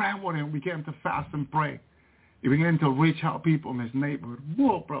word and ran with it and began to fast and pray. He began to reach out people in his neighborhood.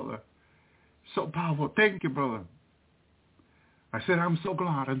 Whoa, brother. So powerful. Thank you, brother. I said, I'm so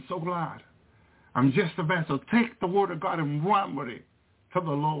glad. I'm so glad. I'm just a vessel. Take the word of God and run with it to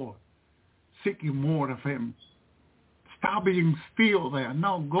the Lord. Seeking more of him. Stop being still there.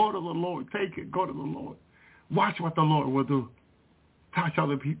 No, go to the Lord. Take it. Go to the Lord. Watch what the Lord will do. Touch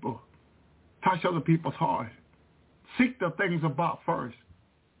other people. Touch other people's heart. Seek the things above first.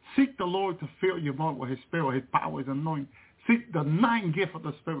 Seek the Lord to fill you more with his spirit, his power, his anointing. Seek the 9 gifts of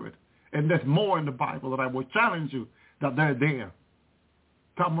the Spirit. And there's more in the Bible that I will challenge you that they're there.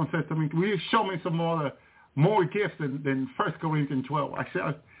 Someone said to me, will you show me some more gifts than 1 Corinthians 12? I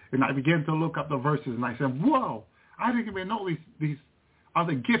said, and I began to look up the verses, and I said, whoa, I didn't even know these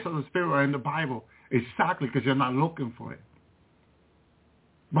other gifts of the Spirit are in the Bible exactly because you're not looking for it.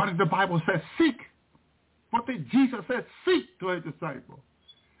 What did the Bible say? Seek. What did Jesus say? Seek to a disciple,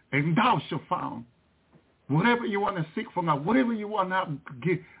 and thou shalt find. Whatever you want to seek from God, whatever you want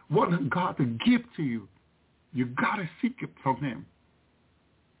God to give to you, you got to seek it from him.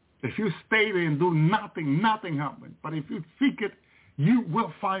 If you stay there and do nothing, nothing happens. But if you seek it, you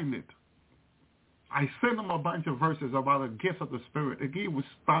will find it. I sent him a bunch of verses about the gifts of the Spirit, and he was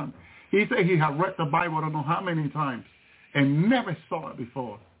stunned. He said he had read the Bible I don't know how many times and never saw it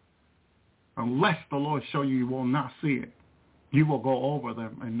before. Unless the Lord show you, you will not see it. You will go over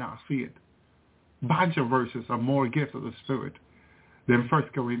them and not see it. Bunch of verses are more gifts of the Spirit than 1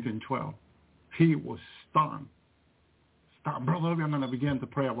 Corinthians 12. He was stunned. Brother, I'm going to begin to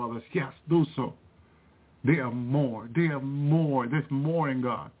pray about this. Yes, do so. There are more. There are more. There's more in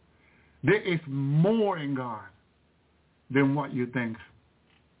God. There is more in God than what you think.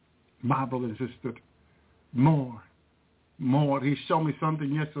 My brother and sister, more. More. He showed me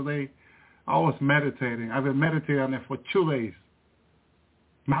something yesterday. I was meditating. I've been meditating on it for 2 days.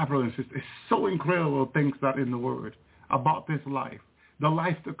 My brother and sister, it's so incredible things that in the Word about this life, the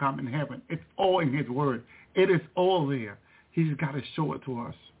life to come in heaven. It's all in his Word. It is all there. He's got to show it to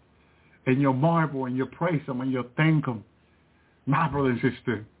us. And you marvel and you praise him and you thank him. My brother and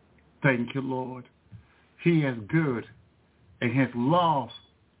sister, thank you, Lord. He is good and his love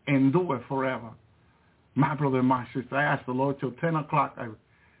endure forever. My brother and my sister, I asked the Lord till 10 o'clock.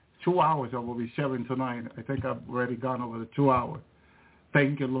 2 hours I will be sharing tonight. I think I've already gone over the 2 hours.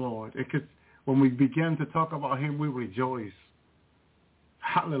 Thank you, Lord. Because when we begin to talk about him, we rejoice.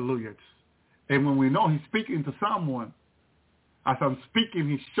 Hallelujah. And when we know he's speaking to someone, as I'm speaking,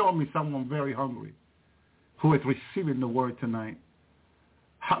 he's showing me someone very hungry who is receiving the word tonight.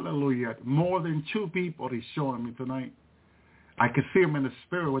 Hallelujah. More than 2 people he's showing me tonight. I can see them in the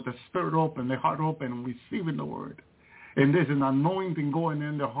spirit with the spirit open, their heart open, and receiving the word. And there's an anointing going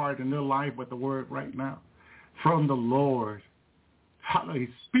in their heart and their life with the word right now from the Lord. Hallelujah.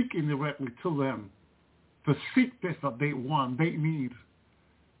 He's speaking directly to them to seek this that they want, they need.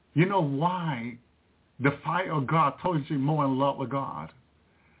 You know why? The fire of God turns you more in love with God.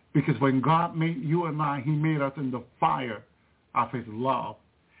 Because when God made you and I, he made us in the fire of his love.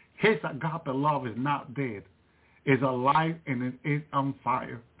 His agape love is not dead. It's alive and it is on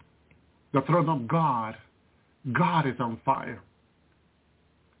fire. The throne of God, God is on fire.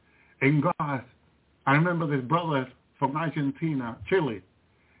 And God, I remember this brother from Argentina, Chile,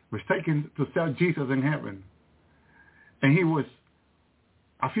 was taken to sell Jesus in heaven. And he was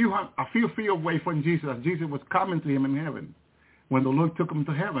a few feet away from Jesus. Jesus was coming to him in heaven when the Lord took him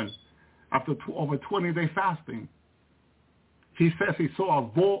to heaven after over 20-day fasting. He says he saw a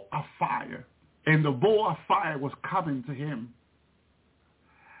bowl of fire, and the bowl of fire was coming to him.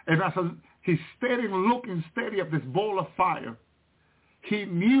 And as he's looking steady at this bowl of fire, he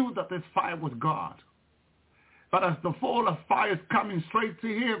knew that this fire was God. But as the bowl of fire is coming straight to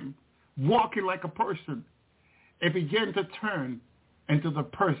him, walking like a person, it began to turn into the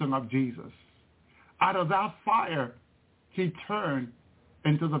person of Jesus. Out of that fire, he turned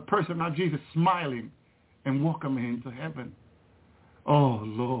into the person of Jesus, smiling and welcoming him to heaven. Oh,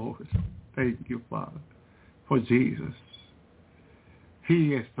 Lord, thank you, Father, for Jesus.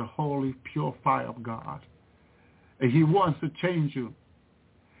 He is the holy, pure fire of God. And he wants to change you.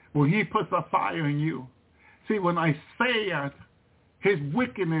 When he puts a fire in you. See, when Isaiah, his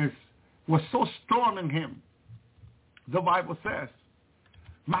wickedness was so strong in him, the Bible says,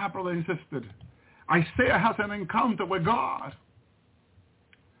 my brother and sister, Isaiah has an encounter with God.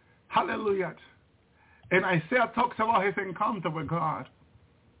 Hallelujah. And Isaiah talks about his encounter with God.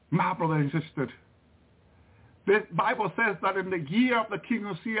 My brother and sister, the Bible says that in the year of the king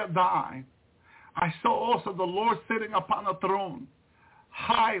Uzziah died, I saw also the Lord sitting upon a throne,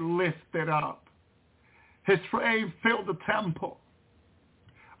 high lifted up. His train filled the temple.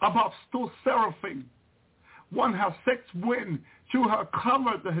 Above stood seraphim. One has 6 wings. 2 have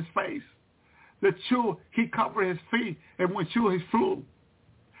covered his face. The 2 he covered his feet, and with 2 he flew.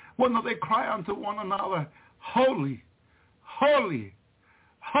 When they cry unto one another, Holy, holy,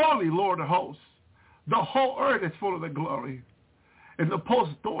 holy Lord of hosts. The whole earth is full of the glory. And the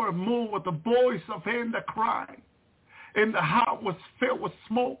post door moved with the voice of him that cried. And the house was filled with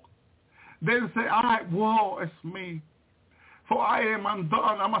smoke. Then say I, woe is me. For I am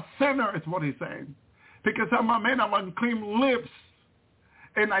undone. I'm a sinner, is what he's saying. Because I'm a man of unclean lips.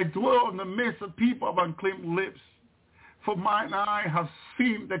 And I dwell in the midst of people of unclean lips. For mine eye have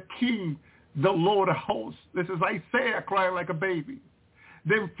seen the King, the Lord of hosts. This is Isaiah crying like a baby.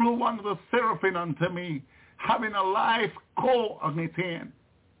 Then flew one of the seraphim unto me, having a live coal on his hand,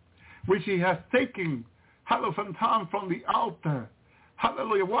 which he has taken, hallelujah, from the altar.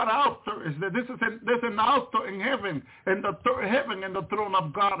 Hallelujah. What altar is that? There's an altar in heaven, and the third heaven and the throne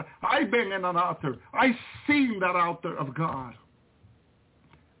of God. I've been in an altar. I've seen that altar of God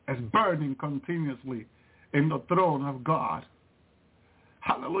as burning continuously in the throne of God.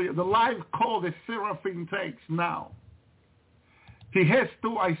 Hallelujah. The live coal the seraphim takes now. He heads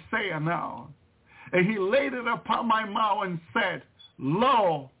to Isaiah now. And he laid it upon my mouth and said,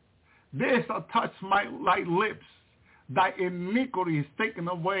 Lo, this hath touched thy lips. Thy iniquity is taken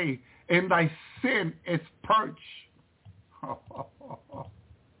away, and thy sin is purged.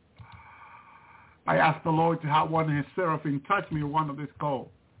 I asked the Lord to have one of his seraphim touch me with one of this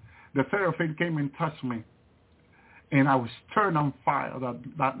coal. The seraphim came and touched me, and I was turned on fire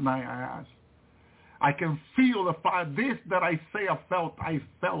that night. I asked. I can feel the fire. This that I say I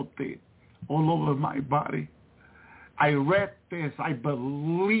felt it all over my body. I read this. I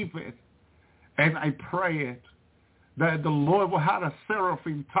believe it. And I pray it that the Lord will have a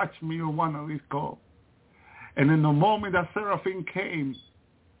seraphim touch me with one of these coals. And in the moment that seraphim came,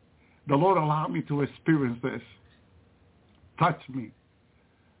 the Lord allowed me to experience this. Touch me.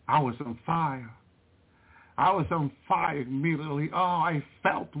 I was on fire. I was on fire immediately. Oh, I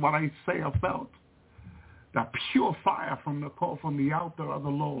felt what I say I felt. The pure fire from the altar of the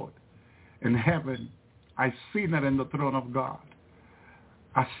Lord in heaven. I've seen it in the throne of God.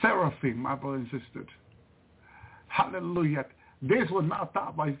 A seraphim, my brothers and sisters. Hallelujah. This was not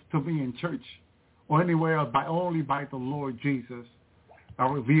taught to me in church or anywhere else, only by the Lord Jesus.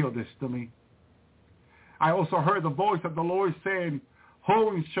 Revealed this to me. I also heard the voice of the Lord saying,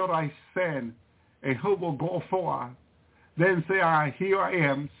 whom shall I send, and who will go forth? Then say I, here I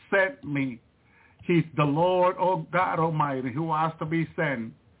am, send me. He's the Lord, oh God Almighty, who has to be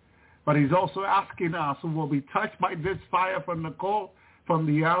sent. But he's also asking us who will be touched by this fire from the coal, from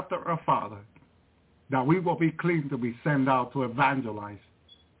the altar of Father, that we will be clean to be sent out to evangelize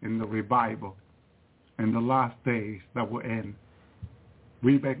in the revival in the last days that will end.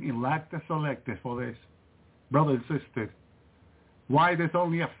 We've been elected, selected for this. Brothers and sisters, why there's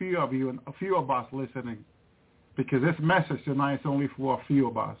only a few of you and a few of us listening? Because this message tonight is only for a few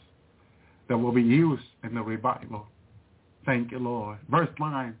of us that will be used in the revival. Thank you, Lord. Verse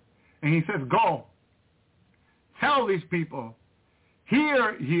 9. And he says, go, tell these people,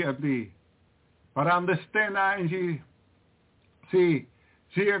 hear ye of thee, but understand I and ye, see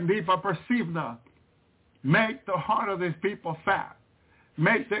and deeper perceive not. Make the heart of these people fat.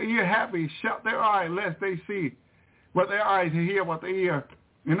 Make their ear heavy. Shut their eye, lest they see what their eyes hear, what they hear,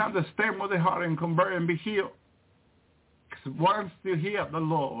 and understand what their heart and convert and be healed. Because once you hear the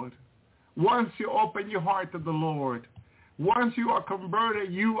Lord, once you open your heart to the Lord, once you are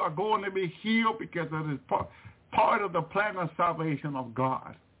converted, you are going to be healed because it is part of the plan of salvation of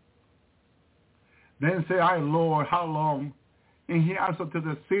God. Then say I, Lord, how long? And he answered, to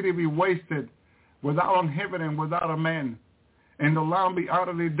the city be wasted, without an heaven and without a man, and the land be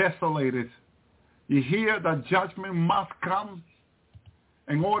utterly desolated. You hear that judgment must come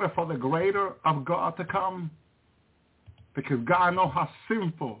in order for the greater of God to come, because God knows how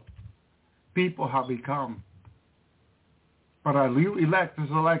sinful people have become. But our elected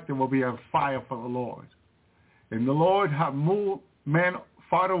selected will be on fire for the Lord. And the Lord have moved men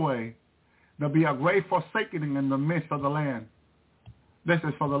far away. There'll be a great forsaking in the midst of the land. This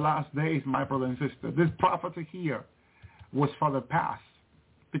is for the last days, my brother and sister. This prophecy here was for the past.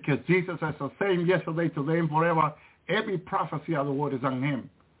 Because Jesus is the same yesterday, today, and forever. Every prophecy of the word is on him.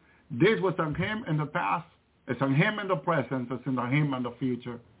 This was on him in the past. It's on him in the present. It's on him in the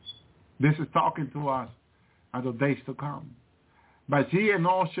future. This is talking to us of the days to come. But ye and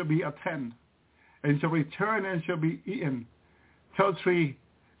all shall be attend, and shall return and shall be eaten. Till tree,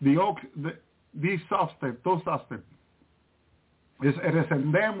 the oak, these substance, those substance. It is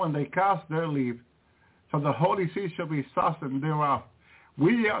in them when they cast their leave, so the holy seed shall be sustained thereof.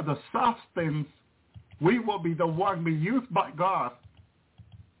 We are the substance. We will be the one be used by God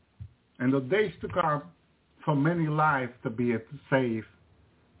in the days to come for many lives to be saved.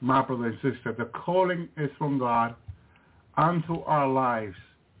 My brother and sister, the calling is from God unto our lives.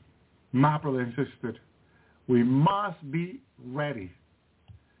 My brother and sister, we must be ready.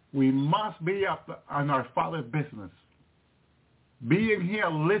 We must be up on our Father's business. Being here,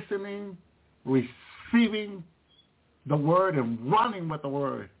 listening, receiving the word and running with the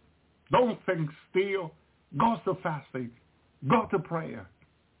word. Don't think still. Go to fasting. Go to prayer.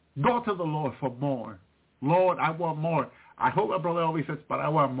 Go to the Lord for more. Lord, I want more. I hope my brother always says, but I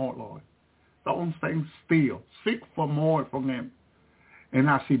want more, Lord. Don't think still. Seek for more from him. And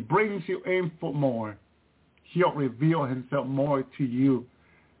as he brings you in for more, he'll reveal himself more to you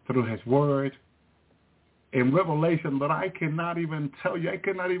through his word in revelation that I cannot even tell you. I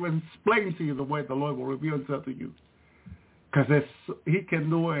cannot even explain to you the way the Lord will reveal himself to you. Because he can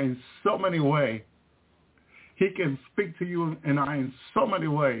do it in so many ways. He can speak to you and I in so many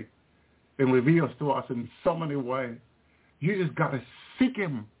ways and reveals to us in so many ways. You just got to seek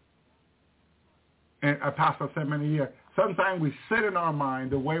him. And a pastor said many years, sometimes we sit in our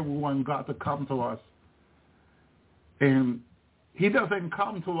mind the way we want God to come to us. And he doesn't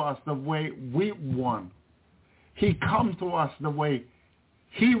come to us the way we want. He comes to us the way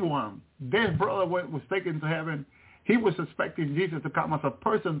he wants. This brother was taken to heaven. He was expecting Jesus to come as a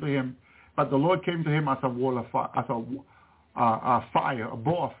person to him, but the Lord came to him as a wall of fire, as a fire, a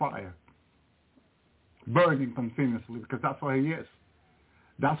ball of fire, burning continuously, because that's what he is.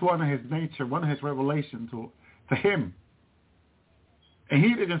 That's one of his nature, one of his revelations to him. And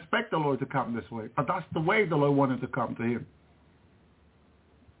he didn't expect the Lord to come this way, but that's the way the Lord wanted to come to him.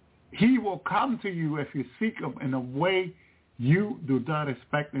 He will come to you if you seek him in a way you do not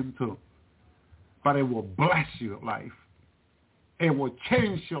expect him to. But it will bless your life. It will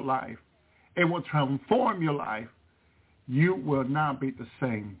change your life. It will transform your life. You will not be the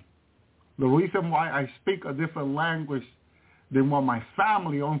same. The reason why I speak a different language than what my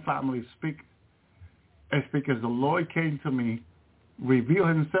own family speak is because the Lord came to me, revealed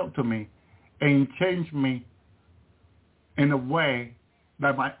himself to me, and changed me in a way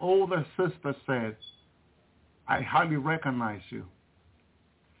that my older sister says, I hardly recognize you.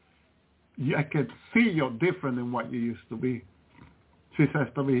 I can see you're different than what you used to be. She says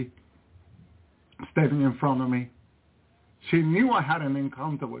to me, standing in front of me. She knew I had an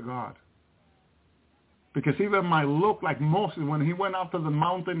encounter with God. Because even my look like Moses, when he went up to the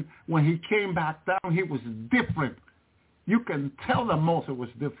mountain, when he came back down, he was different. You can tell that Moses was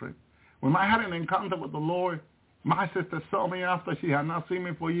different. When I had an encounter with the Lord, my sister saw me after she had not seen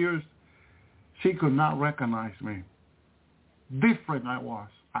me for years. She could not recognize me. Different I was.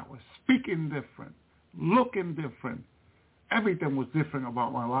 I was speaking different, looking different. Everything was different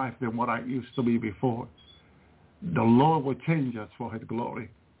about my life than what I used to be before. The Lord will change us for his glory.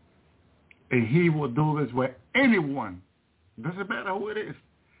 And he will do this with anyone. Doesn't matter who it is.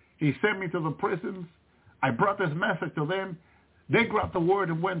 He sent me to the prisons. I brought this message to them. They grabbed the word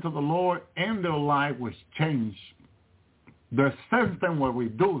and went to the Lord, and their life was changed. Their sentence were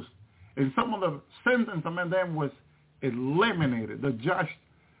reduced. And some of the sentence among them was eliminated. The judge,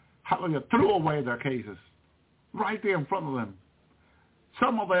 hallelujah, threw away their cases right there in front of them.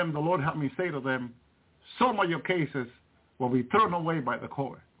 Some of them, the Lord helped me say to them, some of your cases will be thrown away by the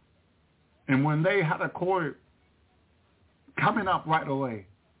court. And when they had a court coming up right away,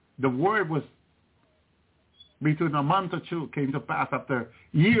 the word was between a month or two came to pass after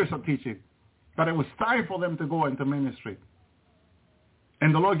years of teaching, that it was time for them to go into ministry.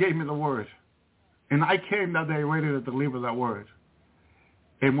 And the Lord gave me the word. And I came that day ready to deliver that word.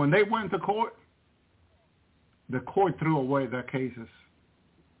 And when they went to court, the court threw away their cases.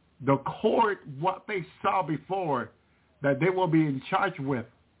 The court, what they saw before that they will be in charge with,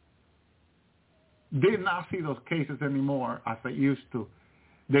 did not see those cases anymore as they used to.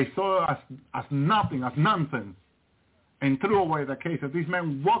 They saw it as nothing, as nonsense, and threw away the cases. These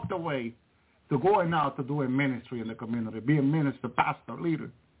men walked away to going out to do a ministry in the community, be a minister, pastor, leader.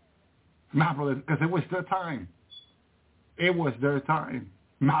 My brother, because it was their time. It was their time.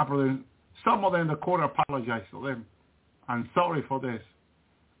 My brother, some of them, the court apologized to them. I'm sorry for this.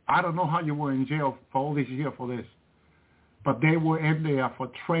 I don't know how you were in jail for all these years for this, but they were in there for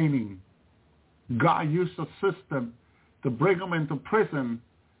training. God used a system to bring them into prison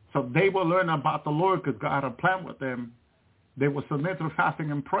so they will learn about the Lord because God had a plan with them. They will submit to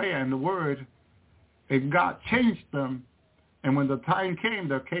fasting and prayer and the word, and God changed them And when the time came,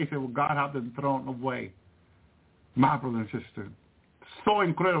 the case of God had been thrown away. My brother and sister, so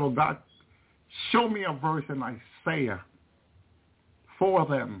incredible. God showed me a verse in Isaiah for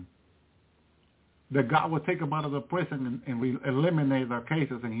them that God would take them out of the prison and eliminate their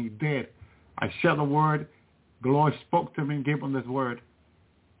cases, and he did. I shared the word. The Lord spoke to me and gave him this word.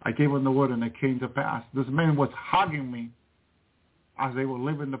 I gave him the word, and it came to pass. This man was hugging me as they would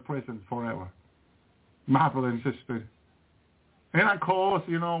live in the prison forever. My brother and sister. And of course,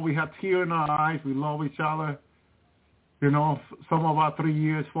 we had tears in our eyes. We love each other. Some of our 3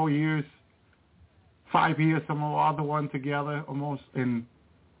 years, 4 years, 5 years, some of our other one together almost. And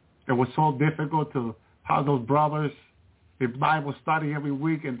it was so difficult to have those brothers in Bible study every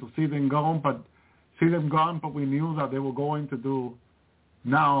week and to see them gone. But we knew that they were going to do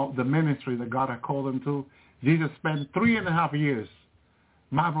now the ministry that God had called them to. Jesus spent 3.5 years,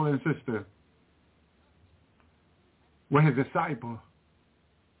 my brother and sister, with his disciple.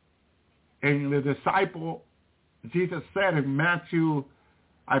 And the disciple, Jesus said in Matthew,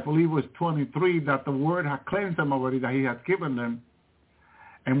 I believe it was 23, that the word had cleansed them already, that he had given them.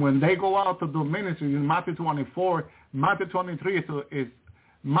 And when they go out to do ministry in Matthew 24, Matthew 23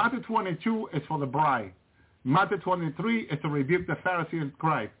 Matthew 22 is for the bride. Matthew 23 is to rebuke the Pharisees and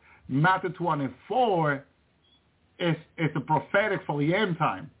Christ. Matthew 24 is the prophetic for the end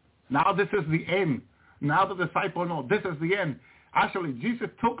time. Now this is the end. Now the disciples know this is the end. Actually, Jesus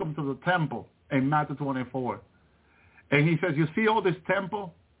took them to the temple in Matthew 24. And he says, you see all this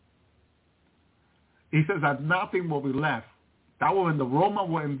temple? He says that nothing will be left. That when the Romans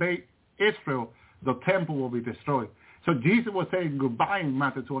will invade Israel, the temple will be destroyed. So Jesus was saying goodbye in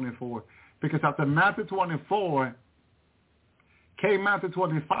Matthew 24. Because after Matthew 24 came Matthew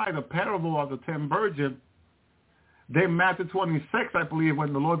 25, the parable of the 10 virgins. Then Matthew 26, I believe,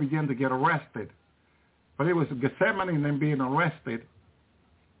 when the Lord began to get arrested. But it was Gethsemane and then being arrested.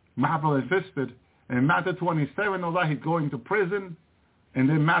 My brother insisted. And Matthew 27, all that, he's going to prison. And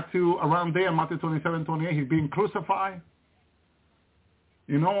then around there, Matthew 27, 28, he's being crucified.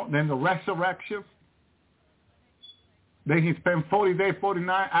 Then the resurrection. Then he spent 40 days,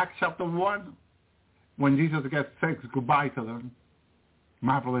 49, Acts chapter 1, when Jesus says goodbye to them.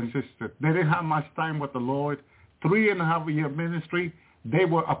 My brother and sister, they didn't have much time with the Lord. 3.5 year ministry. They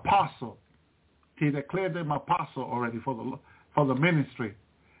were apostles. He declared them apostle already for the ministry.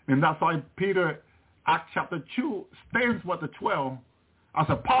 And that's why Peter, Acts chapter 2, stands with the 12 as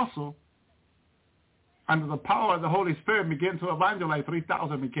apostle. Under the power of the Holy Spirit, began to evangelize.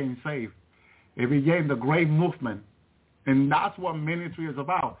 3,000 became saved. It began the great movement. And that's what ministry is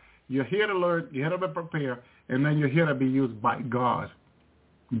about. You're here to learn, you're here to be prepared, and then you're here to be used by God.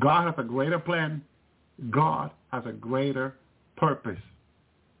 God has a greater plan. God has a greater purpose.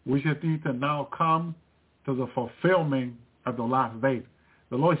 We just need to now come to the fulfillment of the last days.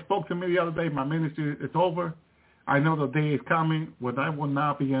 The Lord spoke to me the other day, my ministry is over. I know the day is coming when I will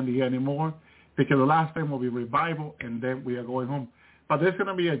not be in the anymore, because the last thing will be revival, and then we are going home. But there's going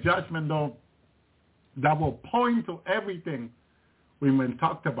to be a judgment, though, that will point to everything we've been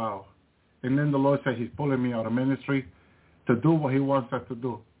talked about. And then the Lord said he's pulling me out of ministry to do what he wants us to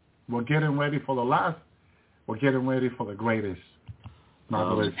do. We're getting ready for the last. We're getting ready for the greatest. My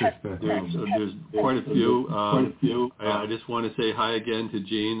brother and sister. There's quite a few. I just want to say hi again to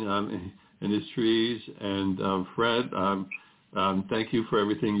Gene and his trees. And Fred, thank you for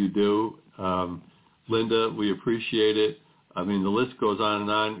everything you do. Linda, we appreciate it. I mean, the list goes on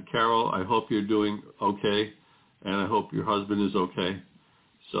and on. Carol, I hope you're doing okay, and I hope your husband is okay.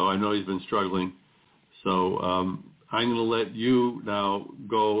 So I know he's been struggling. So I'm going to let you now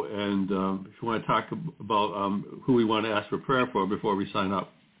go, and if you want to talk about who we want to ask for prayer for before we sign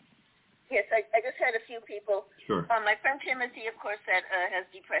up. Yes, I just had a few people. Sure. My friend Timothy, of course, that has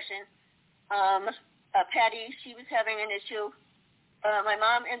depression. Patty, she was having an issue. My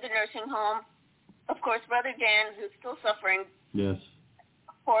mom in the nursing home. Of course, Brother Dan, who's still suffering. Yes.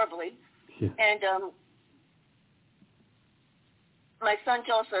 Horribly. Yeah. And my son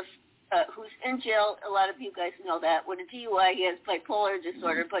Joseph, who's in jail, a lot of you guys know that. With a DUI, he has bipolar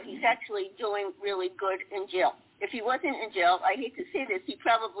disorder, but he's actually doing really good in jail. If he wasn't in jail, I hate to say this, he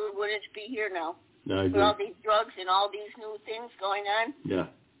probably wouldn't be here now. No, I agree. With all these drugs and all these new things going on. Yeah,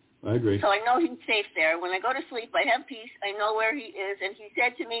 I agree. So I know he's safe there. When I go to sleep, I have peace. I know where he is. And he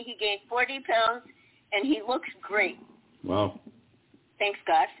said to me he gained 40 pounds, and he looks great. Wow. Thanks,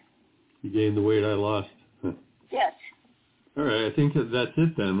 God. You gained the weight I lost. Yes. All right, I think that's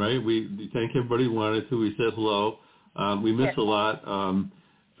it then, right? We thank everybody who wanted to. We said hello. We miss a lot.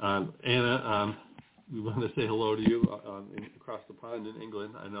 Anna, we want to say hello to you across the pond in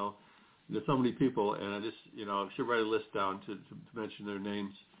England. I know there's so many people, and I just, I should write a list down to mention their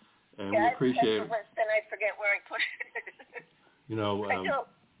names, and yeah, we appreciate it. List, and I forget where I put it. I do.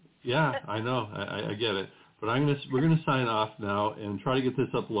 Yeah, I know, I get it. But we're gonna sign off now and try to get this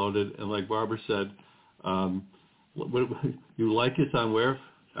uploaded. And like Barbara said, you like us on where?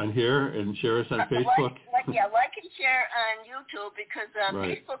 On here, and share us on Facebook. Like and share on YouTube, because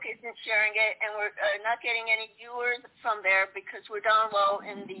right. Facebook isn't sharing it, and we're not getting any viewers from there because we're down low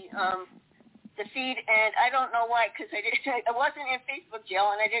in the feed, and I don't know why, because I wasn't in Facebook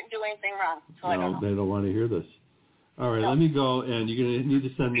jail and I didn't do anything wrong. So I don't know. They don't want to hear this. All right, Let me go, and you're going to need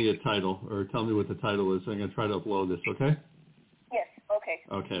to send me a title, or tell me what the title is. I'm going to try to upload this, okay? Yes, okay.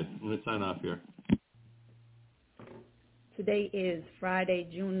 Okay, I'm going to sign off here. Today is Friday,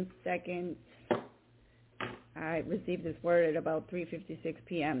 June 2nd. I received this word at about 3:56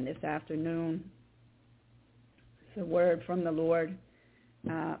 p.m. this afternoon. It's a word from the Lord,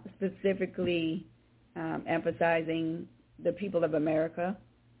 specifically emphasizing the people of America.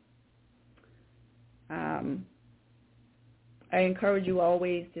 I encourage you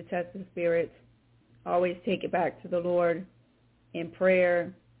always to test the spirits, always take it back to the Lord in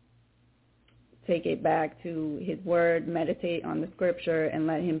prayer, take it back to his word, meditate on the scripture, and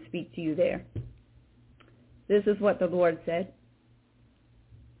let him speak to you there. This is what the Lord said.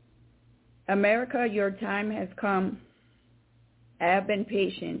 America, your time has come. I have been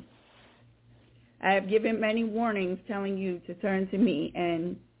patient. I have given many warnings telling you to turn to me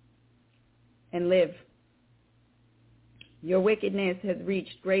and live. Your wickedness has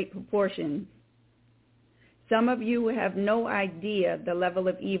reached great proportions. Some of you have no idea the level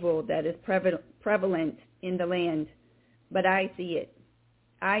of evil that is prevalent in the land, but I see it.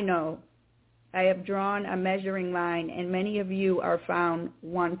 I know. I have drawn a measuring line, and many of you are found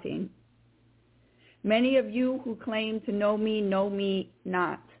wanting. Many of you who claim to know me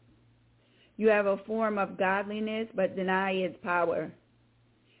not. You have a form of godliness, but deny its power.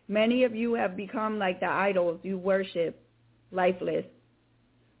 Many of you have become like the idols you worship, lifeless.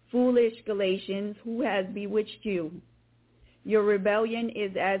 Foolish Galatians, who has bewitched you? Your rebellion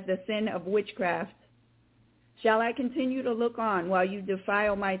is as the sin of witchcraft. Shall I continue to look on while you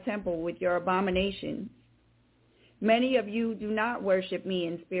defile my temple with your abominations? Many of you do not worship me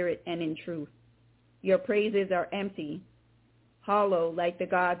in spirit and in truth. Your praises are empty, hollow like the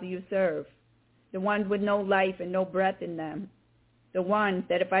gods you serve, the ones with no life and no breath in them, the ones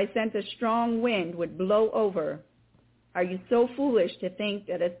that if I sent a strong wind would blow over. Are you so foolish to think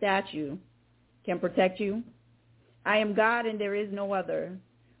that a statue can protect you? I am God and there is no other.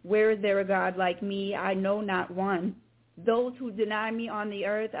 Where is there a God like me? I know not one. Those who deny me on the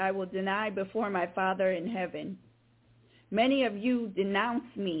earth I will deny before my Father in heaven. Many of you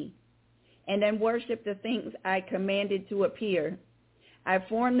denounce me and then worship the things I commanded to appear. I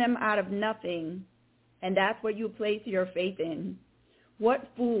formed them out of nothing, and that's what you place your faith in. What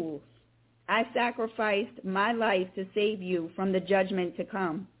fools! I sacrificed my life to save you from the judgment to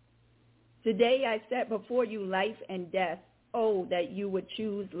come. Today I set before you life and death. Oh, that you would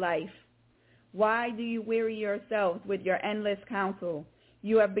choose life. Why do you weary yourselves with your endless counsel?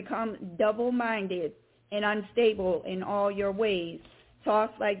 You have become double-minded and unstable in all your ways,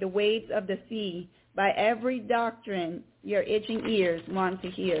 tossed like the waves of the sea by every doctrine your itching ears want to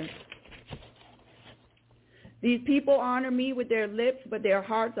hear. These people honor me with their lips, but their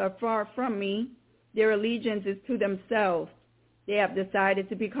hearts are far from me. Their allegiance is to themselves. They have decided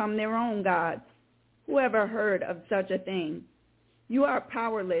to become their own gods. Who ever heard of such a thing? You are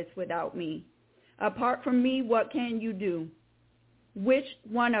powerless without me. Apart from me, what can you do? Which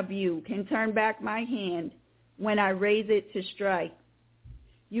one of you can turn back my hand when I raise it to strike?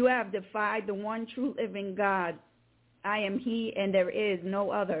 You have defied the one true living God. I am he, and there is no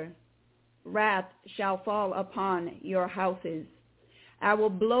other. Wrath shall fall upon your houses. I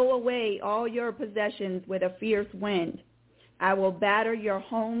will blow away all your possessions with a fierce wind. I will batter your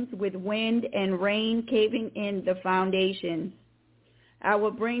homes with wind and rain caving in the foundations. I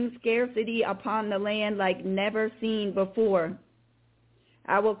will bring scarcity upon the land like never seen before.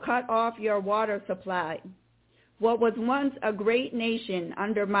 I will cut off your water supply. What was once a great nation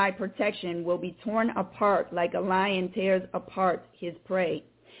under my protection will be torn apart like a lion tears apart his prey.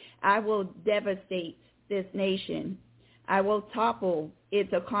 I will devastate this nation. I will topple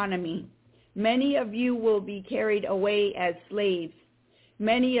its economy. Many of you will be carried away as slaves.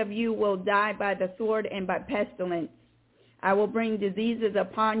 Many of you will die by the sword and by pestilence. I will bring diseases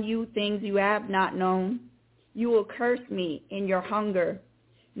upon you, things you have not known. You will curse me in your hunger.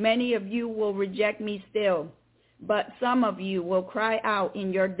 Many of you will reject me still, but some of you will cry out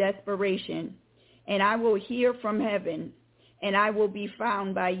in your desperation, and I will hear from heaven, and I will be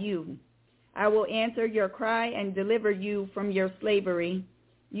found by you. I will answer your cry and deliver you from your slavery.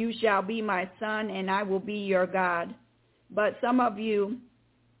 You shall be my son, and I will be your God. But some of you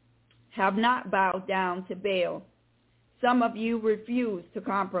have not bowed down to Baal. Some of you refuse to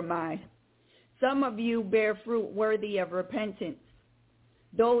compromise. Some of you bear fruit worthy of repentance.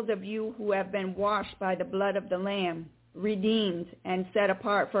 Those of you who have been washed by the blood of the Lamb, redeemed and set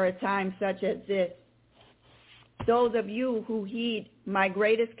apart for a time such as this. Those of you who heed my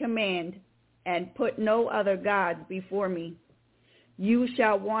greatest command and put no other gods before me. You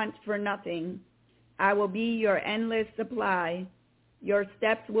shall want for nothing. I will be your endless supply. Your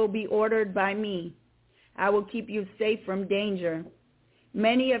steps will be ordered by me. I will keep you safe from danger.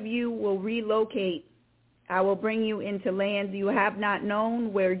 Many of you will relocate. I will bring you into lands you have not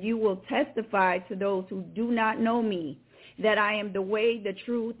known, where you will testify to those who do not know me, that I am the way, the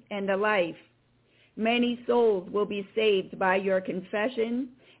truth, and the life. Many souls will be saved by your confession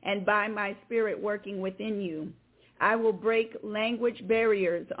and by my spirit working within you. I will break language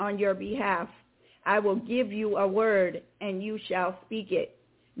barriers on your behalf. I will give you a word, and you shall speak it.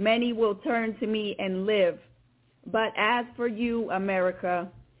 Many will turn to me and live. But as for you, America,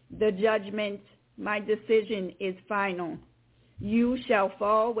 the judgment, my decision is final. You shall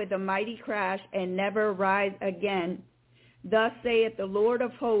fall with a mighty crash and never rise again. Thus saith the Lord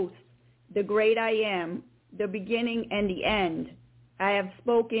of hosts, the great I am, the beginning and the end. I have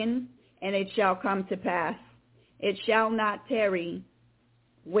spoken, and it shall come to pass. It shall not tarry.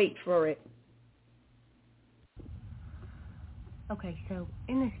 Wait for it. Okay, so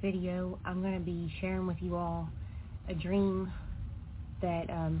in this video, I'm going to be sharing with you all a dream that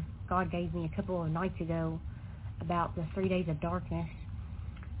God gave me a couple of nights ago about the 3 days of darkness.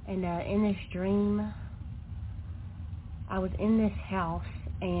 And in this dream, I was in this house,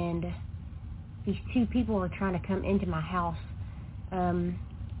 and these two people were trying to come into my house.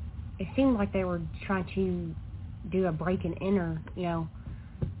 It seemed like they were trying to do a break and enter. You know,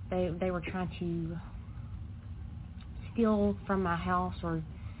 they were trying to steal from my house, or,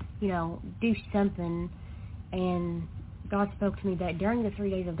 you know, do something. And God spoke to me that during the 3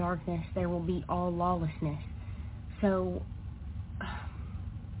 days of darkness, there will be all lawlessness. So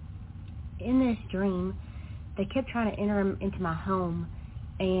in this dream, they kept trying to enter into my home,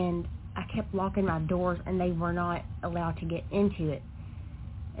 and I kept locking my doors, and they were not allowed to get into it.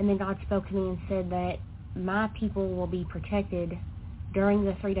 And then God spoke to me and said that my people will be protected during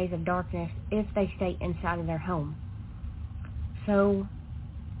the 3 days of darkness if they stay inside of their home. So,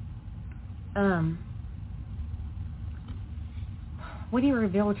 what he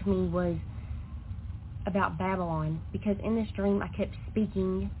revealed to me was about Babylon, because in this dream I kept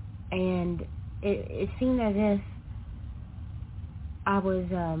speaking, and it seemed as if I was,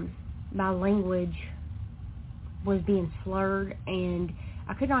 my language was being slurred, and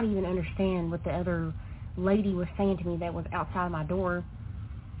I could not even understand what the other lady was saying to me that was outside my door.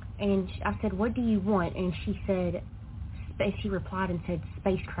 And I said, "What do you want?" And she said, she replied and said,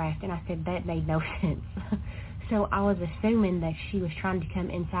 "Spacecraft." And I said, that made no sense. So I was assuming that she was trying to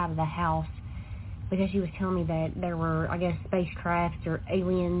come inside of the house, because she was telling me that there were, I guess, spacecrafts or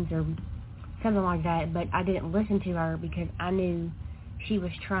aliens or something like that. But I didn't listen to her because I knew she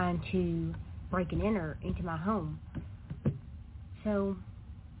was trying to break and enter into my home. So,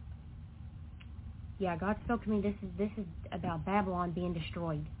 yeah, God spoke to me. This is about Babylon being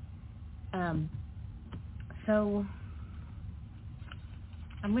destroyed. So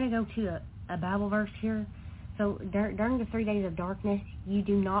I'm going to go to a Bible verse here. So during the 3 days of darkness, you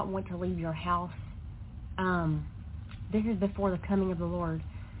do not want to leave your house. This is before the coming of the Lord.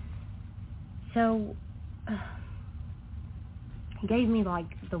 So he gave me like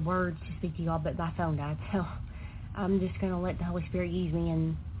the words to speak to y'all, but my phone died. So I'm just going to let the Holy Spirit use me.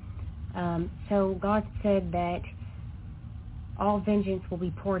 And so God said that all vengeance will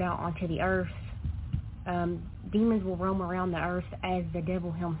be poured out onto the earth. Demons will roam around the earth as the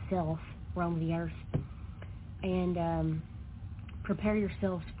devil himself roamed the earth. And prepare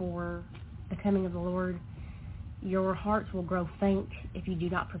yourselves for the coming of the Lord. Your hearts will grow faint if you do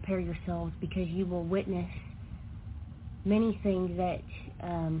not prepare yourselves, because you will witness many things that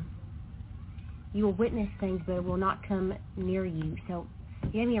you will witness things, but it will not come near you. So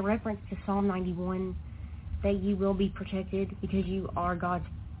he gave me a reference to Psalm 91, that you will be protected because you are God's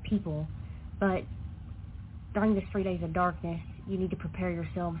people. But during this 3 days of darkness, you need to prepare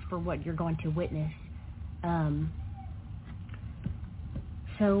yourselves for what you're going to witness.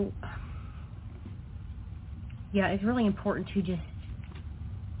 So, yeah, it's really important to just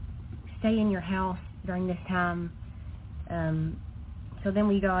stay in your house during this time. So then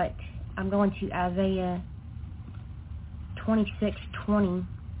I'm going to Isaiah 26:20,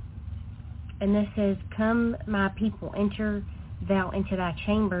 And this says, Come, my people, enter thou into thy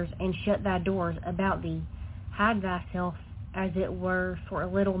chambers, and shut thy doors about thee. Hide thyself, as it were, for a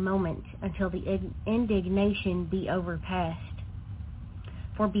little moment, until the indignation be overpast.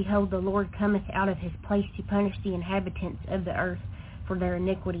 For behold, the Lord cometh out of his place to punish the inhabitants of the earth for their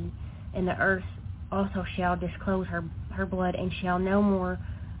iniquity, and the earth also shall disclose her blood, and shall no more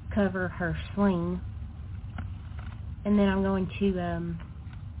cover her slain. And then I'm going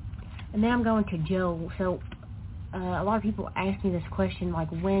to Joel. So a lot of people ask me this question, like,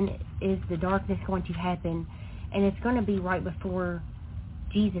 when is the darkness going to happen? And it's going to be right before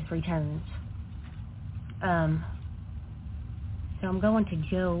Jesus returns. So I'm going to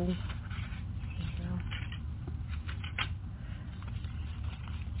Joel.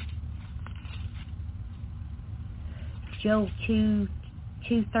 Joel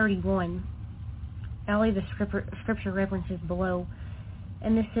 2:31. I'll leave the scripture references below.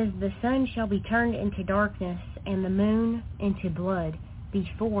 And this says, The sun shall be turned into darkness, and the moon into blood,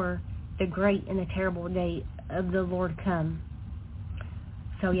 before the great and the terrible day of the Lord come.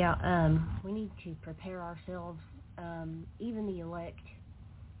 So we need to prepare ourselves, even the elect.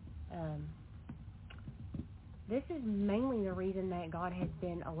 This is mainly the reason that God has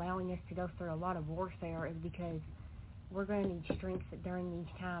been allowing us to go through a lot of warfare, is because we're going to need strength during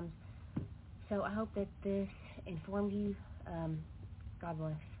these times. So I hope that this informed you. God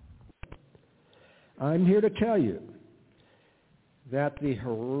bless. I'm here to tell you that the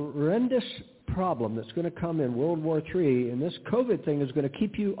horrendous problem that's going to come in World War III, and this COVID thing is going to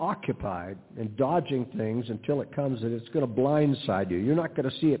keep you occupied and dodging things until it comes, and it's going to blindside you. You're not going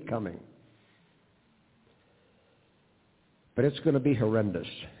to see it coming. But it's going to be horrendous.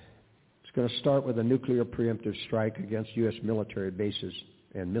 It's going to start with a nuclear preemptive strike against U.S. military bases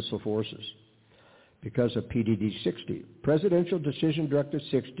and missile forces because of PDD 60. Presidential Decision Directive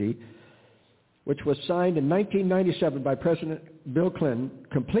 60, which was signed in 1997 by President Bill Clinton,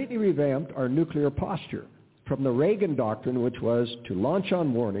 completely revamped our nuclear posture from the Reagan doctrine, which was to launch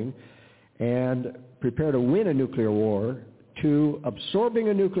on warning and prepare to win a nuclear war, to absorbing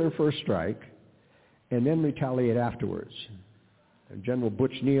a nuclear first strike and then retaliate afterwards. And General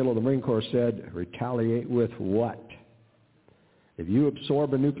Butch Neal of the Marine Corps said, retaliate with what? If you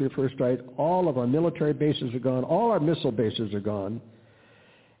absorb a nuclear first strike, all of our military bases are gone, all our missile bases are gone.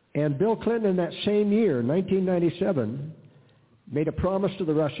 And Bill Clinton in that same year, 1997, made a promise to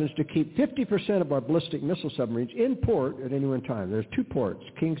the Russians to keep 50% of our ballistic missile submarines in port at any one time. There's two ports,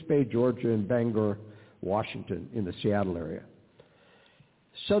 Kings Bay, Georgia, and Bangor, Washington, in the Seattle area,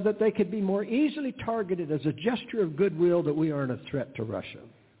 so that they could be more easily targeted as a gesture of goodwill that we aren't a threat to Russia.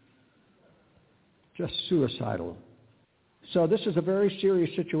 Just suicidal. So this is a very serious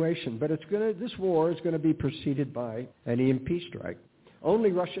situation, but this war is going to be preceded by an EMP strike.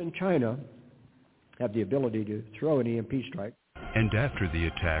 Only Russia and China have the ability to throw an EMP strike. And after the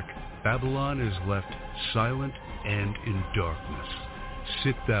attack, Babylon is left silent and in darkness.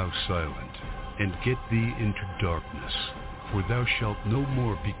 Sit thou silent, and get thee into darkness, for thou shalt no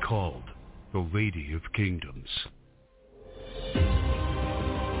more be called the Lady of Kingdoms.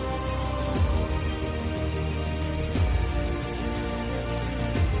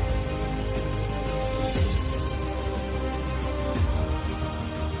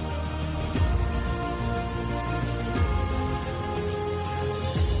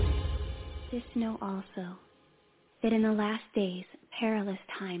 This know also, that in the last days perilous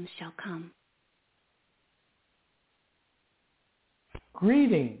times shall come.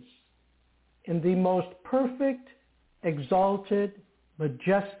 Greetings in the most perfect, exalted,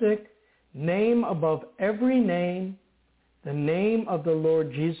 majestic name above every name, the name of the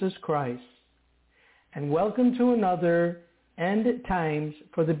Lord Jesus Christ. And welcome to another End Times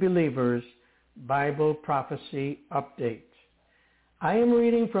for the Believers Bible Prophecy Update. I am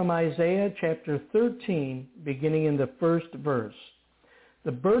reading from Isaiah chapter 13, beginning in the first verse.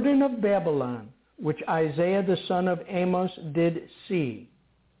 The burden of Babylon, which Isaiah the son of Amos did see.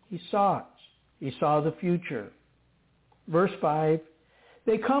 He saw it. He saw the future. Verse 5,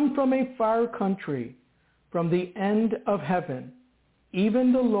 they come from a far country, from the end of heaven,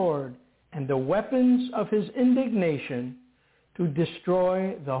 even the Lord, and the weapons of his indignation, to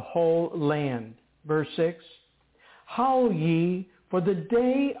destroy the whole land. Verse 6, howl ye, for the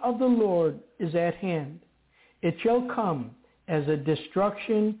day of the Lord is at hand. It shall come as a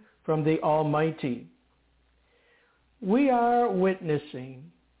destruction from the Almighty. We are witnessing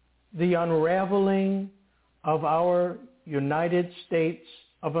the unraveling of our United States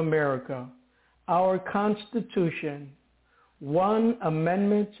of America, our Constitution, one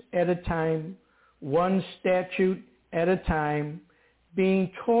amendment at a time, one statute at a time,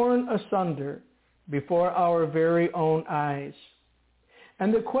 being torn asunder before our very own eyes.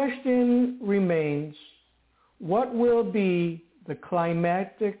 And the question remains, what will be the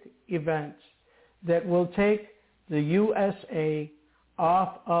climactic event that will take the USA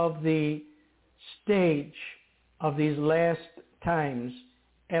off of the stage of these last times,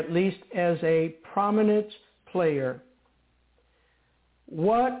 at least as a prominent player?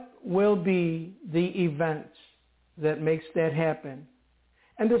 What will be the event that makes that happen?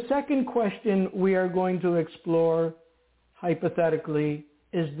 And the second question we are going to explore hypothetically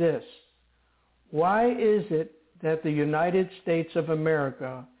is this: why is it that the United States of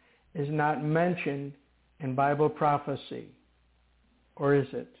America is not mentioned in Bible prophecy? Or is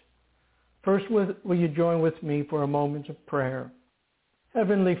it? First, will you join with me for a moment of prayer?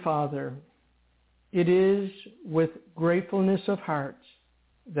 Heavenly Father, it is with gratefulness of heart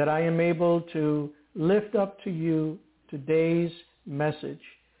that I am able to lift up to you today's message,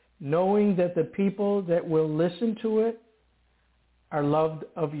 knowing that the people that will listen to it are loved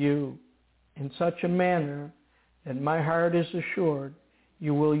of you in such a manner that my heart is assured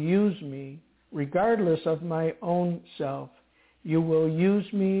you will use me regardless of my own self. You will use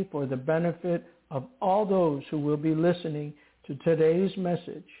me for the benefit of all those who will be listening to today's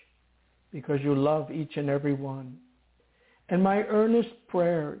message, because you love each and every one. And my earnest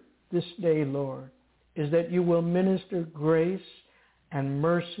prayer this day, Lord, is that you will minister grace and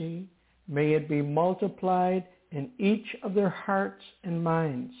mercy. May it be multiplied in each of their hearts and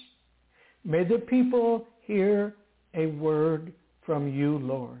minds. May the people hear a word from you,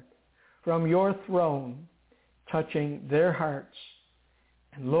 Lord, from your throne, touching their hearts.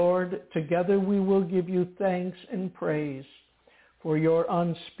 And Lord, together we will give you thanks and praise for your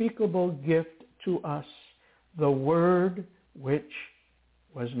unspeakable gift to us, the Word which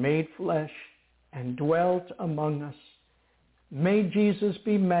was made flesh and dwelt among us. May Jesus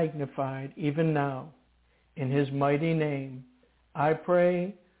be magnified even now. In his mighty name, I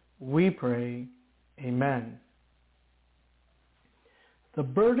pray, we pray, amen. The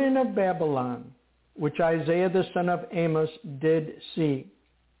burden of Babylon, which Isaiah the son of Amos did see.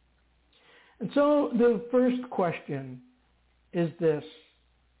 And so the first question is this: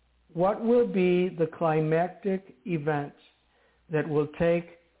 what will be the climactic event that will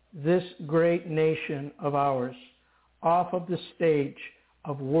take this great nation of ours off of the stage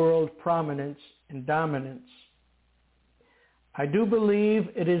of world prominence and dominance? I do believe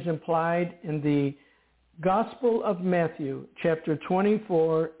it is implied in the Gospel of Matthew, chapter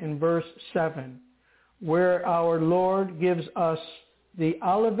 24, in verse 7, where our Lord gives us the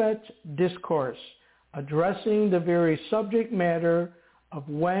Olivet Discourse, addressing the very subject matter of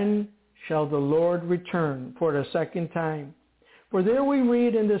when shall the Lord return for the second time. For there we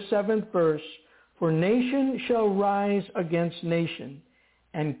read in the 7th verse, for nation shall rise against nation,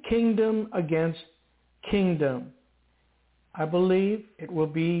 and kingdom against kingdom. I believe it will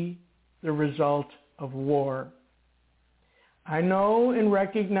be the result of war. I know and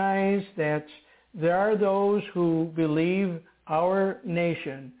recognize that there are those who believe our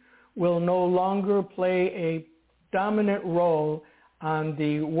nation will no longer play a dominant role on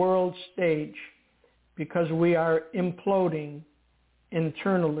the world stage because we are imploding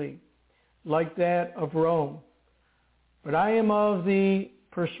internally like that of Rome. But I am of the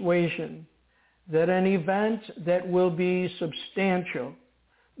persuasion that an event that will be substantial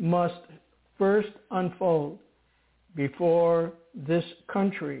must first unfold before this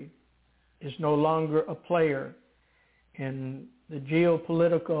country is no longer a player in the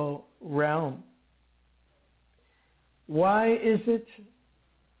geopolitical realm. Why is it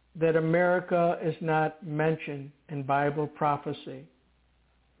that America is not mentioned in Bible prophecy?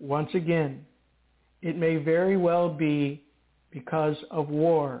 Once again, it may very well be because of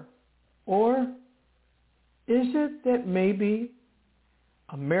war. Or is it that maybe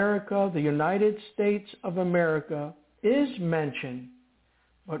America, the United States of America, is mentioned,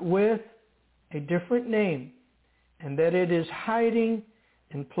 but with a different name, and that it is hiding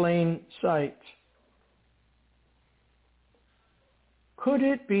in plain sight? Could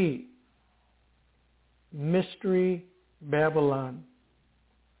it be Mystery Babylon?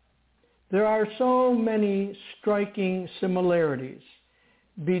 There are so many striking similarities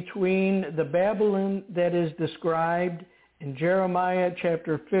between the Babylon that is described in Jeremiah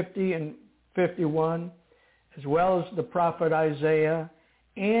chapter 50 and 51, as well as the prophet Isaiah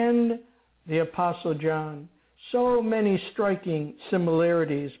and the Apostle John. So many striking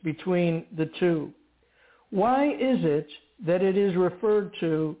similarities between the two. Why is it that it is referred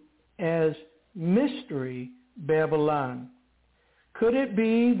to as Mystery Babylon? Could it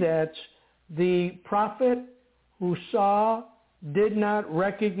be that the prophet who saw did not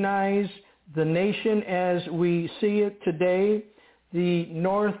recognize the nation as we see it today, the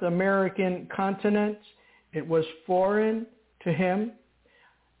North American continent. It was foreign to him.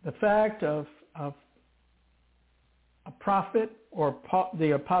 The fact of a prophet or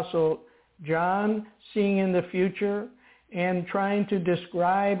the Apostle John seeing in the future and trying to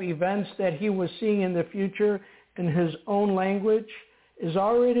describe events that he was seeing in the future in his own language is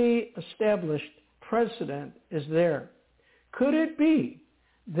already established. Precedent is there. Could it be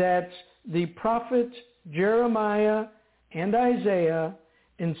that the prophets Jeremiah and Isaiah,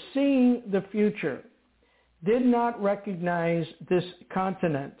 in seeing the future, did not recognize this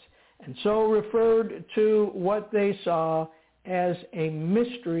continent and so referred to what they saw as a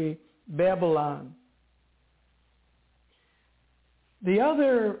mystery Babylon? The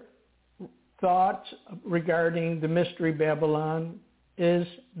other thought regarding the mystery Babylon is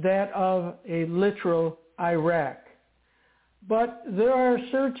that of a literal Iraq. But there are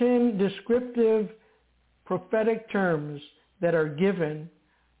certain descriptive prophetic terms that are given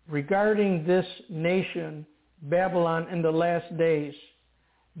regarding this nation, Babylon, in the last days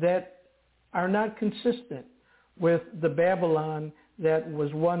that are not consistent with the Babylon that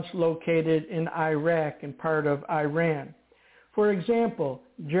was once located in Iraq and part of Iran. For example,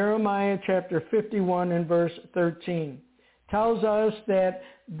 Jeremiah chapter 51 and verse 13 tells us that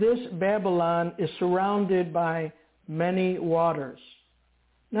this Babylon is surrounded by many waters.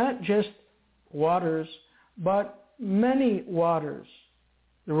 Not just waters, but many waters.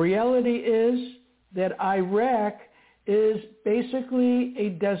 The reality is that Iraq is basically a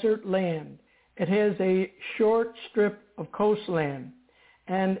desert land. It has a short strip of coastline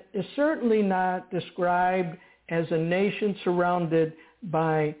and is certainly not described as a nation surrounded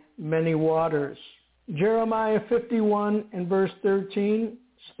by many waters. Jeremiah 51 and verse 13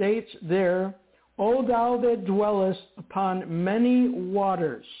 states there, O thou that dwellest upon many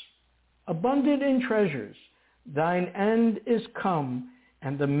waters, abundant in treasures, thine end is come,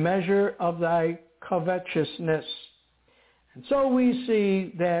 and the measure of thy covetousness. And so we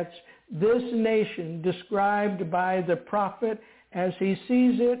see that this nation described by the prophet as he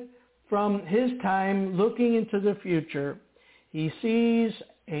sees it from his time looking into the future, he sees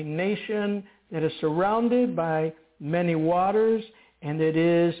a nation that is surrounded by many waters, and it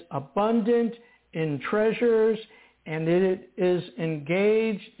is abundant in treasures, and it is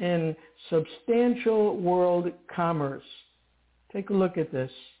engaged in substantial world commerce. Take a look at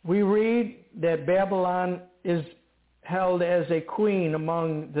this. We read that Babylon is held as a queen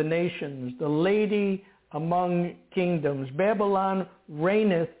among the nations, the lady among kingdoms. Babylon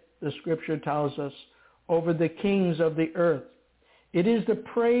reigneth, the scripture tells us, over the kings of the earth. It is the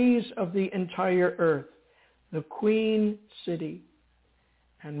praise of the entire earth, the queen city.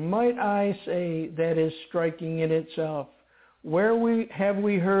 And might I say that is striking in itself. Where have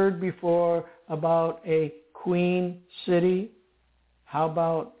we heard before about a queen city? How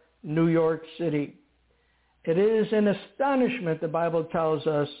about New York City? It is an astonishment, the Bible tells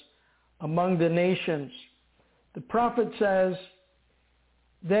us, among the nations. The prophet says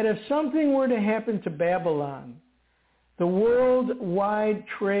that if something were to happen to Babylon, the worldwide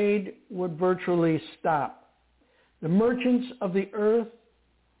trade would virtually stop. The merchants of the earth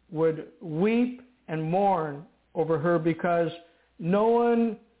would weep and mourn over her because no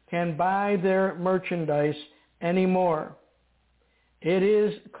one can buy their merchandise anymore. It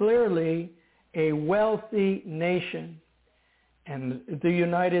is clearly a wealthy nation, and the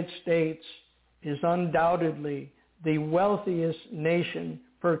United States is undoubtedly the wealthiest nation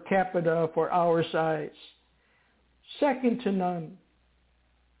per capita for our size. Second to none.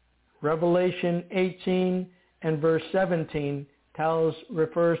 Revelation 18 and verse 17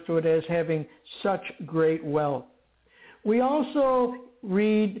 refers to it as having such great wealth. We also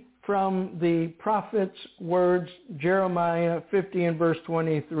read from the prophet's words, Jeremiah 50 and verse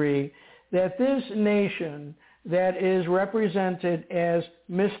 23, that this nation that is represented as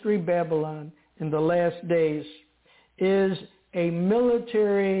Mystery Babylon in the last days is a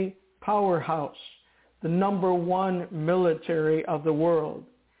military powerhouse, the number one military of the world.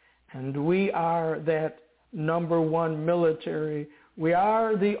 And we are that number one military. We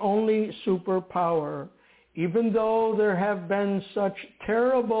are the only superpower, even though there have been such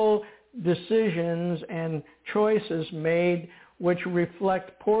terrible decisions and choices made which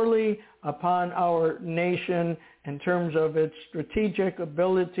reflect poorly upon our nation in terms of its strategic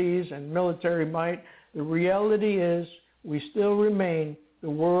abilities and military might. The reality is we still remain the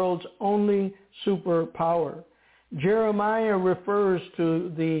world's only superpower. Jeremiah refers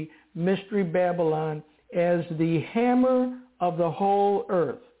to the Mystery Babylon as the hammer of the whole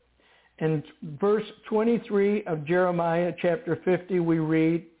earth. In verse 23 of Jeremiah chapter 50, we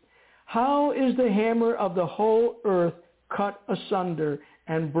read, "How is the hammer of the whole earth cut asunder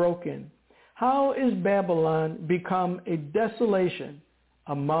and broken? How is Babylon become a desolation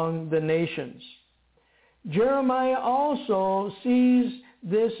among the nations?" Jeremiah also sees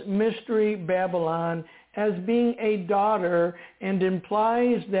this mystery Babylon as being a daughter and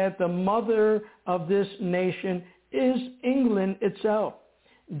implies that the mother of this nation is England itself.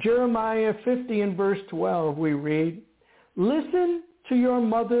 Jeremiah 50 and verse 12 we read, "Listen to your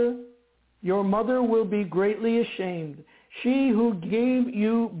mother will be greatly ashamed. She who gave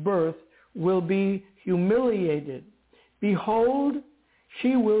you birth will be humiliated. Behold,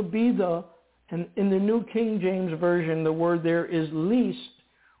 she will be and in the New King James Version, the word there is least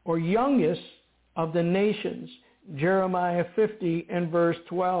or youngest of the nations." Jeremiah 50 and verse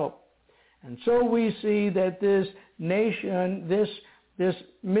 12. And so we see that this nation, this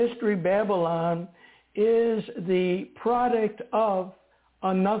mystery Babylon, is the product of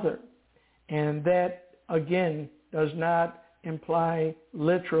another. And that, again, does not imply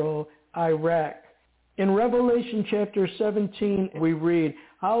literal Iraq. In Revelation chapter 17, we read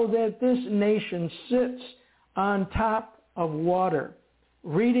how that this nation sits on top of water.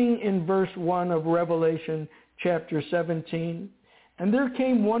 Reading in verse 1 of Revelation chapter 17, "And there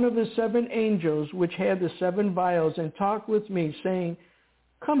came one of the 7 angels which had the 7 vials and talked with me, saying,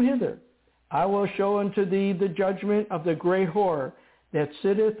 Come hither, I will show unto thee the judgment of the great whore that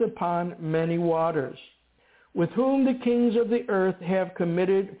sitteth upon many waters, with whom the kings of the earth have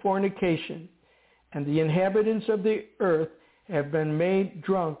committed fornication, and the inhabitants of the earth have been made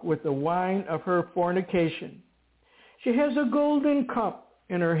drunk with the wine of her fornication. She has a golden cup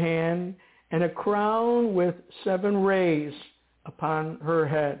in her hand, and a crown with 7 rays upon her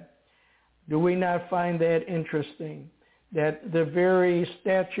head." Do we not find that interesting? That the very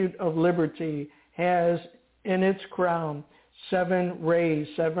Statue of Liberty has in its crown 7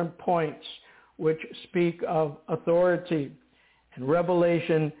 rays, 7 points, which speak of authority. And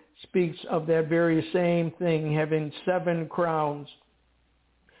Revelation speaks of that very same thing, having 7 crowns.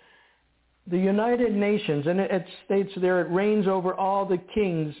 The United Nations, and it states there, it reigns over all the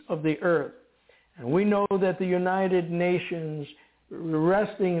kings of the earth. And we know that the United Nations,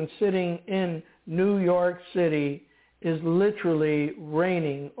 resting and sitting in New York City, is literally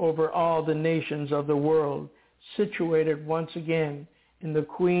reigning over all the nations of the world, situated once again in the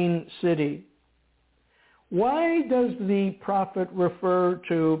Queen City. Why does the prophet refer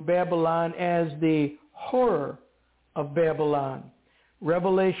to Babylon as the horror of Babylon?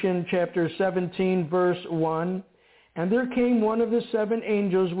 Revelation chapter 17, verse 1, "And there came one of the 7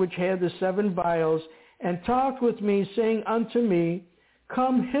 angels which had the 7 vials, and talked with me, saying unto me,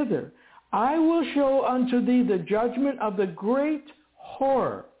 Come hither, I will show unto thee the judgment of the great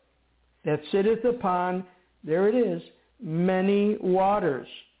whore that sitteth upon," there it is, "many waters,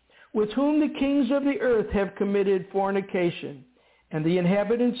 with whom the kings of the earth have committed fornication, and the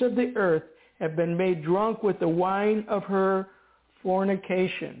inhabitants of the earth have been made drunk with the wine of her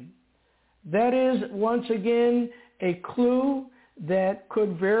fornication." That is, once again, a clue that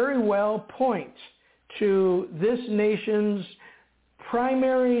could very well point to this nation's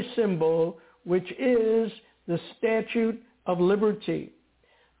primary symbol, which is the Statue of Liberty.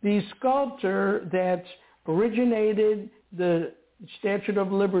 The sculptor that originated the Statue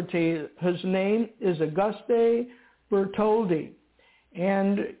of Liberty, his name is Auguste Bertoldi.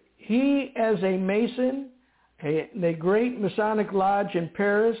 And he, as a Mason, the great Masonic Lodge in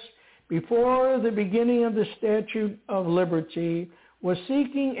Paris, before the beginning of the Statue of Liberty, was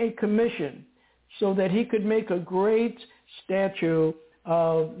seeking a commission so that he could make a great statue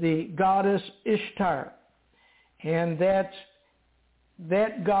of the goddess Ishtar. And that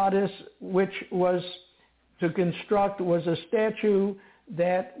goddess, which was to construct, was a statue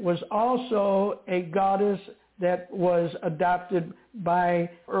that was also a goddess that was adopted by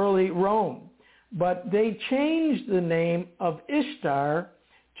early Rome. But they changed the name of Ishtar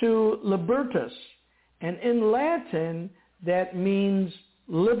to Libertas, and in Latin that means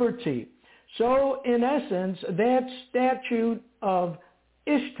liberty. So in essence, that statue of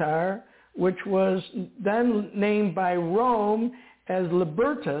Ishtar, which was then named by Rome as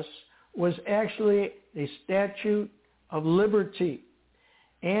Libertas, was actually a statue of liberty.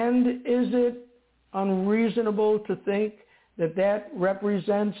 And is it unreasonable to think that that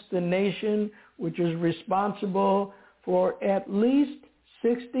represents the nation which is responsible for at least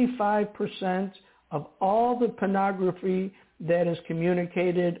 65% of all the pornography that is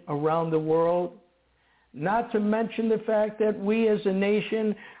communicated around the world? Not to mention the fact that we as a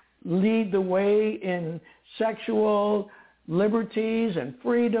nation lead the way in sexual liberties and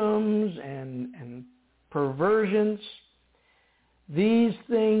freedoms and perversions. These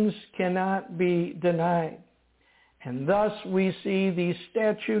things cannot be denied. And thus we see the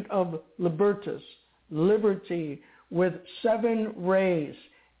statute of libertas, liberty, with 7 rays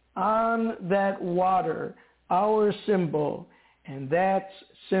on that water, our symbol, and that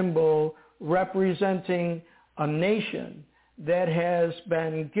symbol representing a nation that has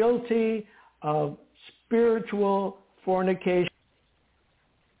been guilty of spiritual fornication.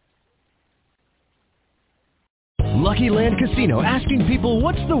 Lucky Land Casino, asking people,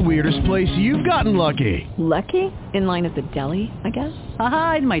 what's the weirdest place you've gotten lucky? Lucky? In line at the deli, I guess?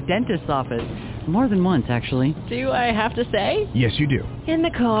 Aha, in my dentist's office. More than once, actually. Do I have to say? Yes, you do. In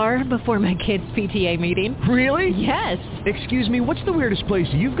the car before my kids' PTA meeting. Really? Yes. Excuse me, what's the weirdest place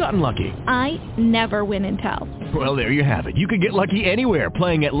you've gotten lucky? I never win and tell. Well, there you have it. You can get lucky anywhere,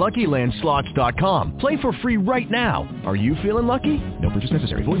 playing at LuckyLandSlots.com. Play for free right now. Are you feeling lucky? No purchase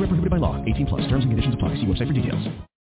necessary. Void where prohibited by law. 18+. Terms and conditions apply. See website for details.